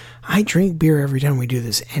 1, I drink beer every time we do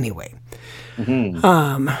this anyway.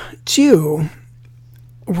 Mm-hmm. 2,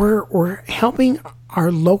 we're helping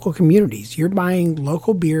our local communities. You're buying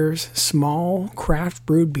local beers, small craft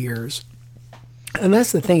brewed beers, and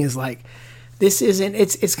that's the thing is like this isn't.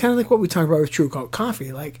 It's kind of like what we talk about with True Cult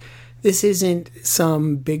Coffee. Like this isn't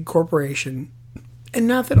some big corporation. And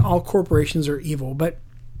not that all corporations are evil,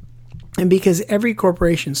 and because every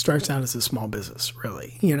corporation starts out as a small business,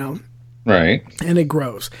 really, you know? Right. And it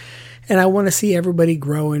grows. And I want to see everybody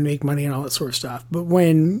grow and make money and all that sort of stuff. But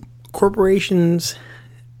when corporations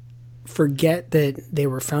forget that they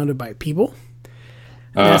were founded by people,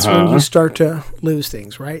 that's when you start to lose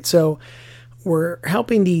things, right? So we're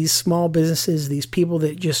helping these small businesses, these people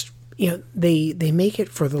that just, you know, they make it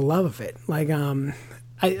for the love of it. Like,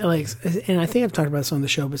 and I think I've talked about this on the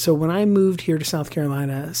show, but so when I moved here to South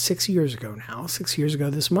Carolina 6 years ago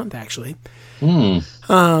this month actually, my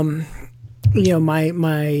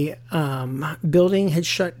building had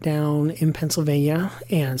shut down in Pennsylvania,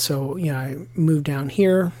 and so I moved down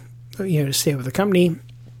here, to stay with the company.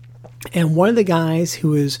 And one of the guys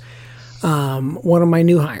who is one of my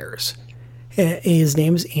new hires, his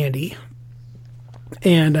name is Andy,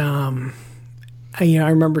 and I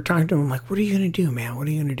remember talking to him, like, "What are you gonna do, man? What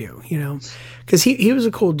are you gonna do?" Because he was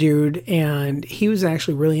a cool dude, and he was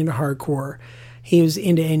actually really into hardcore. He was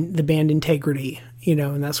into the band Integrity,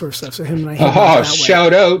 and that sort of stuff. So him and I.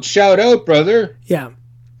 Shout out, brother. Yeah.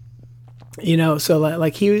 So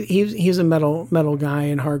like he's a metal guy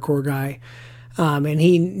and hardcore guy, and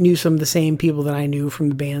he knew some of the same people that I knew from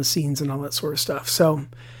the band scenes and all that sort of stuff. So,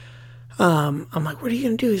 I'm like, "What are you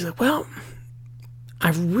gonna do?" He's like, "Well,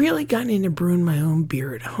 I've really gotten into brewing my own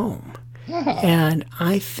beer at home, and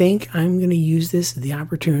I think I'm going to use this as the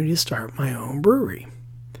opportunity to start my own brewery."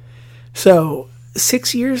 So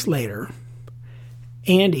 6 years later,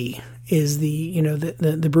 Andy is the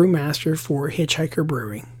brewmaster for Hitchhiker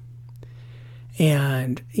Brewing,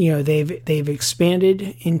 and they've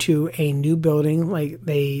expanded into a new building. Like,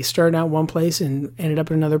 they started out one place and ended up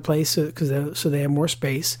in another place, so they have more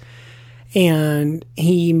space. And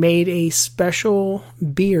he made a special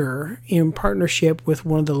beer in partnership with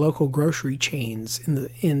one of the local grocery chains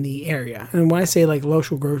in the area. And when I say like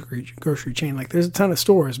local grocery chain, like there's a ton of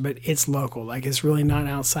stores, but it's local. Like, it's really not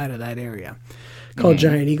outside of that area. Called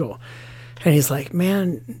Giant Eagle. And he's like,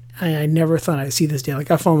 "Man, I never thought I'd see this day."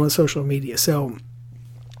 Like, I follow him on social media, so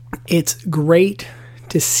it's great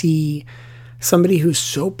to see somebody who's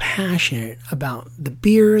so passionate about the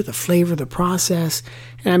beer, the flavor, the process.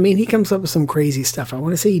 And I mean, he comes up with some crazy stuff. I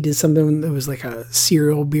want to say he did something that was like a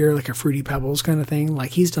cereal beer, like a Fruity Pebbles kind of thing.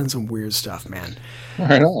 Like, he's done some weird stuff, man.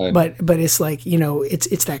 Right on. But it's like,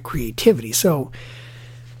 it's that creativity. So,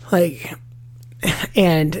 like,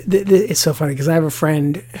 and it's so funny because I have a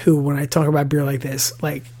friend who, when I talk about beer like this,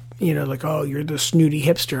 like, like, "Oh, you're the snooty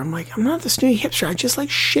hipster." I'm like, "I'm not the snooty hipster. I just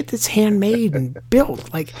like shit that's handmade and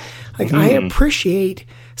built. Like I appreciate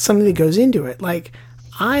something that goes into it. Like,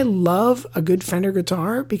 I love a good Fender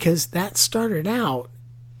guitar because that started out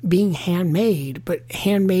being handmade, but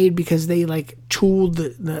handmade because they like tooled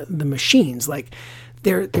the machines. Like,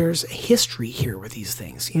 there's a history here with these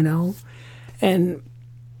things, and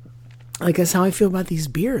like, that's how I feel about these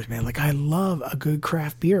beers, man. Like, I love a good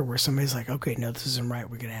craft beer where somebody's like, "Okay, no, this isn't right.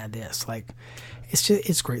 We're going to add this." Like,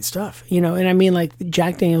 it's great stuff, And I mean, like,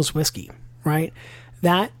 Jack Daniel's whiskey, right?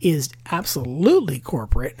 That is absolutely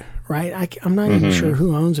corporate, right? I'm not even sure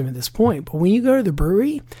who owns them at this point. But when you go to the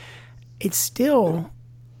brewery, it's still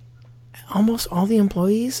almost all the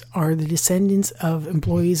employees are the descendants of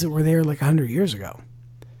employees that were there like 100 years ago.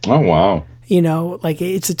 Oh, wow. Like,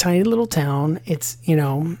 it's a tiny little town. It's,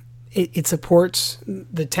 it supports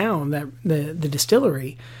the town, that the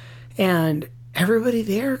distillery, and everybody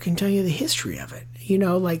there can tell you the history of it.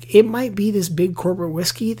 Like, it might be this big corporate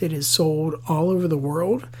whiskey that is sold all over the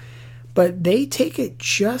world, but they take it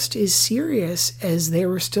just as serious as they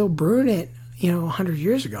were still brewing it, 100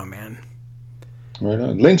 years ago, man. Right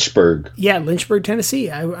on. Lynchburg. Yeah, Lynchburg,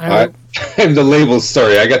 Tennessee. I have the labels.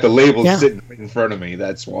 Sorry, I got the labels sitting in front of me.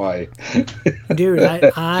 That's why. Dude,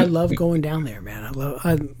 I love going down there, man.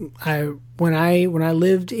 When I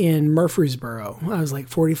lived in Murfreesboro, I was like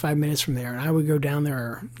 45 minutes from there, and I would go down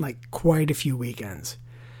there like quite a few weekends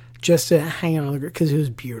just to hang out on the because it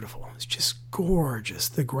was beautiful. It's just gorgeous.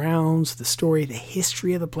 The grounds, the story, the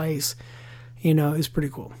history of the place. It was pretty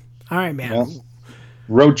cool. All right, man. Yeah.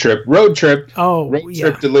 Road trip. Oh, road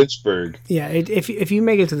trip to Lynchburg. Yeah, if you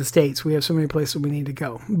make it to the States, we have so many places we need to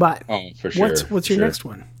go. But for sure. What's your next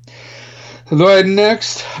one?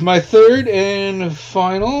 My third and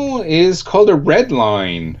final is called a Red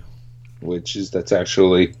Line, that's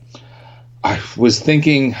actually, I was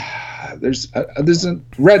thinking, there's a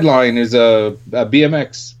Red Line is a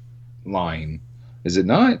BMX line, is it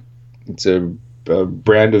not? It's a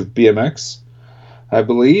brand of BMX, I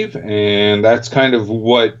believe, and that's kind of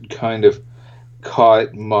what kind of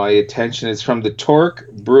caught my attention. It's from the Torque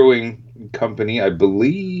Brewing Company, I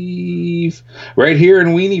believe, right here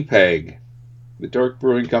in Winnipeg. The Torque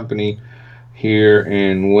Brewing Company here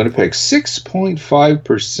in Winnipeg.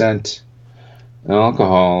 6.5%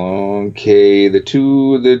 alcohol. Okay, the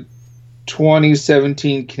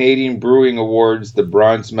 2017 Canadian Brewing Awards, the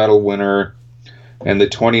bronze medal winner, and the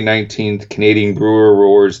 2019 Canadian Brewer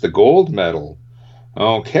Awards, the gold medal.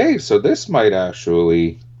 Okay, so this might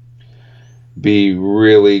actually be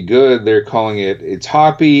really good. They're calling it's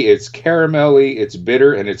hoppy, it's caramelly, it's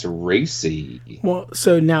bitter, and it's racy. Well,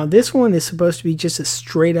 so now this one is supposed to be just a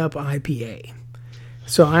straight up IPA.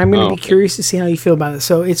 So I'm going to be curious to see how you feel about it.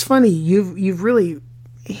 So it's funny, you've really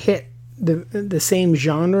hit the same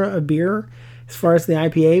genre of beer as far as the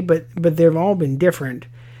IPA, but they've all been different.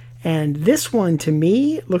 And this one, to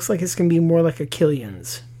me, looks like it's going to be more like a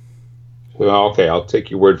Killian's. Well, okay, I'll take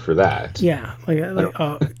your word for that. Yeah,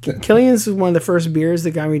 Killian's is one of the first beers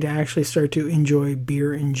that got me to actually start to enjoy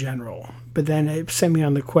beer in general. But then it sent me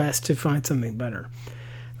on the quest to find something better.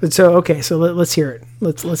 But so let's hear it.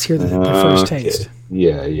 Let's hear the first taste.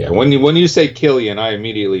 Yeah. When you say Killian, I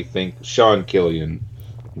immediately think Sean Killian,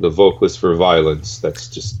 the vocalist for Violence. That's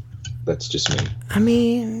just me. I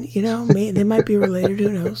mean, they might be related.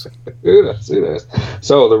 Who knows? Who knows?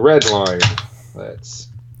 So the red line. Let's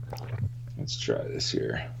try this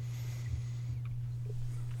here.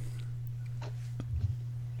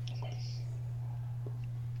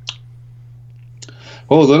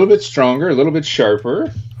 Oh, a little bit stronger, a little bit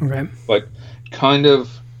sharper. Okay. But kind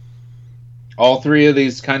of, all three of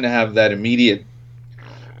these kind of have that immediate,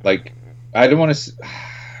 I don't want to.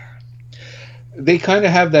 They kind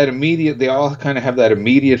of have that immediate. They all kind of have that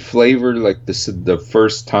immediate flavor, like the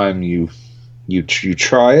first time you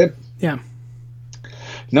try it. Yeah.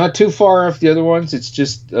 Not too far off the other ones. It's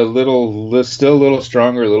just still a little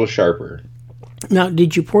stronger, a little sharper. Now,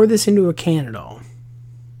 did you pour this into a can at all?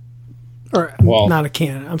 Or not a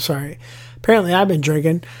can. I'm sorry. Apparently, I've been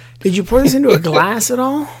drinking. Did you pour this into a glass at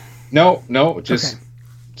all? No. Just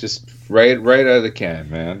right out of the can,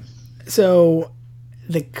 man. So,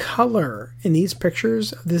 the color in these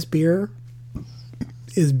pictures of this beer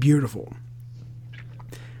is beautiful.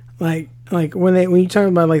 Like when you talk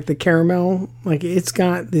about like the caramel, like it's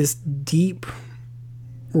got this deep,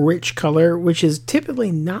 rich color, which is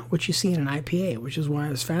typically not what you see in an IPA, which is why I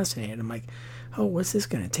was fascinated. I'm like, oh, what's this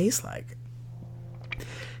going to taste like?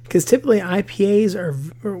 Because typically IPAs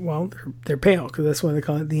they're pale, because that's why they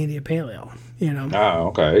call it the India Pale Ale. Oh,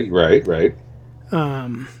 okay, right.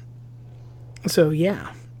 So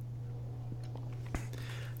yeah.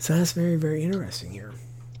 So that's very, very interesting here.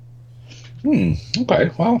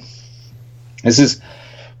 Okay. Well, this is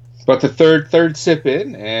about the third sip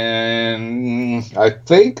in, and I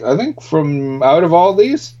think from out of all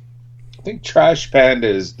these, I think Trash Panda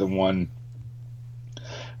is the one.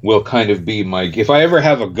 Will kind of be if I ever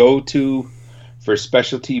have a go-to for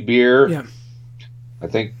specialty beer. Yeah. I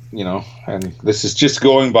think and this is just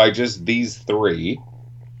going by just these three.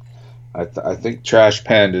 I think Trash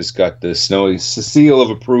Panda's got the snowy seal of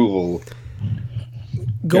approval.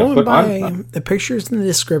 Going by the pictures and the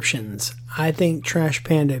descriptions, I think Trash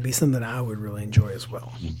Panda would be something I would really enjoy as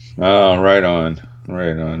well. Oh, right on.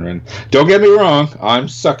 Don't get me wrong, I'm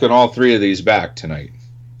sucking all three of these back tonight.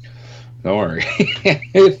 Don't worry.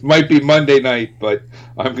 It might be Monday night, but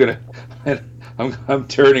I'm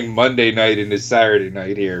turning Monday night into Saturday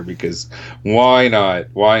night here, because why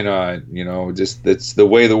not? Just that's the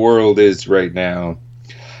way the world is right now.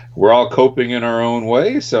 We're all coping in our own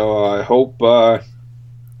way, so I hope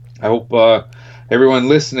everyone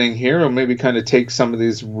listening here will maybe kind of take some of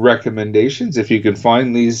these recommendations. If you can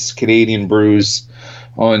find these Canadian brews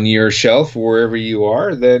on your shelf wherever you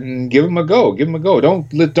are, then give them a go.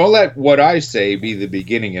 Don't let what I say be the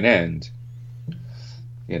beginning and end.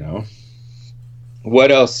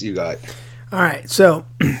 What else you got? All right, so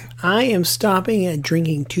I am stopping at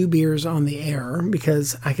drinking 2 beers on the air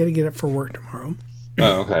because I got to get up for work tomorrow.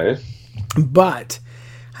 Oh, okay. But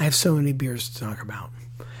I have so many beers to talk about.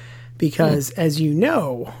 Because, as you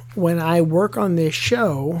know, when I work on this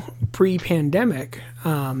show pre-pandemic,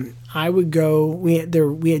 I would go. We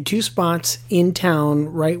had 2 spots in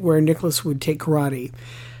town, right where Nicholas would take karate,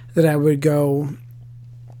 that I would go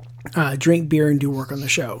drink beer and do work on the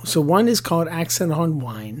show. So one is called Accent on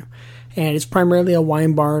Wine, and it's primarily a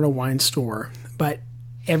wine bar and a wine store. But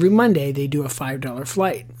every Monday they do a $5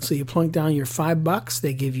 flight. So you plunk down your $5.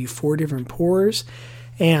 They give you 4 different pours.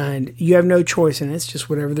 And you have no choice in it. It's just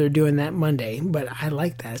whatever they're doing that Monday. But I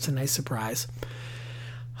like that. It's a nice surprise.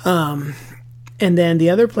 And then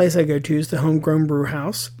the other place I go to is the Homegrown Brew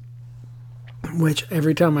House, which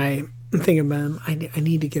every time I think about them, I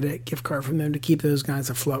need to get a gift card from them to keep those guys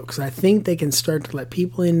afloat. Because I think they can start to let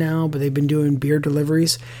people in now, but they've been doing beer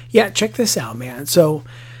deliveries. Yeah, check this out, man. So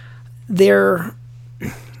their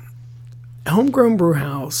Homegrown Brew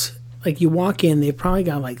House, like you walk in, they've probably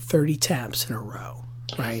got like 30 taps in a row.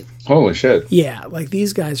 Right. Holy shit. Yeah, like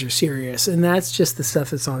these guys are serious. And that's just the stuff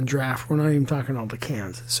that's on draft. We're not even talking all the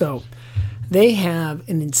cans. So they have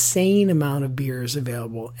an insane amount of beers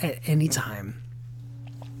available at any time.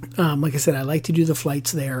 Like I said, I like to do the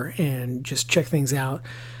flights there and just check things out.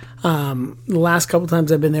 The last couple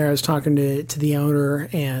times I've been there, I was talking to the owner,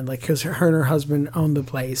 and like, because her and her husband owned the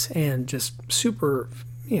place, and just super,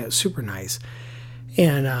 super nice.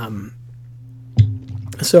 And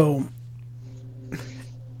so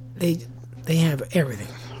they have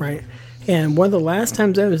everything, right? And one of the last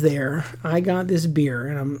times I was there, I got this beer,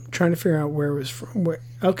 and I'm trying to figure out where it was from.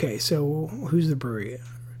 Okay, so who's the brewery?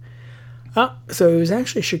 Oh, so it was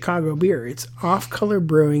actually Chicago beer. It's Off Color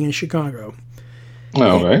Brewing in Chicago.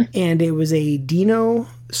 Oh, okay. And it was a Dino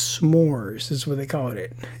S'mores, is what they called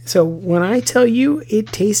it. So when I tell you it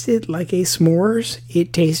tasted like a s'mores,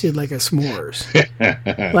 it tasted like a s'mores.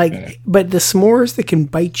 But the s'mores that can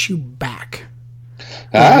bite you back.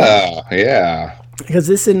 Yeah. Because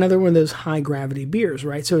this is another one of those high gravity beers,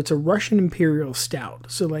 right? So it's a Russian Imperial Stout.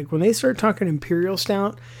 So like when they start talking Imperial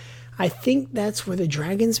Stout, I think that's where the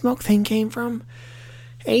Dragon's Milk thing came from.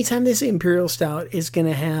 Anytime they say Imperial Stout, it's going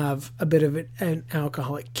to have a bit of an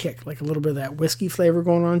alcoholic kick, like a little bit of that whiskey flavor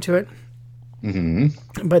going on to it.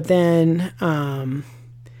 Mm-hmm. But then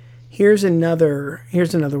here's another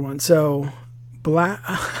one. So black.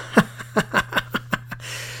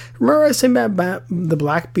 Remember I was saying about the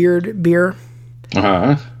Blackbeard beer?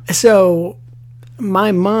 Uh-huh. So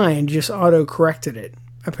my mind just auto-corrected it,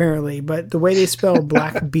 apparently. But the way they spell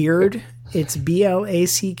Blackbeard, it's Blackbeerd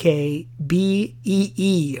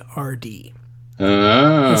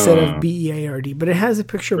instead of Beard. But it has a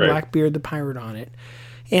picture of Blackbeard the pirate on it.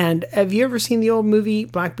 And have you ever seen the old movie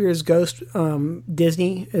Blackbeard's Ghost?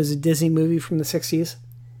 Disney, is a Disney movie from the 60s.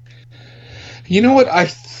 You know what? I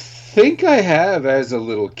think I have as a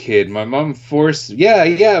little kid. My mom forced...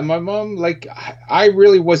 Yeah. My mom, like, I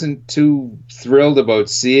really wasn't too thrilled about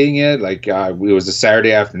seeing it. Like, it was a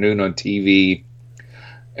Saturday afternoon on TV.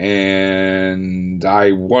 And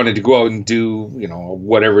I wanted to go out and do,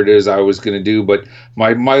 whatever it is I was going to do. But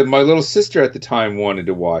my little sister at the time wanted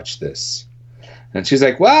to watch this. And she's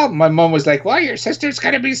like, well, my mom was like, well, your sister's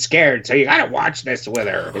going to be scared, so you got to watch this with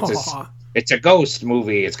her. It's a ghost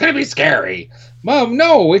movie. It's going to be scary. Mom,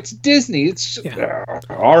 no, it's Disney. It's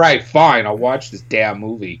all right, fine. I'll watch this damn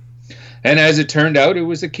movie. And as it turned out, it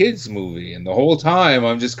was a kid's movie. And the whole time,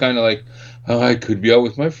 I'm just kind of like, I could be out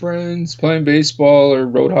with my friends playing baseball or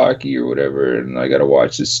road hockey or whatever, and I got to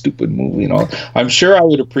watch this stupid movie and all. I'm sure I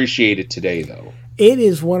would appreciate it today, though. It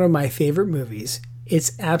is one of my favorite movies.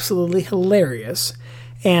 It's absolutely hilarious.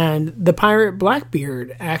 And the pirate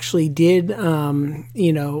Blackbeard actually did,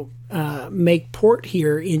 make port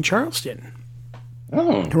here in Charleston.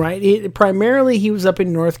 Oh. Right? Primarily, he was up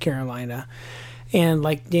in North Carolina. And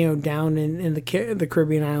down in the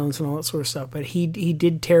Caribbean islands and all that sort of stuff. But he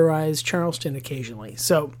did terrorize Charleston occasionally.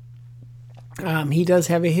 So he does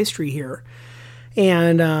have a history here.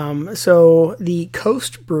 And so the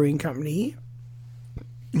Coast Brewing Company,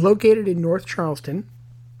 located in North Charleston,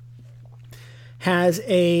 has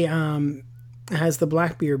the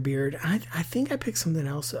Blackbeard beer. I think I picked something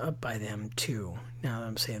else up by them too. Now that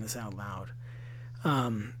I'm saying this out loud.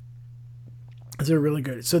 They're really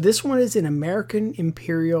good. So this one is an American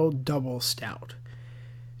Imperial Double Stout.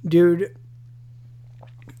 Dude,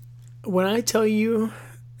 when I tell you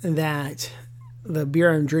that the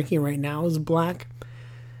beer I'm drinking right now is black,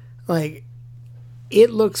 like, it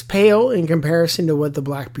looks pale in comparison to what the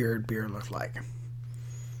Blackbeard beer looked like.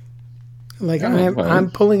 Like, I'm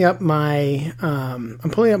pulling up my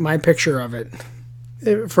picture of it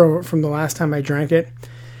from the last time I drank it.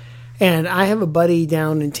 And I have a buddy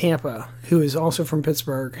down in Tampa who is also from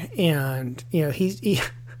Pittsburgh, and he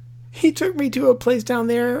took me to a place down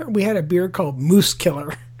there. We had a beer called Moose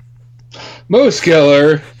Killer. Moose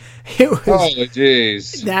Killer. It was, oh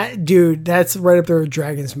jeez. That's right up there with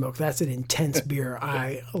Dragon's Milk. That's an intense beer.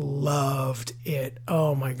 I loved it.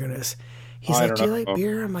 Oh my goodness. He's like, "Do you like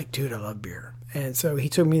beer?" I'm like, "Dude, I love beer." And so he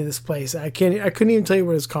took me to this place. I couldn't even tell you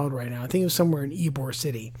what it's called right now. I think it was somewhere in Ybor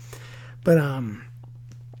City. But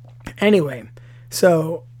anyway,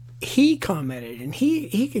 so he commented, and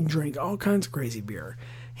he can drink all kinds of crazy beer.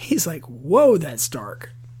 He's like, "Whoa, that's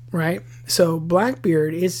dark." Right? So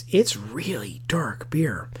Blackbeard it's really dark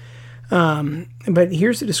beer. But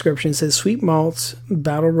here's the description. It says, "Sweet malts,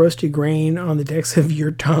 battle roasted grain on the decks of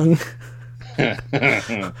your tongue.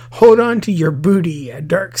 Hold on to your booty, a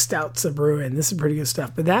dark stout's a brewing." This is pretty good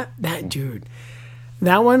stuff. But that dude,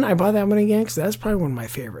 that one, I bought that one again because that's probably one of my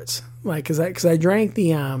favorites. Like, because I drank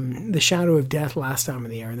the Shadow of Death last time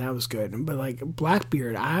in the air, and that was good. But like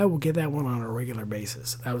Blackbeard, I will get that one on a regular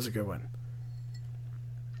basis. That was a good one.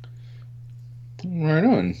 Right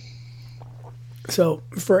on. So,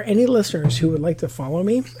 for any listeners who would like to follow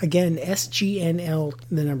me, again, SGNL,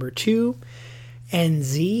 the number 2,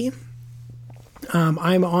 NZ.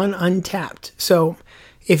 I'm on Untapped. So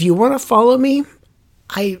if you want to follow me,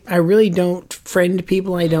 I really don't friend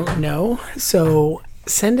people I don't know. So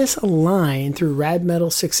send us a line through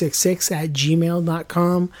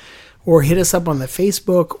radmetal666@gmail.com or hit us up on the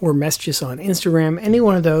Facebook or message us on Instagram. Any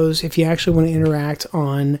one of those if you actually want to interact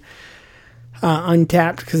on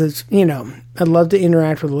Untapped, because it's, I'd love to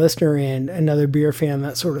interact with a listener and another beer fan,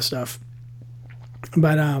 that sort of stuff.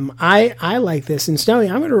 But I like this. And Snowy,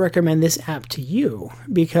 I'm going to recommend this app to you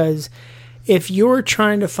because if you're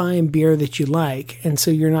trying to find beer that you like, and so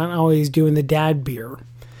you're not always doing the dad beer,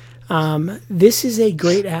 this is a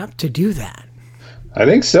great app to do that. I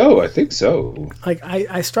think so. Like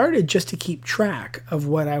I started just to keep track of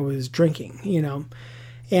what I was drinking,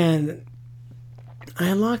 and I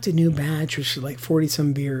unlocked a new batch, which is like 40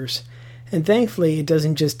 some beers. And thankfully it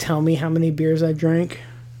doesn't just tell me how many beers I've drank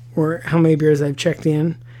or how many beers I've checked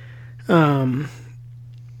in. But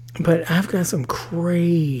I've got some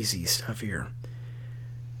crazy stuff here.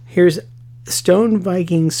 Here's Stone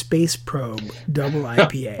Viking Space Probe Double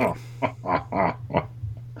IPA.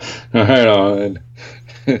 Right on.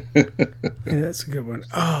 Yeah, that's a good one.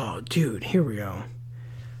 Oh, dude, here we go.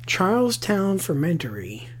 Charlestown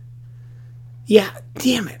Fermentory. Yeah,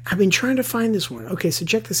 damn it. I've been trying to find this one. Okay, so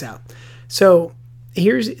check this out. So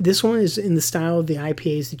this one is in the style of the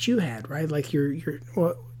IPAs that you had, right? Like your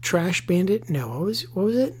what, Trash Bandit? No, what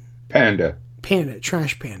was it? Panda,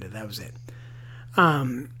 Trash Panda, that was it.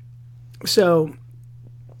 So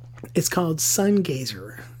it's called Sun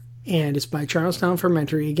Gazer, and it's by Charlestown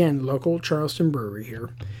Fermentory, again, local Charleston brewery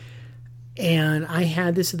here. And I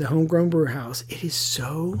had this at the Homegrown Brew House. It is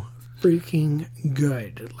so freaking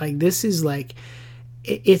good. Like, this is like,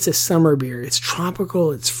 it's a summer beer. It's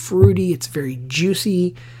tropical, it's fruity, it's very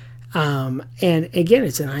juicy. And again,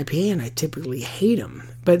 it's an IPA, and I typically hate them.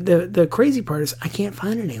 But the crazy part is I can't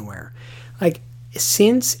find it anywhere. Like,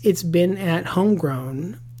 since it's been at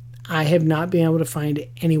Homegrown, I have not been able to find it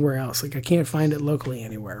anywhere else. Like, I can't find it locally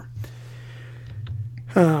anywhere.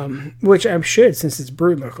 Which I should, since it's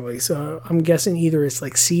brewed locally. So I'm guessing either it's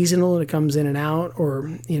like seasonal and it comes in and out,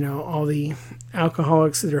 or, all the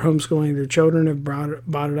alcoholics that are homeschooling their children have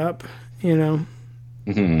bought it up, Mm-hmm.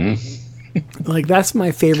 Like, that's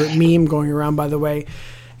my favorite meme going around, by the way.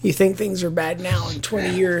 You think things are bad now, in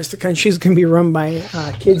 20 years, the country's going to be run by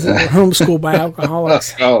kids that are homeschooled by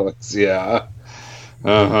alcoholics. Alcoholics, yeah.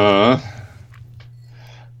 Uh-huh.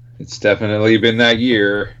 It's definitely been that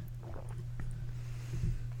year.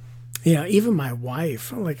 Yeah, even my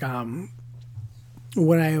wife, like, when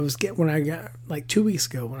I got like 2 weeks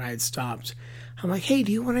ago when I had stopped, I'm like, hey,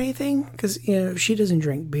 do you want anything? Because, she doesn't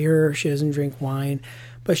drink beer, she doesn't drink wine,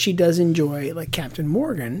 but she does enjoy like Captain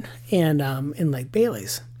Morgan and like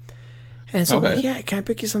Bailey's. And so I'm like, yeah, can I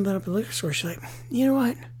pick you something up at the liquor store? She's like, you know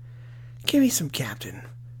what? Give me some Captain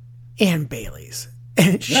and Bailey's.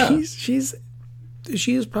 And she has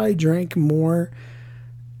probably drank more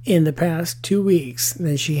in the past 2 weeks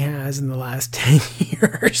than she has in the last 10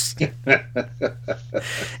 years. And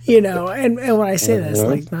when I say that, it's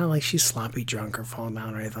like, not like she's sloppy drunk or falling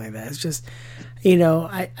down or anything like that. It's just,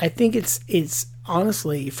 I think it's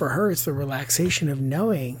honestly, for her, it's the relaxation of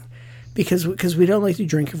knowing, because we don't like to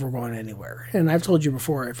drink if we're going anywhere. And I've told you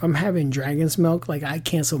before, if I'm having Dragon's Milk, like, I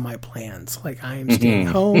cancel my plans. Like, I am staying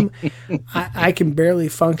home. I can barely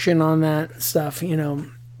function on that stuff,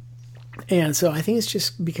 And so I think it's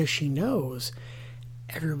just because she knows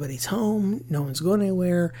everybody's home, no one's going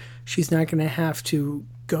anywhere. She's not going to have to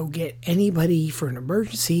go get anybody for an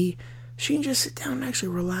emergency. She can just sit down and actually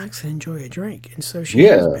relax and enjoy a drink. And so she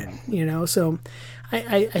has been, So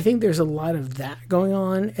I think there's a lot of that going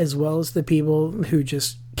on, as well as the people who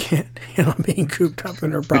just can't handle being cooped up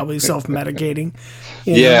and are probably self-medicating.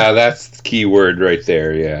 Yeah, that's the key word right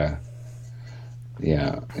there.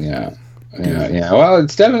 Yeah. Well,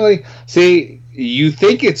 it's definitely, see, you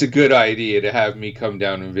think it's a good idea to have me come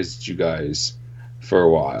down and visit you guys for a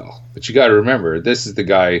while, but you got to remember, this is the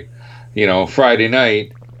guy, Friday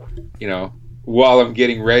night, while I'm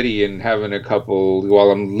getting ready and having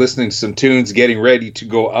while I'm listening to some tunes, getting ready to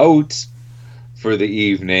go out for the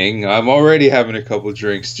evening, I'm already having a couple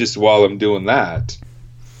drinks just while I'm doing that.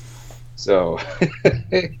 So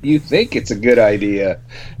you think it's a good idea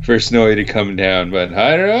for Snowy to come down, but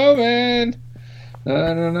I don't know, man.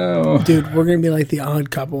 I don't know. Dude, we're going to be like the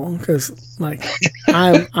odd couple, because, like,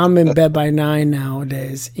 I'm in bed by 9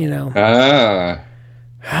 nowadays, I'm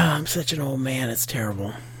such an old man, it's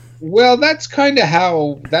terrible. Well, that's kind of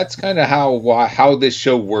how this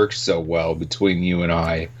show works so well between you and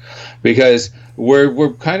I, because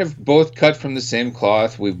we're kind of both cut from the same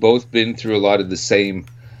cloth. We've both been through a lot of the same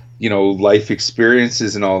life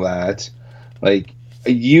experiences and all that. Like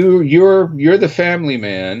you're the family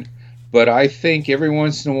man, but I think every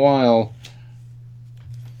once in a while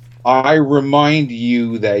I remind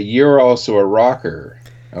you that you're also a rocker.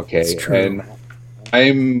 Okay. It's true. And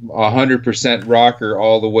I'm 100% rocker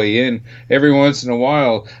all the way in. Every once in a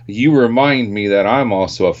while, you remind me that I'm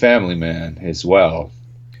also a family man as well.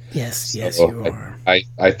 Yes, you are.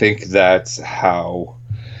 I think that's how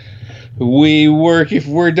we work. If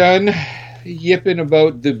we're done yipping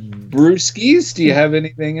about the brewskis, do you have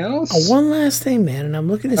anything else? One last thing, man, and I'm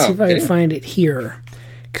looking to see if I can find it here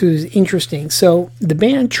because it's interesting. So the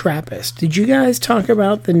band Trappist, did you guys talk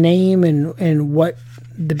about the name and what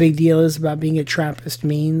the big deal is about being a Trappist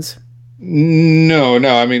means? No.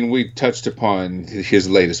 I mean, we touched upon his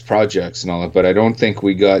latest projects and all that, but I don't think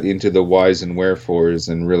we got into the whys and wherefores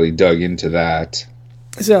and really dug into that.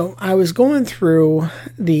 So I was going through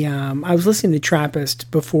I was listening to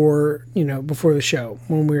Trappist before the show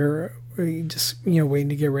when we were just, waiting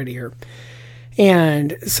to get ready here.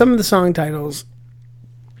 And some of the song titles,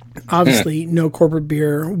 obviously No Corporate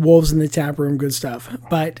Beer, Wolves in the Tap Room, good stuff.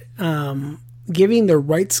 But, giving the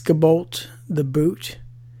Reichsgebot the boot,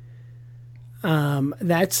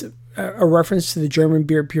 that's a reference to the German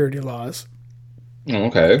beer purity laws.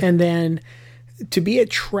 Okay. And then to be a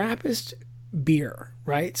Trappist beer,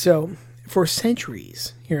 right? So for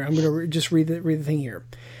centuries, here, I'm going to just read the thing here.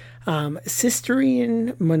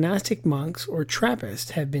 Cistercian monastic monks or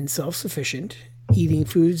Trappists have been self-sufficient, eating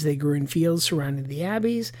foods they grew in fields surrounding the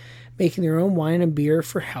abbeys, making their own wine and beer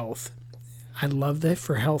for health. I love that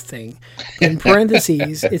for health thing. In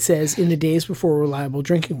parentheses, it says in the days before reliable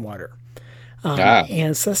drinking water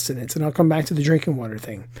and sustenance. And I'll come back to the drinking water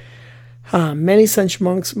thing. Many such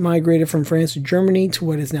monks migrated from France to Germany to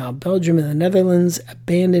what is now Belgium and the Netherlands,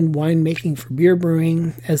 abandoned winemaking for beer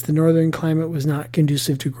brewing as the northern climate was not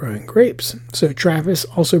conducive to growing grapes. So Trappists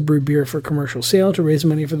also brewed beer for commercial sale to raise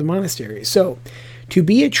money for the monastery. So to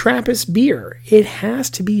be a Trappist beer, it has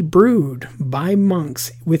to be brewed by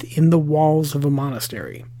monks within the walls of a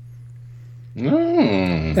monastery.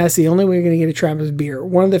 That's the only way you're going to get a Trappist beer.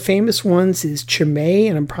 One of the famous ones is Chimay,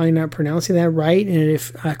 and I'm probably not pronouncing that right. And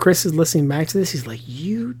if Chris is listening back to this, he's like,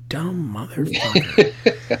 "You dumb motherfucker,"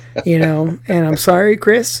 And I'm sorry,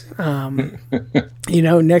 Chris.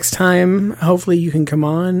 Next time, hopefully you can come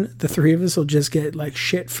on. The three of us will just get like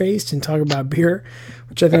shit faced and talk about beer,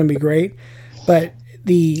 which I think would be great. But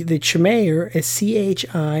the Chimay is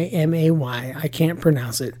Chimay. I can't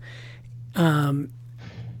pronounce it.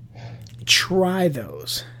 Try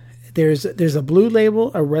those. There's a blue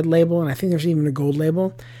label, a red label, and I think there's even a gold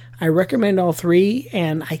label. I recommend all three,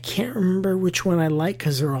 and I can't remember which one I like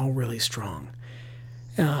because they're all really strong.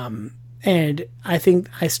 And I think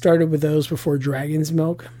I started with those before Dragon's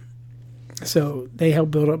Milk, so they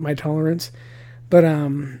help build up my tolerance. But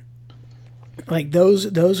like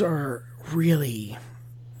those are really,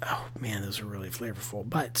 oh man, those are really flavorful.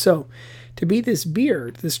 But so to be this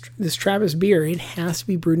beer, this Trappist beer, it has to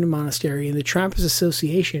be brewed in a monastery. And the Trappist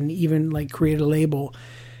Association even like created a label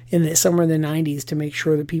somewhere in the 90s to make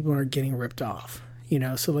sure that people aren't getting ripped off.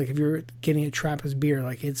 So like if you're getting a Trappist beer,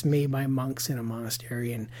 like it's made by monks in a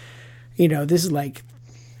monastery, and this is like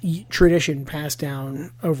tradition passed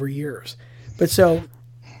down over years. But so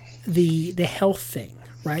the health thing,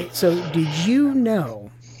 right? So did you know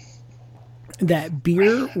that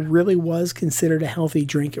beer really was considered a healthy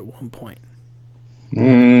drink at one point?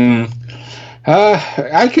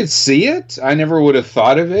 I could see it. I never would have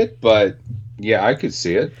thought of it, but yeah, I could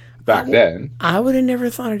see it back then. I would have never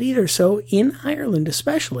thought it either. So in Ireland,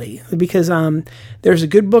 especially, because there's a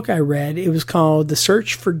good book I read. It was called The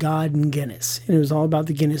Search for God in Guinness, and it was all about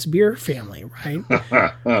the Guinness beer family, right?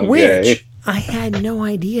 Okay. Which I had no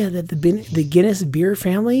idea that the Guinness beer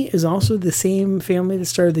family is also the same family that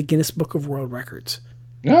started the Guinness Book of World Records.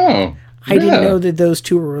 Oh, I didn't know that those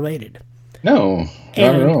two were related. No,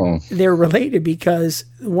 not at all. They're related because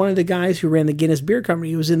one of the guys who ran the Guinness Beer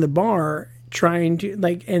Company was in the bar trying to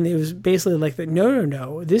and it was basically like that.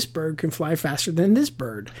 No, this bird can fly faster than this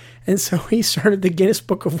bird, and so he started the Guinness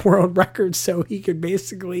Book of World Records so he could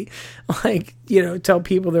basically tell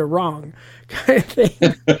people they're wrong, kind of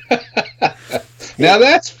thing. Now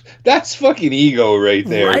that's fucking ego right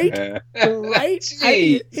there, right?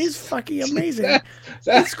 It's fucking amazing.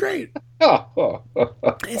 It's great.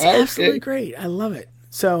 It's absolutely great. I love it.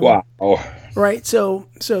 So wow. Right. So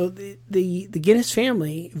the Guinness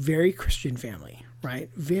family, very Christian family,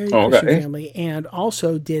 right? Very Christian family, and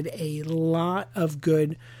also did a lot of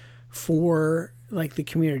good for like the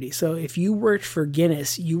community. So if you worked for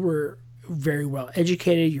Guinness, you were very well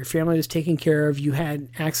educated. Your family was taken care of. You had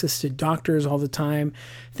access to doctors all the time.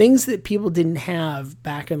 Things that people didn't have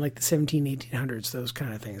back in like the 1800s, those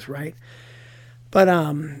kind of things, right?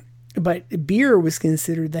 But beer was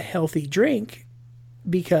considered the healthy drink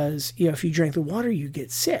because, if you drank the water, you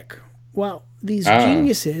get sick. Well, these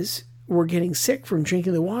geniuses were getting sick from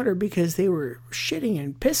drinking the water because they were shitting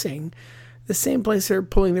and pissing the same place they're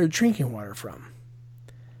pulling their drinking water from.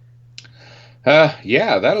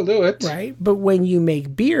 Yeah, that'll do it. Right? But when you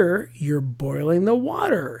make beer, you're boiling the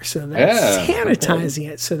water. So that's sanitizing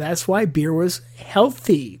it. So that's why beer was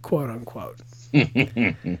healthy, quote unquote.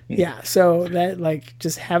 Yeah. So that, like,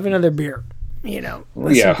 just have another beer,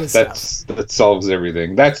 that solves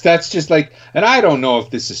everything. That's just like, and I don't know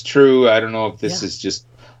if this is true. I don't know if this is just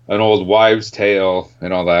an old wives' tale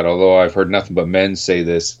and all that, although I've heard nothing but men say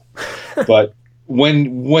this. But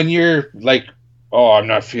when you're like, oh, I'm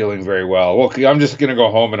not feeling very well. Well, I'm just going to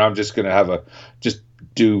go home and I'm just going to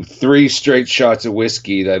do 3 straight shots of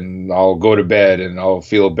whiskey. Then I'll go to bed and I'll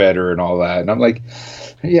feel better and all that. And I'm like,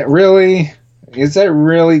 yeah, really? Is that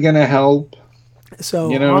really going to help?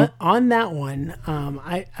 So on that one,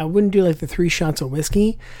 I wouldn't do like the 3 shots of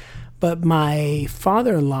whiskey, but my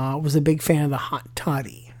father-in-law was a big fan of the hot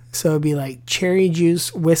toddy. So it'd be like cherry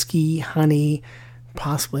juice, whiskey, honey,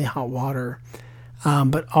 possibly hot water.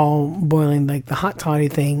 But all boiling like the hot toddy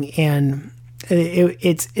thing. And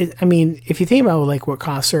it's I mean, if you think about like what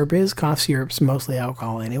cough syrup's mostly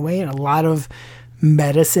alcohol anyway. And a lot of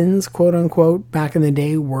medicines, quote unquote, back in the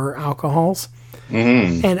day were alcohols.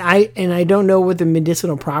 Mm-hmm. And I don't know what the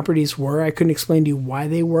medicinal properties were. I couldn't explain to you why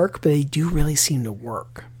they work, but they do really seem to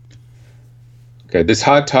work. Okay, this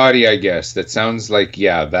hot toddy, I guess, that sounds like,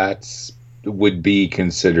 that's would be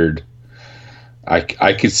considered.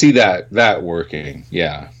 I could see that working,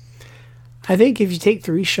 yeah. I think if you take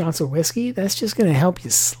 3 shots of whiskey, that's just going to help you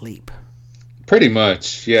sleep. Pretty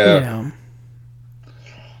much, yeah.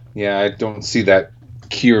 Yeah, I don't see that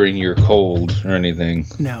curing your cold or anything.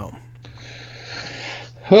 No.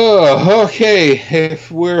 Oh, okay.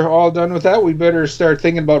 If we're all done with that, we better start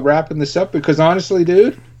thinking about wrapping this up because honestly,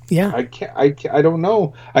 dude, I don't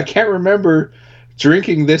know. I can't remember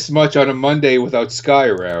drinking this much on a Monday without Sky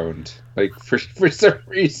around. Like for some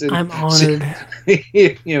reason, I'm honored.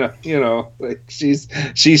 Like she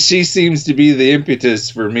seems to be the impetus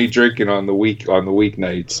for me drinking on the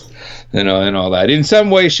weeknights, and all that. In some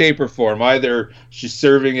way, shape, or form, either she's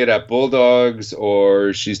serving it at Bulldogs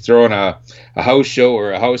or she's throwing a house show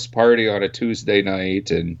or a house party on a Tuesday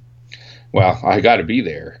night, and well, I got to be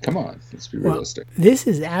there. Come on, let's be realistic. This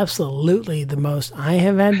is absolutely the most I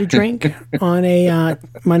have had to drink on a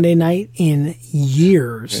Monday night in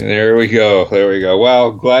years. There we go.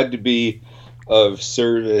 Well, glad to be of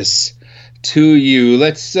service to you.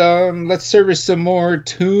 Let's service some more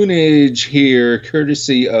tunage here,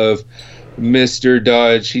 courtesy of Mr.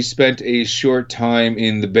 Dodge. He spent a short time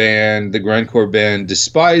in the grindcore band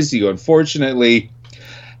Despise. Unfortunately,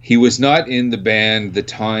 he was not in the band the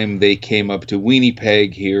time they came up to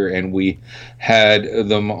Winnipeg here, and we had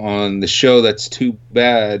them on the show. That's too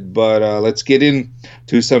bad, but let's get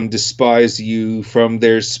into some Despise You from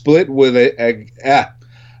their split with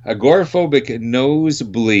Agoraphobic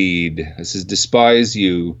Nosebleed. This is Despise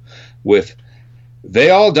You with They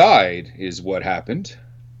All Died Is What Happened.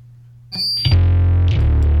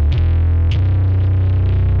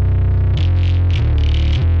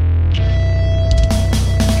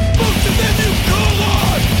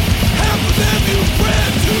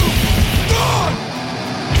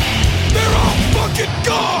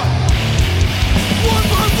 Gone! One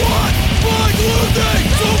by one, like losing,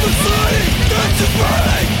 self-deciding, that's just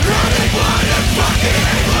burning, running blind and fucking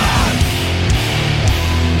England!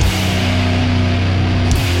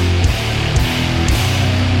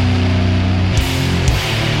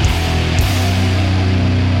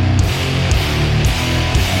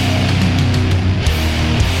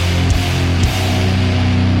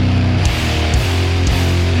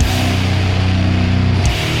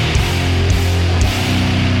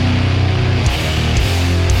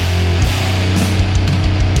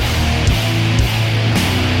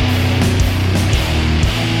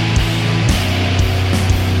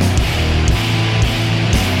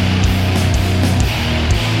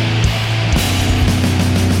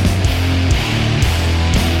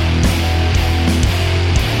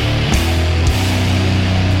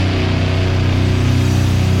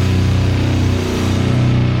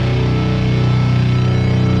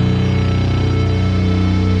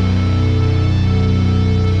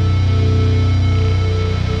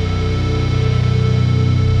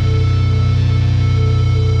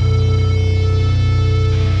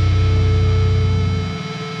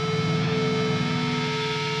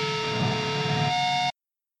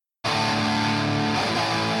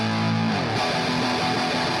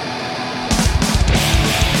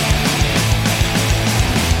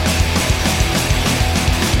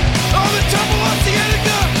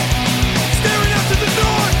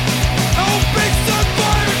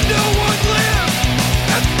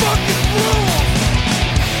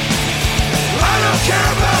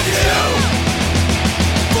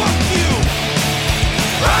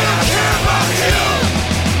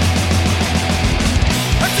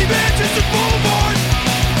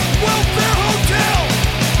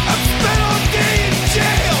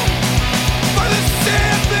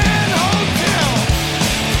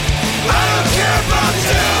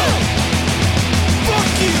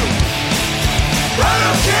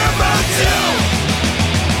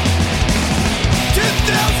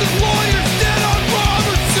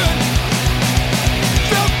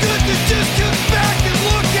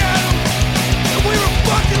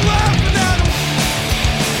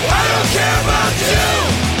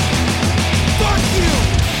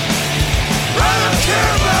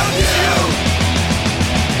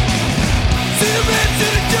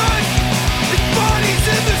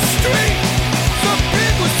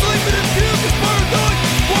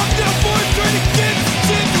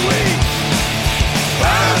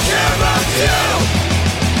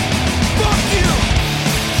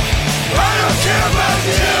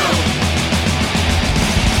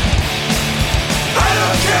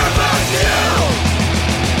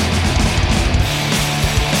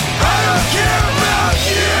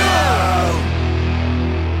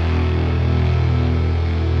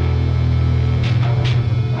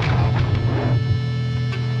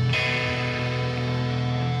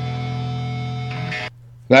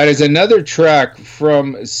 That is another track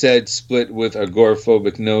from said split with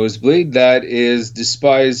Agoraphobic Nosebleed. That is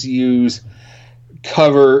Despise You's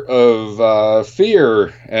cover of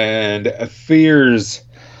Fear and Fear's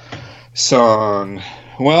song.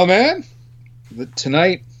 Well, man,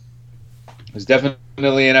 tonight is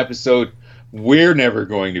definitely an episode we're never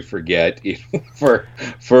going to forget,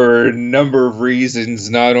 for a number of reasons.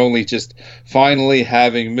 Not only just finally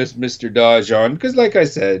having Mr. Dodge on, because like I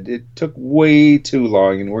said, it took way too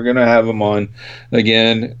long, and we're gonna have him on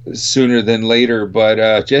again sooner than later.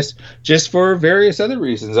 But just for various other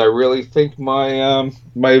reasons, I really think my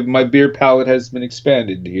my beer palate has been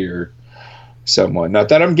expanded here somewhat. Not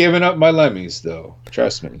that I'm giving up my Lemmys, though.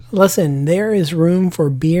 Trust me. Listen, there is room for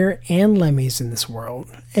beer and Lemmys in this world.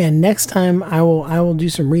 And next time, I will do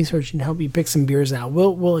some research and help you pick some beers out.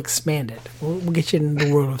 We'll expand it. We'll get you into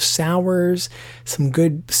the world of sours, some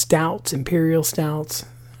good stouts, imperial stouts.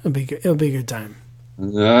 It'll be a good time.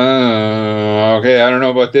 Okay, I don't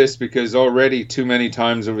know about this, because already too many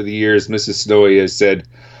times over the years, Mrs. Snowy has said,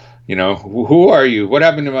 who are you? What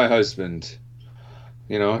happened to my husband?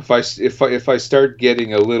 If I start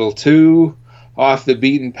getting a little too off the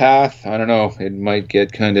beaten path, I don't know, it might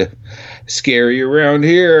get kind of scary around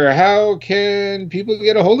here. How can people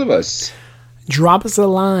get a hold of us? Drop us a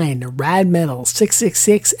line,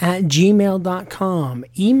 radmetal666@gmail.com.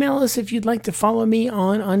 Email us if you'd like to follow me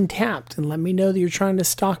on Untapped and let me know that you're trying to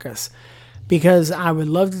stalk us, because I would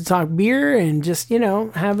love to talk beer and just,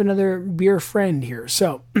 have another beer friend here.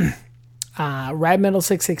 So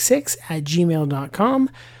radmetal666@gmail.com.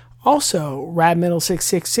 Also,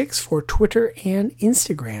 radmetal666 for Twitter and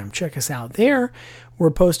Instagram. Check us out there.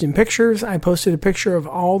 We're posting pictures. I posted a picture of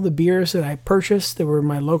all the beers that I purchased. They were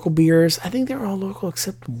my local beers. I think they were all local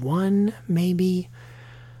except one, maybe.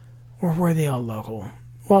 Or were they all local?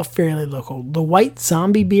 Well, fairly local. The White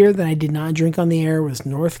Zombie beer that I did not drink on the air was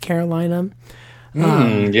North Carolina.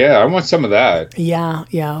 Yeah, I want some of that. Yeah.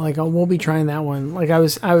 Like we'll be trying that one. Like I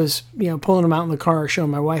was, pulling them out in the car,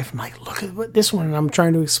 showing my wife. I'm like, look at this one, and I'm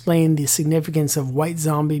trying to explain the significance of White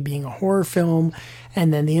Zombie being a horror film,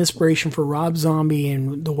 and then the inspiration for Rob Zombie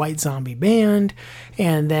and the White Zombie band,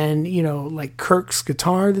 and then like Kirk's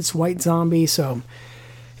guitar that's White Zombie. So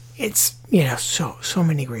it's so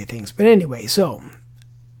many great things. But anyway, so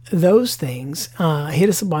those things. Hit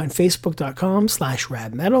us up on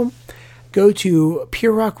Facebook.com/radmetal. Go to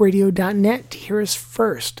purerockradio.net to hear us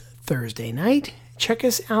first Thursday night. Check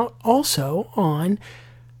us out also on,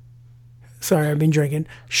 I've been drinking,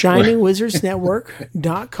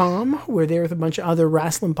 ShiningWizardsNetwork.com. We're there with a bunch of other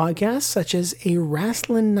wrestling podcasts, such as A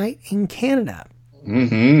Wrestling Night in Canada,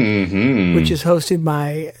 which is hosted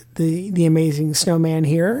by the amazing Snowman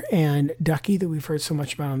here and Ducky that we've heard so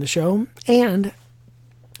much about on the show. And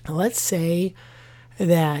let's say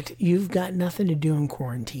that you've got nothing to do in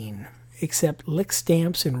quarantine except lick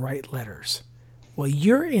stamps and write letters. Well,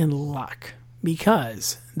 you're in luck,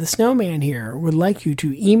 because the Snowman here would like you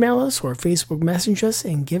to email us or Facebook message us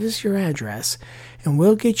and give us your address, and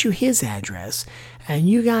we'll get you his address, and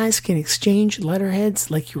you guys can exchange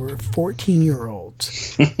letterheads like you were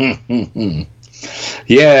 14-year-olds.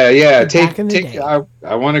 Yeah.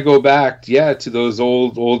 I want to go back, to those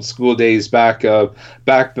old school days, back in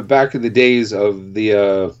the days of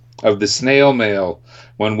the snail mail,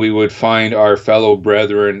 when we would find our fellow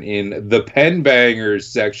brethren in the Pen Bangers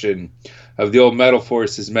section of the old Metal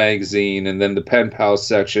Forces magazine, and then the Pen Pals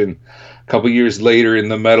section a couple years later in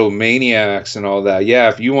the Metal Maniacs and all that. Yeah,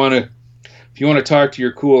 if you want to talk to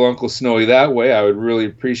your cool Uncle Snowy that way, I would really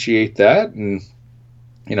appreciate that, and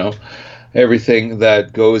everything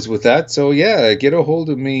that goes with that. So yeah, get a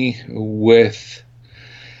hold of me with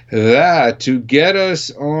that. To get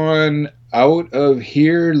us on out of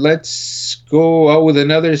here, let's go out with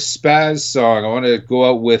another Spazz song. I want to go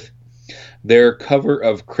out with their cover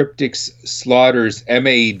of Cryptic's Slaughter's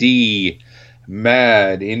MAD,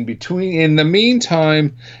 Mad. In the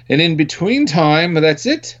meantime, and in between time, that's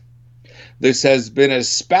it. This has been a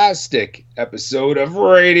spastic episode of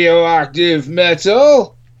Radioactive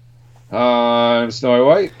Metal. I'm Snowy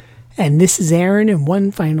White. And this is Aaron, and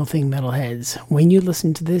one final thing, Metalheads. When you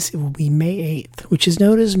listen to this, it will be May 8th, which is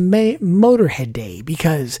known as Motorhead Day,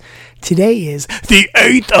 because today is the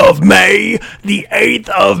 8th of May! The 8th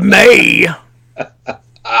of May!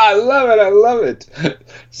 I love it!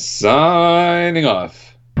 Signing off.